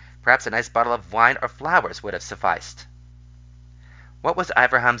 Perhaps a nice bottle of wine or flowers would have sufficed. What was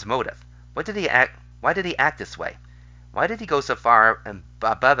Abraham's motive? Why did he act this way? Why did he go so far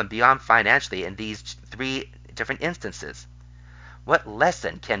above and beyond financially in these 3 different instances? What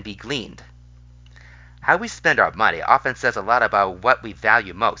lesson can be gleaned? How we spend our money often says a lot about what we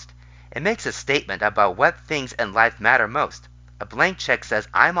value most. It makes a statement about what things in life matter most. A blank check says,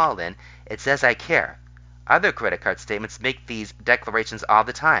 "I'm all in." It says, "I care." Other credit card statements make these declarations all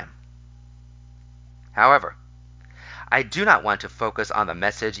the time. However, I do not want to focus on the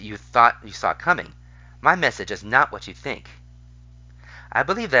message you thought you saw coming. My message is not what you think. I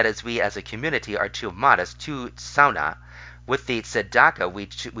believe that as we as a community are too modest, too sauna, with the tzedakah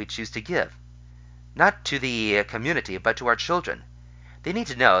we choose to give. Not to the community, but to our children. They need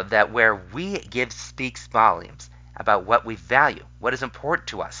to know that where we give speaks volumes about what we value, what is important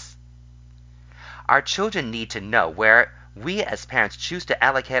to us. Our children need to know where we as parents choose to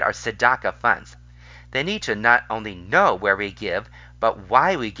allocate our tzedakah funds. They need to not only know where we give, but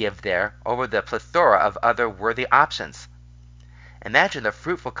why we give there over the plethora of other worthy options. Imagine the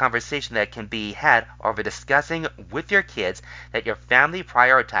fruitful conversation that can be had over discussing with your kids that your family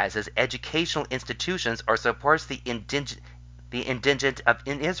prioritizes educational institutions or supports the indigent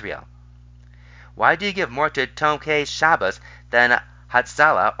in Israel. Why do you give more to Tomkei Shabbos than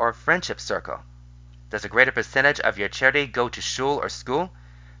Hatzalah or Friendship Circle? Does a greater percentage of your charity go to shul or school?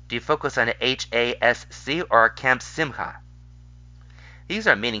 Do you focus on HASC or Camp Simcha? These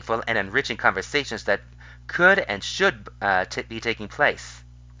are meaningful and enriching conversations that could and should be taking place.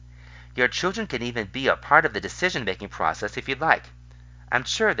 Your children can even be a part of the decision-making process if you'd like. I'm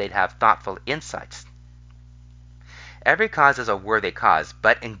sure they'd have thoughtful insights. Every cause is a worthy cause,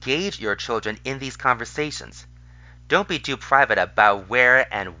 but engage your children in these conversations. Don't be too private about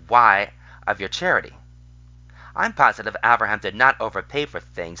where and why of your charity. I'm positive Abraham did not overpay for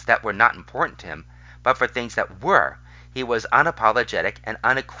things that were not important to him, but for things that were. He was unapologetic and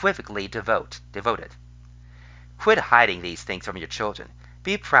unequivocally devoted. Quit hiding these things from your children.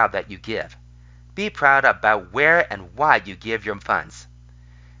 Be proud that you give. Be proud about where and why you give your funds.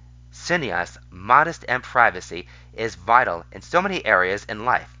 Tznius, modesty and privacy, is vital in so many areas in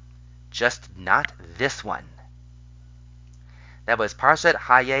life, just not this one. That was Parshat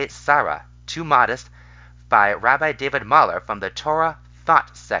Hayei Sarah, Too Modest, by Rabbi David Mahler from the Torah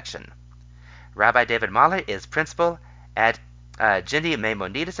Thought section. Rabbi David Mahler is principal at Gindi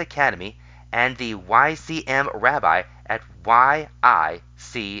Maimonides Academy and the YCM Rabbi at YICC.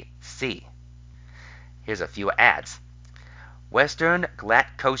 Here's a few ads. Western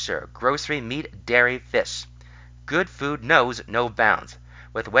Glatt Kosher, grocery, meat, dairy, fish. Good food knows no bounds.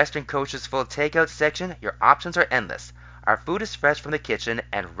 With Western Kosher's full takeout section, your options are endless. Our food is fresh from the kitchen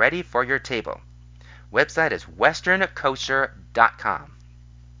and ready for your table. Website is westernkosher.com.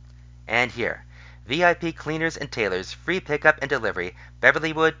 And here, VIP Cleaners and Tailors, free pickup and delivery,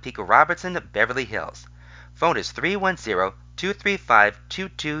 Beverlywood, Pico Robertson, Beverly Hills. Phone is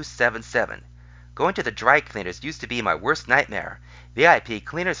 310-235-2277. Going to the dry cleaners used to be my worst nightmare. VIP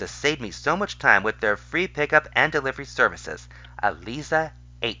Cleaners has saved me so much time with their free pickup and delivery services. Aliza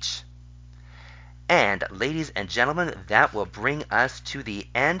H. And, ladies and gentlemen, that will bring us to the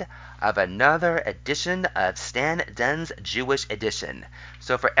end of another edition of Stan Dunn's Jewish Edition.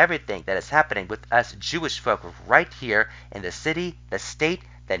 So for everything that is happening with us Jewish folk right here in the city, the state,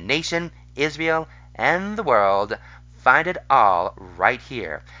 the nation, Israel, and the world, find it all right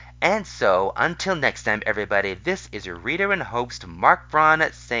here. And so, until next time, everybody, this is your reader and host, Marc Braun,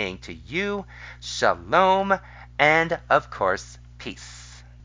 saying to you, Shalom, and, of course, peace.